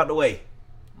culture stuff out the way.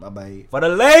 My bad. For the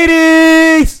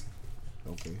ladies!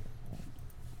 Okay.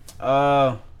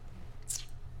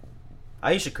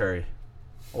 Aisha Curry.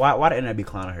 Why the internet be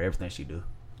clowning her everything she do?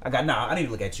 I need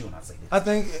to look at you when I say this. I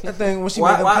think when she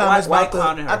Why- made them why- comments why about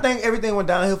clowning her? I think everything went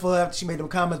downhill for her after she made them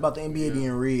comments about the NBA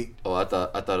being rigged. Oh, I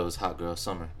thought it was Hot Girl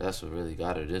Summer. That's what really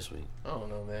got her this week. I don't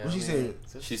know, man. What she said?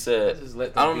 She said, just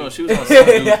let I them don't know. be. She was on some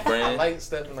dude's I brand. like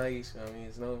Steph and Aisha. I mean,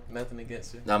 it's nothing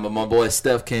against her. Nah, but my boy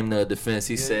Steph came to her defense.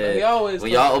 He Yeah, said, he always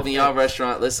when y'all comes to open y'all defense.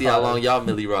 restaurant, let's see how long y'all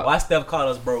Millie rock. Why Steph called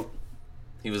us broke?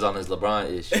 He was on his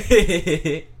LeBron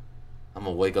issue. I'm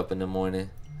gonna wake up in the morning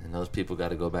and those people got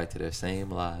to go back to their same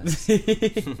lives.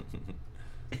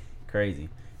 Crazy.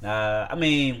 I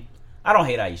mean, I don't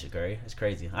hate Aisha Curry. It's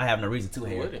crazy. I have no reason to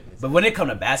hate her. wouldn't? But when it comes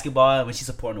to basketball, when she's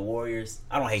supporting the Warriors,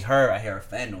 I don't hate her. I hate her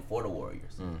fandom for the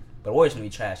Warriors. But the Warriors gonna be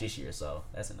trash this year, so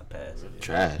that's in the past.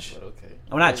 Trash. But okay.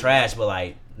 I'm not trash, but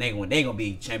like they gonna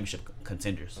be championship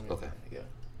contenders. Okay. Yeah.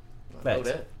 I know Facts.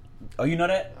 that. Oh, you know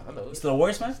that? I know. You still a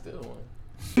Warriors fan? Still one.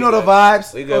 You know the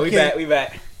vibes. We good. Okay. We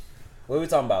back. What are we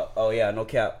talking about? Oh yeah, no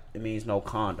cap. It means no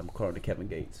condom, according to Kevin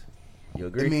Gates. You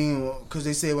agree? I mean, because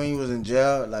they said when you was in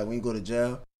jail, like when you go to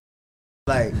jail,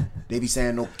 like they be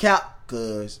saying no cap,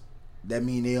 because that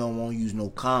mean they don't want to use no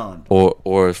condom.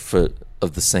 Or for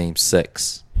of the same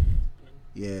sex.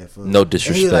 Yeah. For, No and he was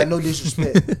disrespect. like, no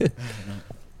disrespect.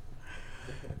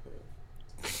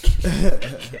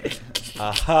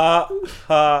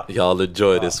 Y'all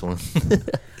enjoy this one.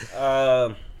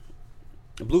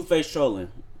 Blueface trolling.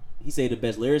 He say the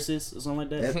best lyricist or something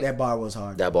like that. that bar was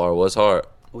hard. That bar was hard.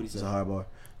 What he It's a say? hard bar.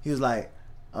 He was like,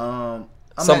 I'm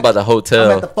Something at- about the I'm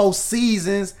hotel. at the Four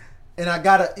Seasons, and I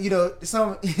gotta,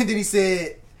 some. And then he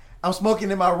said, I'm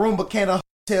smoking in my room, but can't a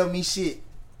tell me shit.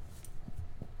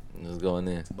 Let's go in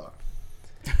there.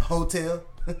 Hotel.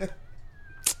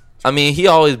 I mean, he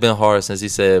always been hard since he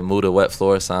said move the wet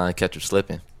floor sign, catch her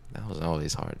slipping. That was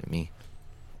always hard to me.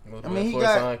 I mean, he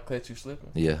got- catch you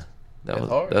slipping. Yeah. That's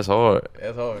hard. That's hard.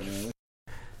 That's hard.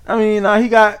 I mean, he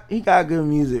got good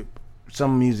music.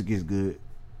 Some music is good.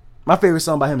 My favorite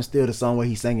song by him is still the song where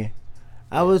he's singing.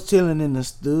 I was chilling in the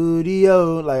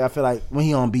studio. Like, I feel like when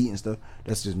he on beat and stuff,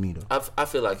 that's just me though. I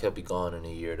feel like he'll be gone in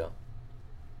a year though.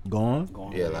 Gone?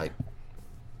 Yeah, like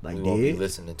Like we won't be dead?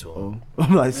 listening to him. Oh.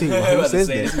 I'm like, see, I who was about to says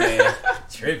say this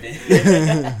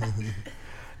that? man tripping.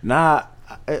 Nah,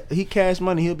 he cash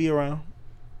money. He'll be around.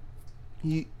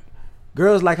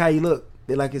 Girls like how you look.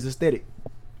 They like his aesthetic.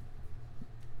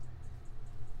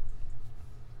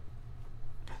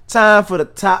 Time for the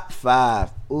top 5.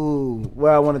 Ooh,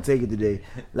 where I want to take it today.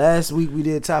 Last week we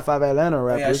did top 5 Atlanta Yeah,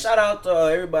 rappers, shout out to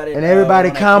everybody. and everybody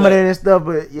on that commented clip. and stuff.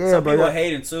 But yeah, Some but people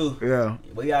hating too. yeah,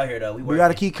 We out here though. we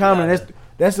gotta keep commenting.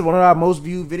 That's one of our most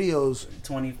viewed videos.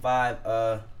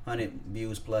 2,500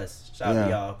 views plus. Shout out Yeah. to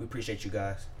y'all. We appreciate you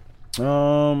guys.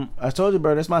 I told you,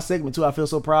 bro. That's my segment too. I feel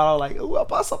so proud. Like, oh, I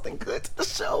brought something good to the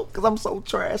show because I'm so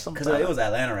trash sometimes. Because it was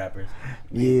Atlanta rappers.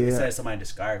 It Yeah. said somebody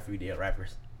discarded 3D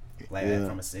rappers. Like Yeah. that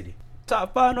from a city.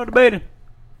 Top 5, no debating.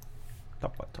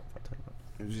 Top 5.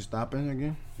 Is it stopping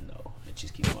again? No, it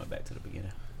just keeps going back to the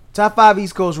beginning. Top 5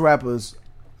 East Coast rappers.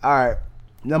 All right.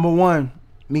 Number 1,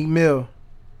 Meek Mill.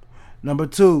 Number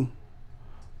 2,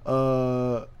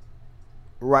 right,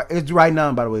 it's right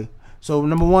now, by the way. So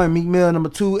number 1, Meek Mill. Number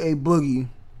 2, A Boogie.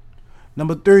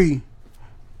 Number 3,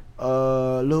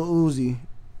 Lil Uzi.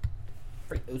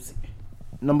 Freak Uzi.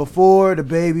 Number 4, The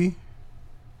Baby.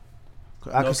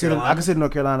 I North consider Carolina?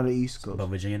 North Carolina the East Coast. But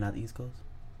Virginia not the East Coast?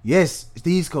 Yes, it's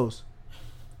the East Coast.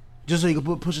 Just so you can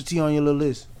put Pusha T on your little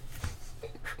list.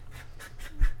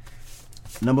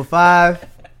 Number 5,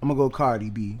 I'm gonna go Cardi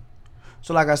B.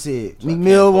 So like I said, So Meek I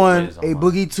Mill can't put 1, Wiz A on mine.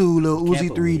 Boogie 2, Lil Can't Uzi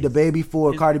put 3, Wiz. The Baby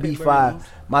 4, His Cardi B Pittsburgh 5. moves.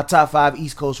 My top 5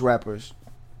 East Coast rappers.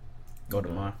 Go to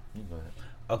mine. You go ahead.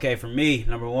 Okay, for me,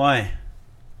 number 1,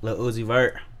 Lil Uzi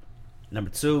Vert. Number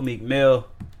 2, Meek Mill.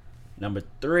 Number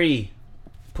 3,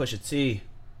 Pusha T.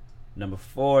 Number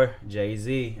 4,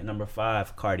 Jay-Z. And number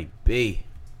 5, Cardi B.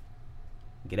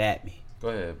 Get at me. Go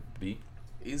ahead, B.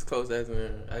 East Coast, as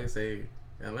in, I can say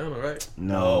Atlanta, right?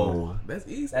 No. That's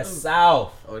East That's Coast.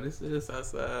 South. Oh, this is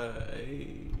Southside. Hey.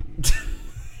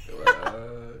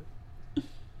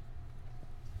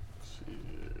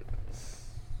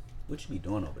 What you be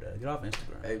doing over there? Get off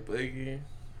Instagram. Hey, Boogie.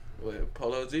 What,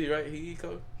 Polo G, right? He East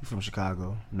Coast? You from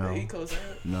Chicago? No. East Coast,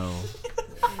 ain't No.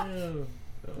 it?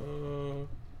 Damn.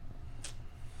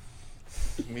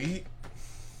 Me?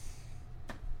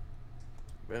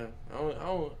 Man, I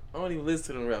don't even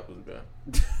listen to them rappers, bro.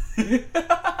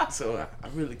 So I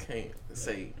really can't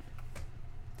say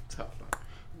top 5.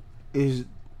 Is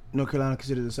North Carolina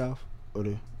considered the South? Or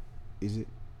is it?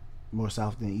 More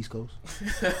south than East Coast.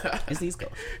 It's the East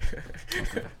Coast.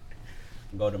 Okay.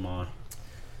 Go to Mon.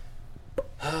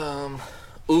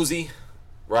 Uzi,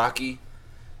 Rocky,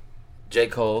 J.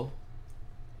 Cole,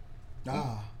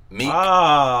 Meek,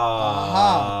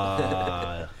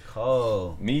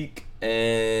 Cole. Meek.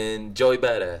 and Joey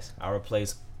Badass. I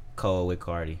replace Cole with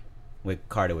Cardi. With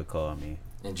Cole, I mean.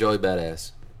 And Joey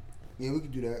Badass. Yeah, we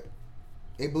could do that.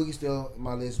 A Boogie still on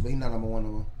my list, but he's not number one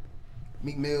of them.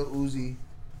 Meek Mill, Uzi,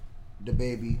 The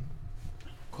Baby,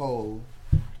 Cole,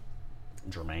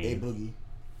 Jermaine. A Boogie.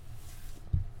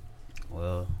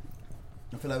 Well,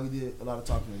 I feel like we did a lot of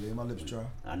talking today. My lips dry.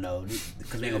 I know,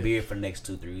 because we ain't gonna be here for the next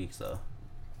 2-3 weeks, so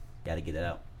gotta get that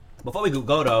out. Before we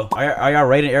go though, are y'all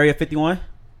rating Area 51?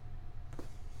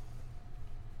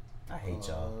 I hate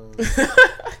y'all.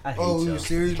 I hate Oh, y'all. you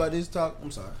serious about this talk? I'm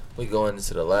sorry. We going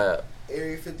into the lab.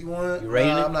 Area 51. You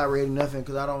rating it? I'm not rating nothing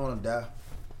because I don't want to die.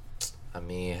 I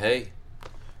mean, hey,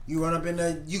 You run up in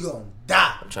there, you gonna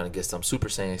die. I'm trying to get some Super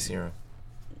Saiyan serum.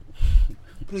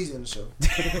 Please end the show.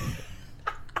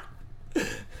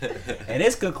 And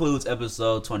this concludes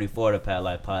episode 24 of the Pat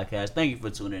Life Podcast. Thank you for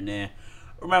tuning in.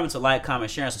 Remember to like,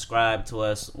 comment, share, and subscribe to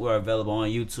us. We're available on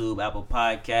YouTube, Apple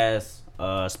Podcasts,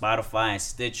 Spotify, and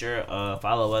Stitcher.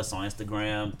 Follow us on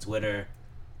Instagram, Twitter,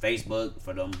 Facebook,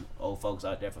 for them old folks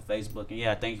out there for Facebook. And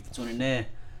yeah, thank you for tuning in.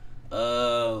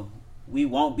 We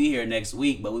won't be here next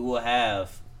week, but we will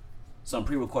have some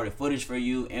pre-recorded footage for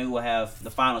you, and we will have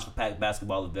the finals for Pack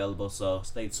Basketball available, so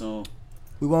stay tuned.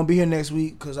 We won't be here next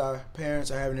week because our parents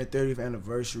are having their 30th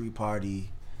anniversary party.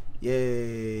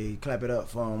 Yay. Clap it up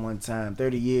for them one time.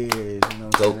 30 years. You know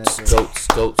what I'm saying? Goats,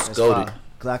 goated.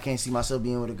 Because I can't see myself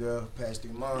being with a girl past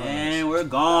 3 months. And we're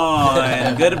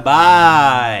gone.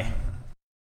 Goodbye.